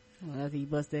 Well, after you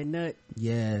bust that nut.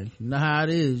 Yeah, you know how it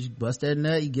is. You bust that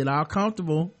nut, you get all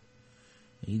comfortable.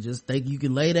 You just think you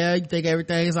can lay there, you think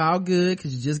everything's all good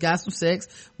because you just got some sex.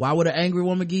 Why would an angry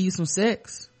woman give you some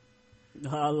sex?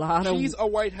 A lot of... She's a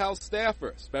White House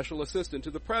staffer, special assistant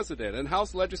to the president, and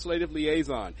House legislative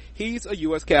liaison. He's a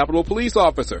U.S. Capitol police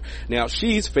officer. Now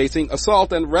she's facing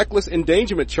assault and reckless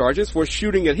endangerment charges for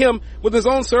shooting at him with his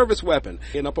own service weapon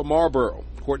in Upper Marlboro.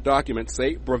 Court documents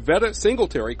say Brevetta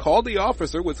Singletary called the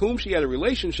officer with whom she had a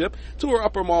relationship to her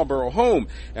Upper Marlboro home.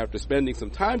 After spending some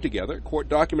time together, court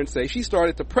documents say she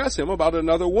started to press him about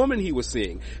another woman he was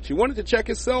seeing. She wanted to check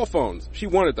his cell phones. She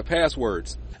wanted the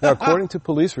passwords. Now, according to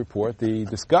police report, the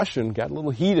discussion got a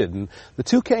little heated, and the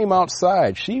two came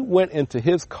outside. She went into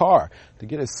his car to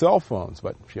get his cell phones,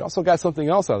 but she also got something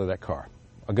else out of that car,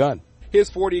 a gun.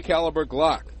 His .40 caliber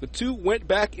Glock. The two went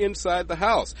back inside the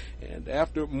house, and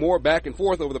after more back and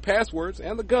forth over the passwords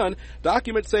and the gun,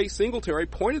 documents say Singletary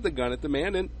pointed the gun at the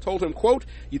man and told him, quote,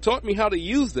 "You taught me how to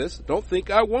use this. Don't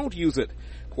think I won't use it."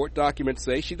 Court documents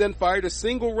say she then fired a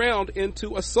single round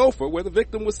into a sofa where the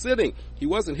victim was sitting. He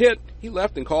wasn't hit. He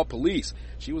left and called police.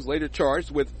 She was later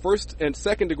charged with first and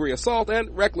second degree assault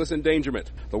and reckless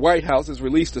endangerment. The White House has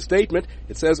released a statement.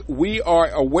 It says, "We are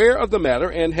aware of the matter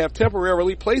and have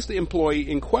temporarily placed the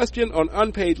employee in question on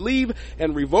unpaid leave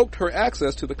and revoked her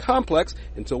access to the complex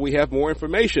until we have more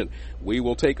information. We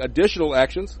will take additional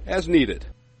actions as needed."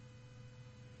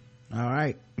 All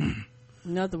right.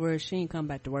 In other words, she ain't come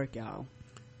back to work, y'all.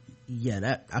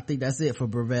 Yeah, I think that's it for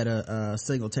Brevetta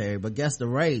Singletary. But guess the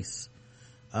race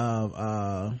of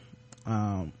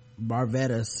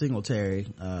Barvetta Singletary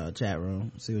chat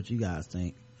room. See what you guys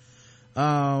think.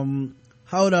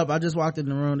 Hold up, I just walked in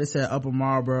the room. They said Upper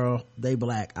Marlboro, they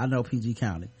black. I know PG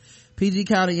County. PG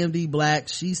County MD black.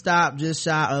 She stopped just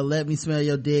shy of let me smell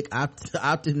your dick.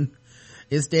 Opted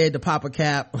instead to pop a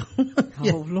cap.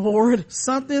 Yeah. Oh Lord,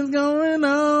 something's going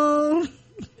on.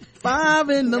 5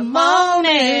 in the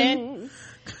morning.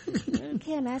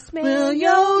 Can I smell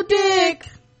your dick?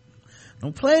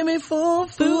 Don't play me for a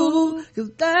fool, 'cause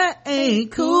that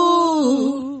ain't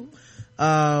cool.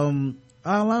 All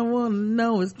I wanna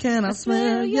know is can I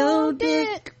smell your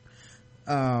dick?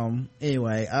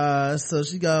 Anyway, so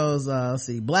she goes,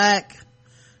 see, black,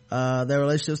 their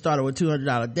relationship started with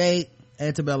 $200 date,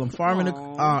 antebellum farming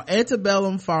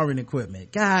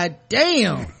equipment. God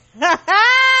damn.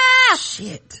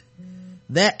 Shit.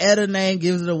 That Etta name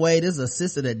gives it away. This is a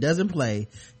sister that doesn't play.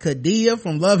 Kadia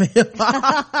from Love and Hip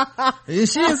Hop. She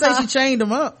didn't say she chained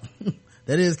him up.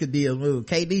 That is Kadia's move.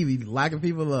 KD be locking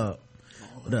people up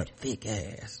with a thick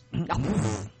ass.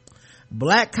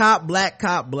 Black cop,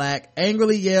 black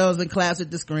angrily yells and claps at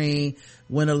the screen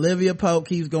when Olivia Pope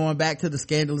keeps going back to the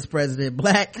scandalous president.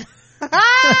 Black.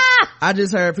 I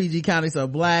just heard PG County, so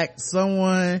black.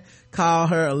 Someone call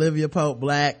her Olivia Pope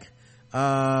black.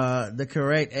 The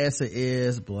correct answer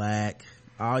is black.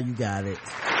 Oh, you got it.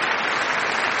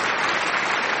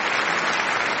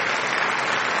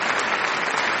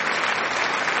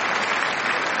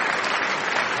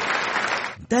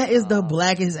 That is the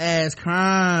blackest ass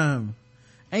crime.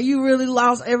 And you really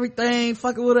lost everything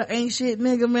fucking with an ain't shit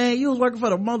nigga, man. You was working for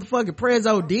the motherfucking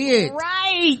Prezzo did.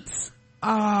 Right.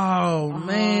 Oh,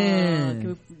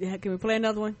 man. Can we play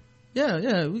another one?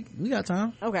 Yeah, we got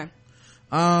time. Okay.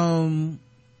 Wow.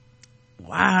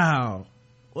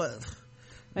 What?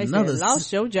 They said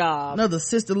lost your job. Another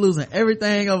sister losing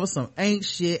everything over some ain't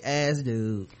shit ass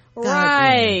dude.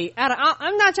 Right.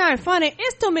 I'm not trying to funny.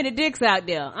 It's too many dicks out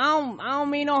there. I don't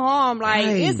mean no harm. Like,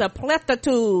 it's a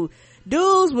plethitude.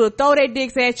 Dudes will throw their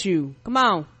dicks at you. Come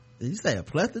on. Did you say a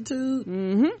plethitude?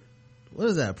 Mm-hmm. What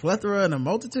is that? A plethora and a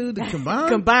multitude combined?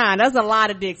 Combined. That's a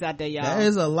lot of dicks out there, y'all. That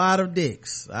is a lot of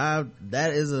dicks.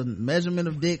 That is a measurement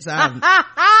of dicks.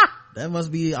 That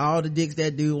must be all the dicks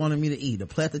that dude wanted me to eat. A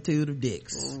plethitude of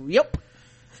dicks. Yep.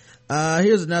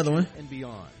 Here's another one. And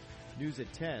beyond. News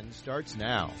at 10 starts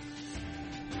now.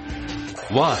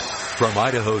 Live from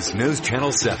Idaho's News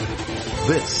Channel 7.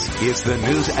 This is the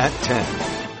News at 10.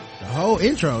 The whole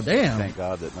intro, damn. Thank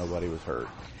God that nobody was hurt.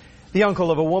 The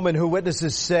uncle of a woman who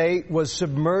witnesses say was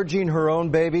submerging her own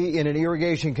baby in an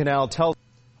irrigation canal tells...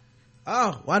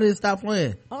 Oh, why did it stop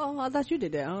playing? Oh, I thought you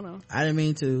did that. I don't know. I didn't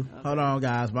mean to. Okay. Hold on,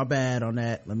 guys. My bad on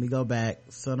that. Let me go back.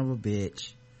 Son of a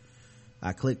bitch.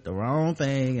 I clicked the wrong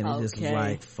thing and it just was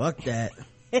like, fuck that.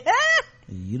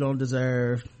 You don't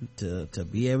deserve to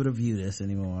be able to view this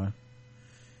anymore.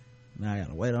 Now I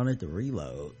gotta wait on it to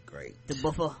reload. Great. The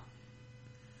buffer.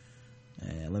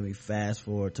 And let me fast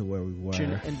forward to where we were.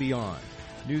 And beyond.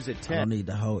 News at 10. I don't need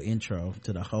the whole intro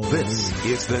to the whole This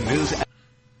movie. is the news.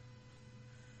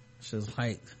 It's just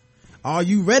like, are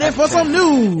you ready for some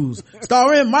news?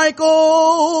 Starring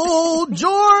Michael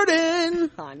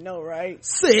Jordan. I know, right?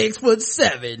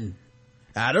 6'7"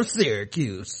 out of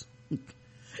Syracuse.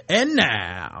 And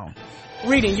now,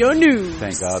 reading your news.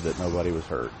 Thank God that nobody was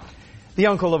hurt. The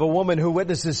uncle of a woman who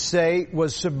witnesses say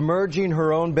was submerging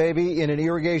her own baby in an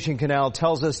irrigation canal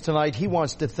tells us tonight he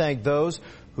wants to thank those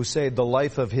who saved the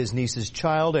life of his niece's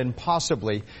child and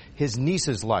possibly his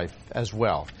niece's life as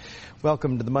well.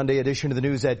 Welcome to the Monday edition of the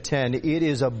news at 10. It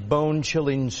is a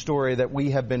bone-chilling story that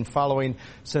we have been following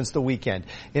since the weekend.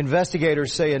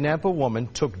 Investigators say a Nampa woman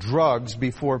took drugs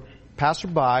before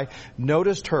passerby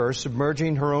noticed her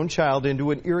submerging her own child into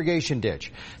an irrigation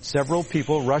ditch. Several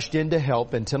people rushed in to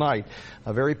help, and tonight,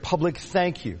 a very public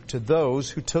thank you to those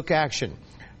who took action.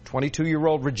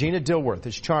 22-year-old Regina Dilworth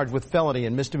is charged with felony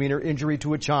and misdemeanor injury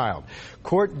to a child.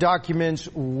 Court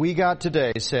documents we got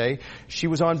today say she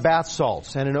was on bath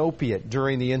salts and an opiate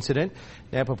during the incident.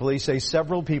 Nampa police say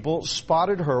several people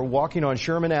spotted her walking on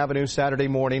Sherman Avenue Saturday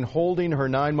morning, holding her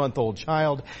 9-month-old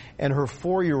child and her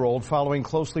 4-year-old following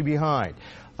closely behind.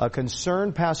 A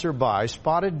concerned passerby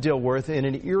spotted Dilworth in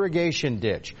an irrigation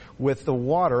ditch with the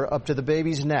water up to the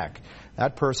baby's neck.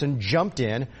 That person jumped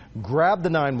in, grabbed the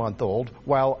 9-month-old,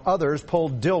 while others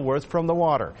pulled Dilworth from the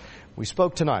water. We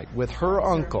spoke tonight with her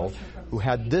uncle, who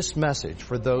had this message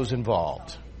for those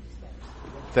involved.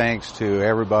 Thanks to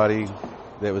everybody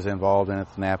that was involved in it,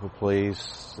 the Napa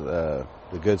Police, the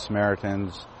Good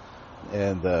Samaritans,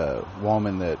 and the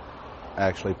woman that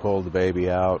actually pulled the baby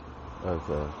out of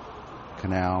the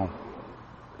canal.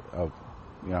 I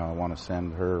want to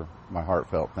send her my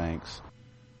heartfelt thanks.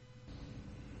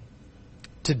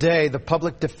 Today, the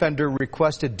public defender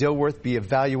requested Dilworth be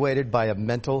evaluated by a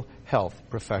mental health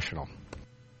professional.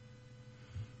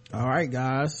 All right,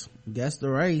 guys. Guess the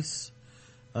race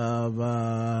of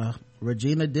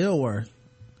Regina Dilworth,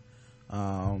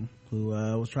 who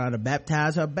was trying to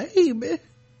baptize her baby.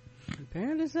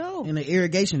 Apparently so. In an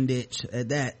irrigation ditch at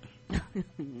that.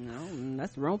 No,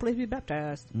 that's the wrong place to be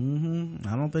baptized.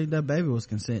 I don't think that baby was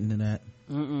consenting to that.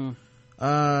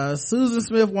 Susan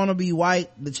Smith want to be white.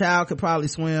 The child could probably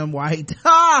swim. White.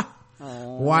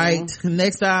 White.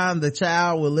 Next time the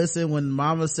child will listen when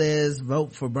mama says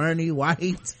vote for Bernie.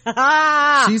 White.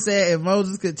 She said if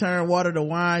Moses could turn water to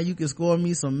wine, you could score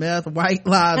me some meth. White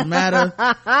lives matter.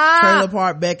 Trailer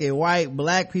Park Beckett. White.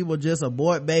 Black people just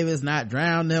abort babies, not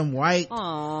drown them. White.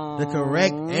 The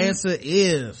correct answer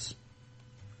is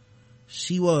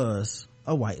she was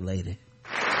a white lady.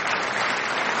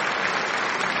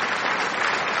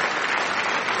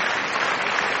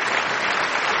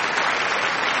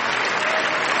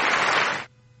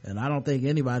 And I don't think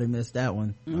anybody missed that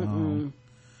one.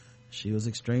 She was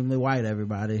extremely white,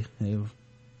 everybody. You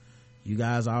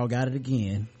guys all got it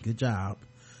again. Good job.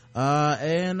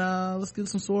 And let's get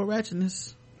some sword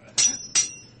ratchetness.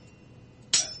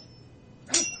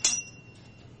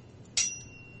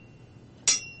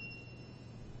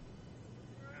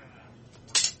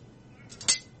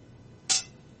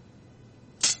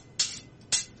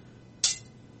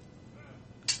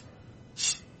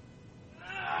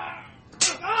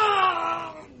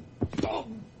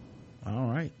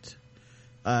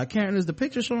 Karen, is the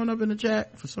picture showing up in the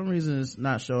chat? For some reason it's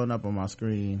not showing up on my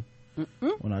screen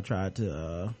when I tried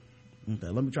to okay,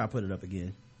 let me try to put it up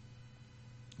again.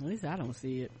 At least I don't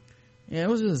see it. Yeah, it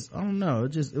was just, I don't know,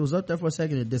 it was up there for a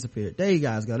second, it disappeared. There you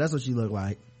guys go. That's what she looked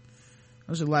like.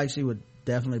 I should like she would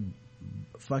definitely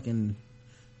fucking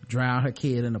drown her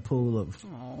kid in a pool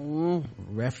of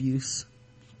refuse.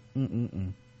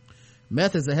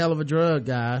 Meth is a hell of a drug,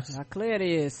 guys. How clear it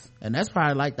is. And that's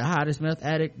probably like the hottest meth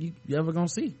addict you ever gonna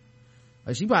see.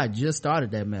 Like she probably just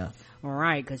started that meth. All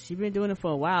right, because she's been doing it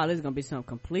for a while. This is gonna be something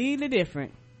completely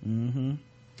different.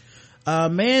 A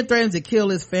man threatens to kill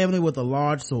his family with a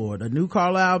large sword. A New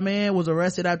Carlisle man was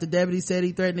arrested after deputies said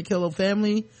he threatened to kill a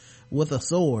family with a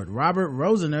sword. Robert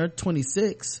Rosener,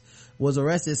 26, was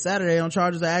arrested Saturday on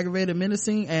charges of aggravated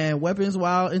menacing and weapons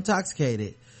while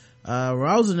intoxicated.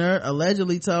 Rosener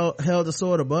allegedly held the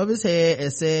sword above his head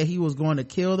and said he was going to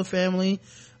kill the family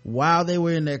while they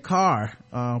were in their car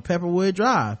on Pepperwood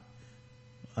Drive.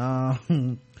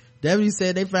 Deputies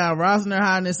said they found Rosener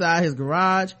hiding inside his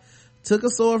garage, took a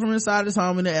sword from inside his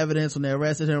home into evidence. When they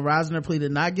arrested him, Rosener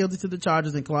pleaded not guilty to the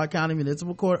charges in Clark County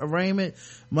Municipal Court arraignment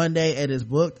Monday and is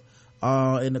booked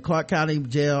in the Clark County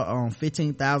jail on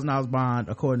 $15,000 bond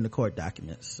according to court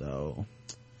documents. So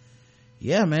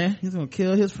yeah, man, he's gonna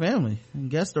kill his family. And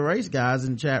guess the race guys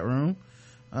in the chat room,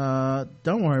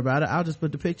 don't worry about it, I'll just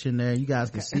put the picture in there, you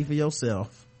guys can see for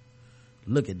yourself.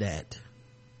 Look at that.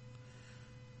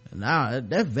 Now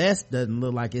that vest doesn't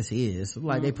look like it's his. Look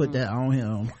like they put that on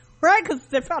him, right? Because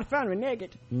they found him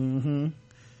naked.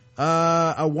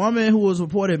 A woman who was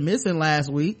reported missing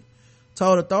last week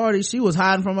told authorities she was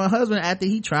hiding from her husband after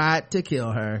he tried to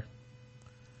kill her.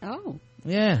 Oh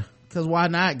yeah, because why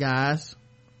not, guys?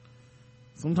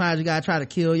 Sometimes you gotta try to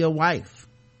kill your wife.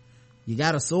 You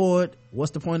got a sword.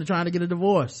 What's the point of trying to get a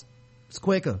divorce? It's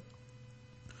quicker.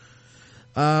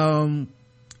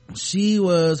 She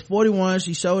was 41.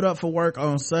 She showed up for work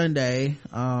on Sunday.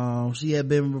 She had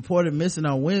been reported missing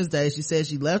on Wednesday. She said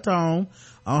she left home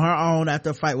on her own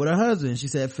after a fight with her husband. She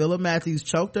said Philip Matthews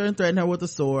choked her and threatened her with a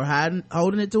sword,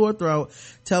 holding it to her throat,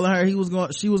 telling her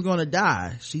she was going to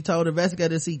die. She told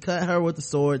investigators he cut her with the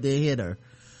sword, then hit her.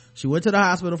 She went to the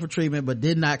hospital for treatment but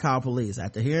did not call police.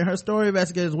 After hearing her story,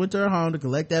 investigators went to her home to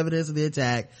collect evidence of the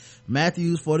attack.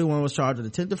 Matthews, 41, was charged with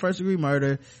attempted first-degree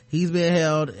murder. He's been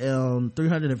held on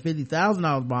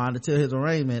 $350,000 bond until his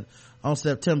arraignment on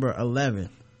September 11th.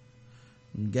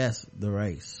 Guess the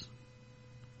race.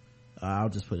 I'll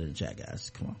just put it in the chat,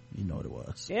 guys. Come on, you know what it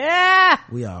was. Yeah,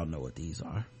 we all know what these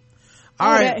are.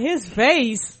 All right, his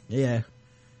face. Yeah,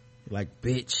 like,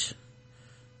 bitch,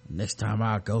 next time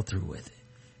I'll go through with it.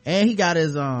 And he got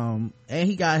his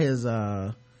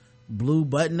blue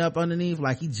button up underneath,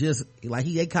 like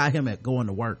they caught him at going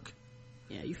to work.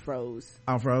 Yeah, you froze.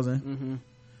 I'm frozen.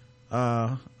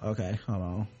 Okay, hold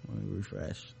on, let me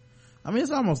refresh. I mean,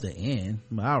 it's almost the end,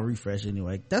 but I'll refresh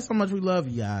anyway. That's how much we love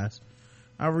you guys.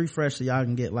 I'll refresh so y'all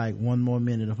can get like one more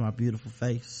minute of my beautiful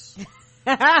face.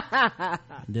 Then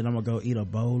I'm gonna go eat a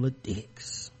bowl of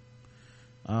dicks.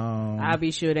 I'll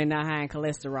be sure they're not high in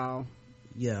cholesterol.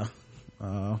 Yeah.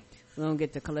 We don't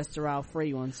get the cholesterol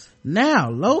free ones.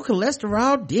 Now, low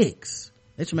cholesterol dicks.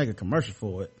 They should make a commercial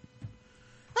for it.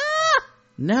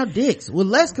 Now dicks with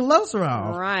less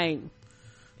cholesterol. Right.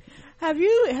 Do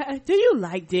you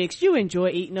like dicks? You enjoy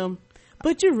eating them,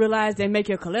 but you realize they make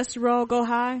your cholesterol go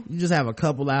high? You just have a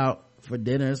couple out for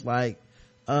dinner. It's like,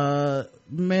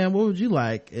 man, what would you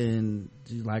like? And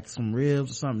you like some ribs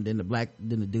or something. Then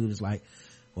the dude is like,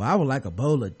 well, I would like a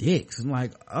bowl of dicks. I'm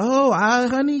like, oh,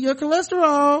 honey, your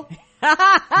cholesterol.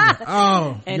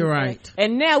 Oh, you're right.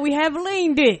 And now we have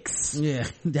lean dicks. Yeah.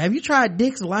 Have you tried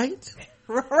Dicks Light?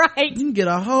 Right. You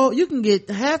can get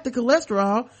half the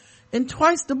cholesterol and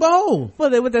twice the bowl.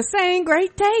 Well, with the same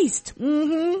great taste.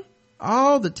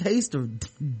 All the taste of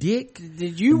dick.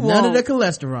 Did you none of the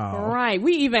cholesterol. Right.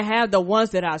 We even have the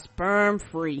ones that are sperm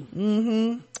free.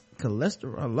 Low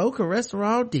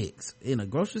cholesterol dicks in a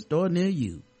grocery store near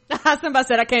you. Somebody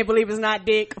said, I can't believe it's not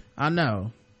dick. I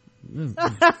know.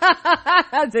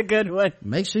 That's a good one.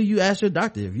 Make sure you ask your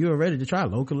doctor if you are ready to try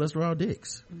low cholesterol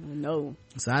dicks. No.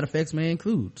 Side effects may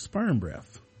include sperm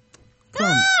breath,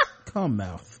 cum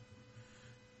mouth,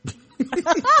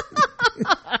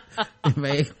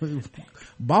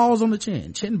 balls on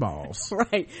the chin balls.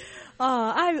 Right.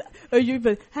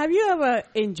 But have you ever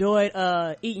enjoyed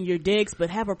eating your dicks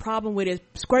but have a problem with it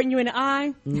squirting you in the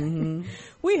eye?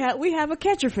 We have a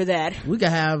catcher for that. We could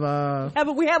have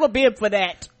we have a bib for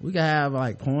that. We could have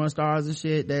like porn stars and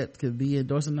shit that could be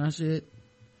endorsing our shit.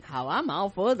 How I'm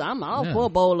all for a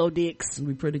bowl of dicks. It'd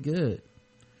be pretty good.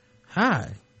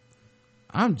 Hi,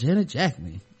 I'm Jenna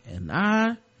Jackman, and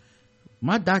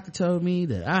my doctor told me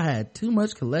that I had too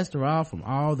much cholesterol from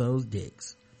all those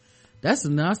dicks. That's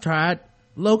enough. Tried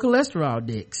low cholesterol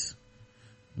dicks.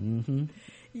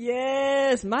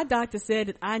 Yes, my doctor said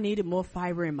that I needed more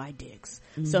fiber in my dicks.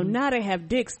 So now they have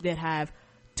dicks that have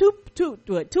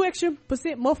 2% extra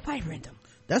more fiber in them.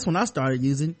 That's when I started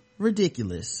using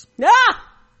Ridiculous.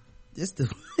 It's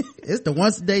the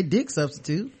once a day dick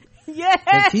substitute. Yes.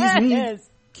 It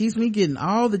keeps me getting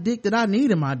all the dick that I need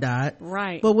in my diet.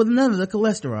 Right. But with none of the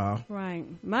cholesterol. Right.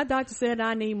 My doctor said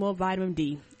I need more vitamin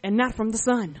D and not from the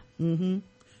sun.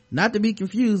 Not to be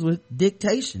confused with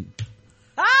dictation.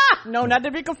 No, not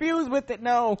to be confused with it.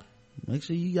 No. Make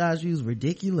sure you guys use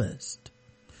Ridiculous.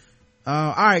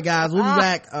 All right, guys, we'll be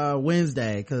back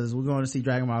Wednesday because we're going to see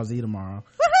Dragon Ball Z tomorrow.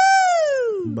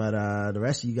 Woohoo! But the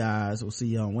rest of you guys, we'll see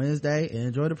you on Wednesday. And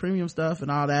enjoy the premium stuff and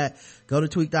all that. Go to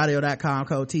tweakedaudio.com,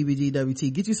 code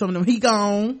TBGWT. Get you some of them Heat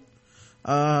On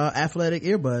athletic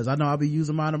earbuds. I know I'll be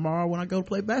using mine tomorrow when I go to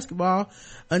play basketball.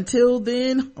 Until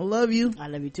then, I love you. I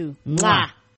love you too. Mwah.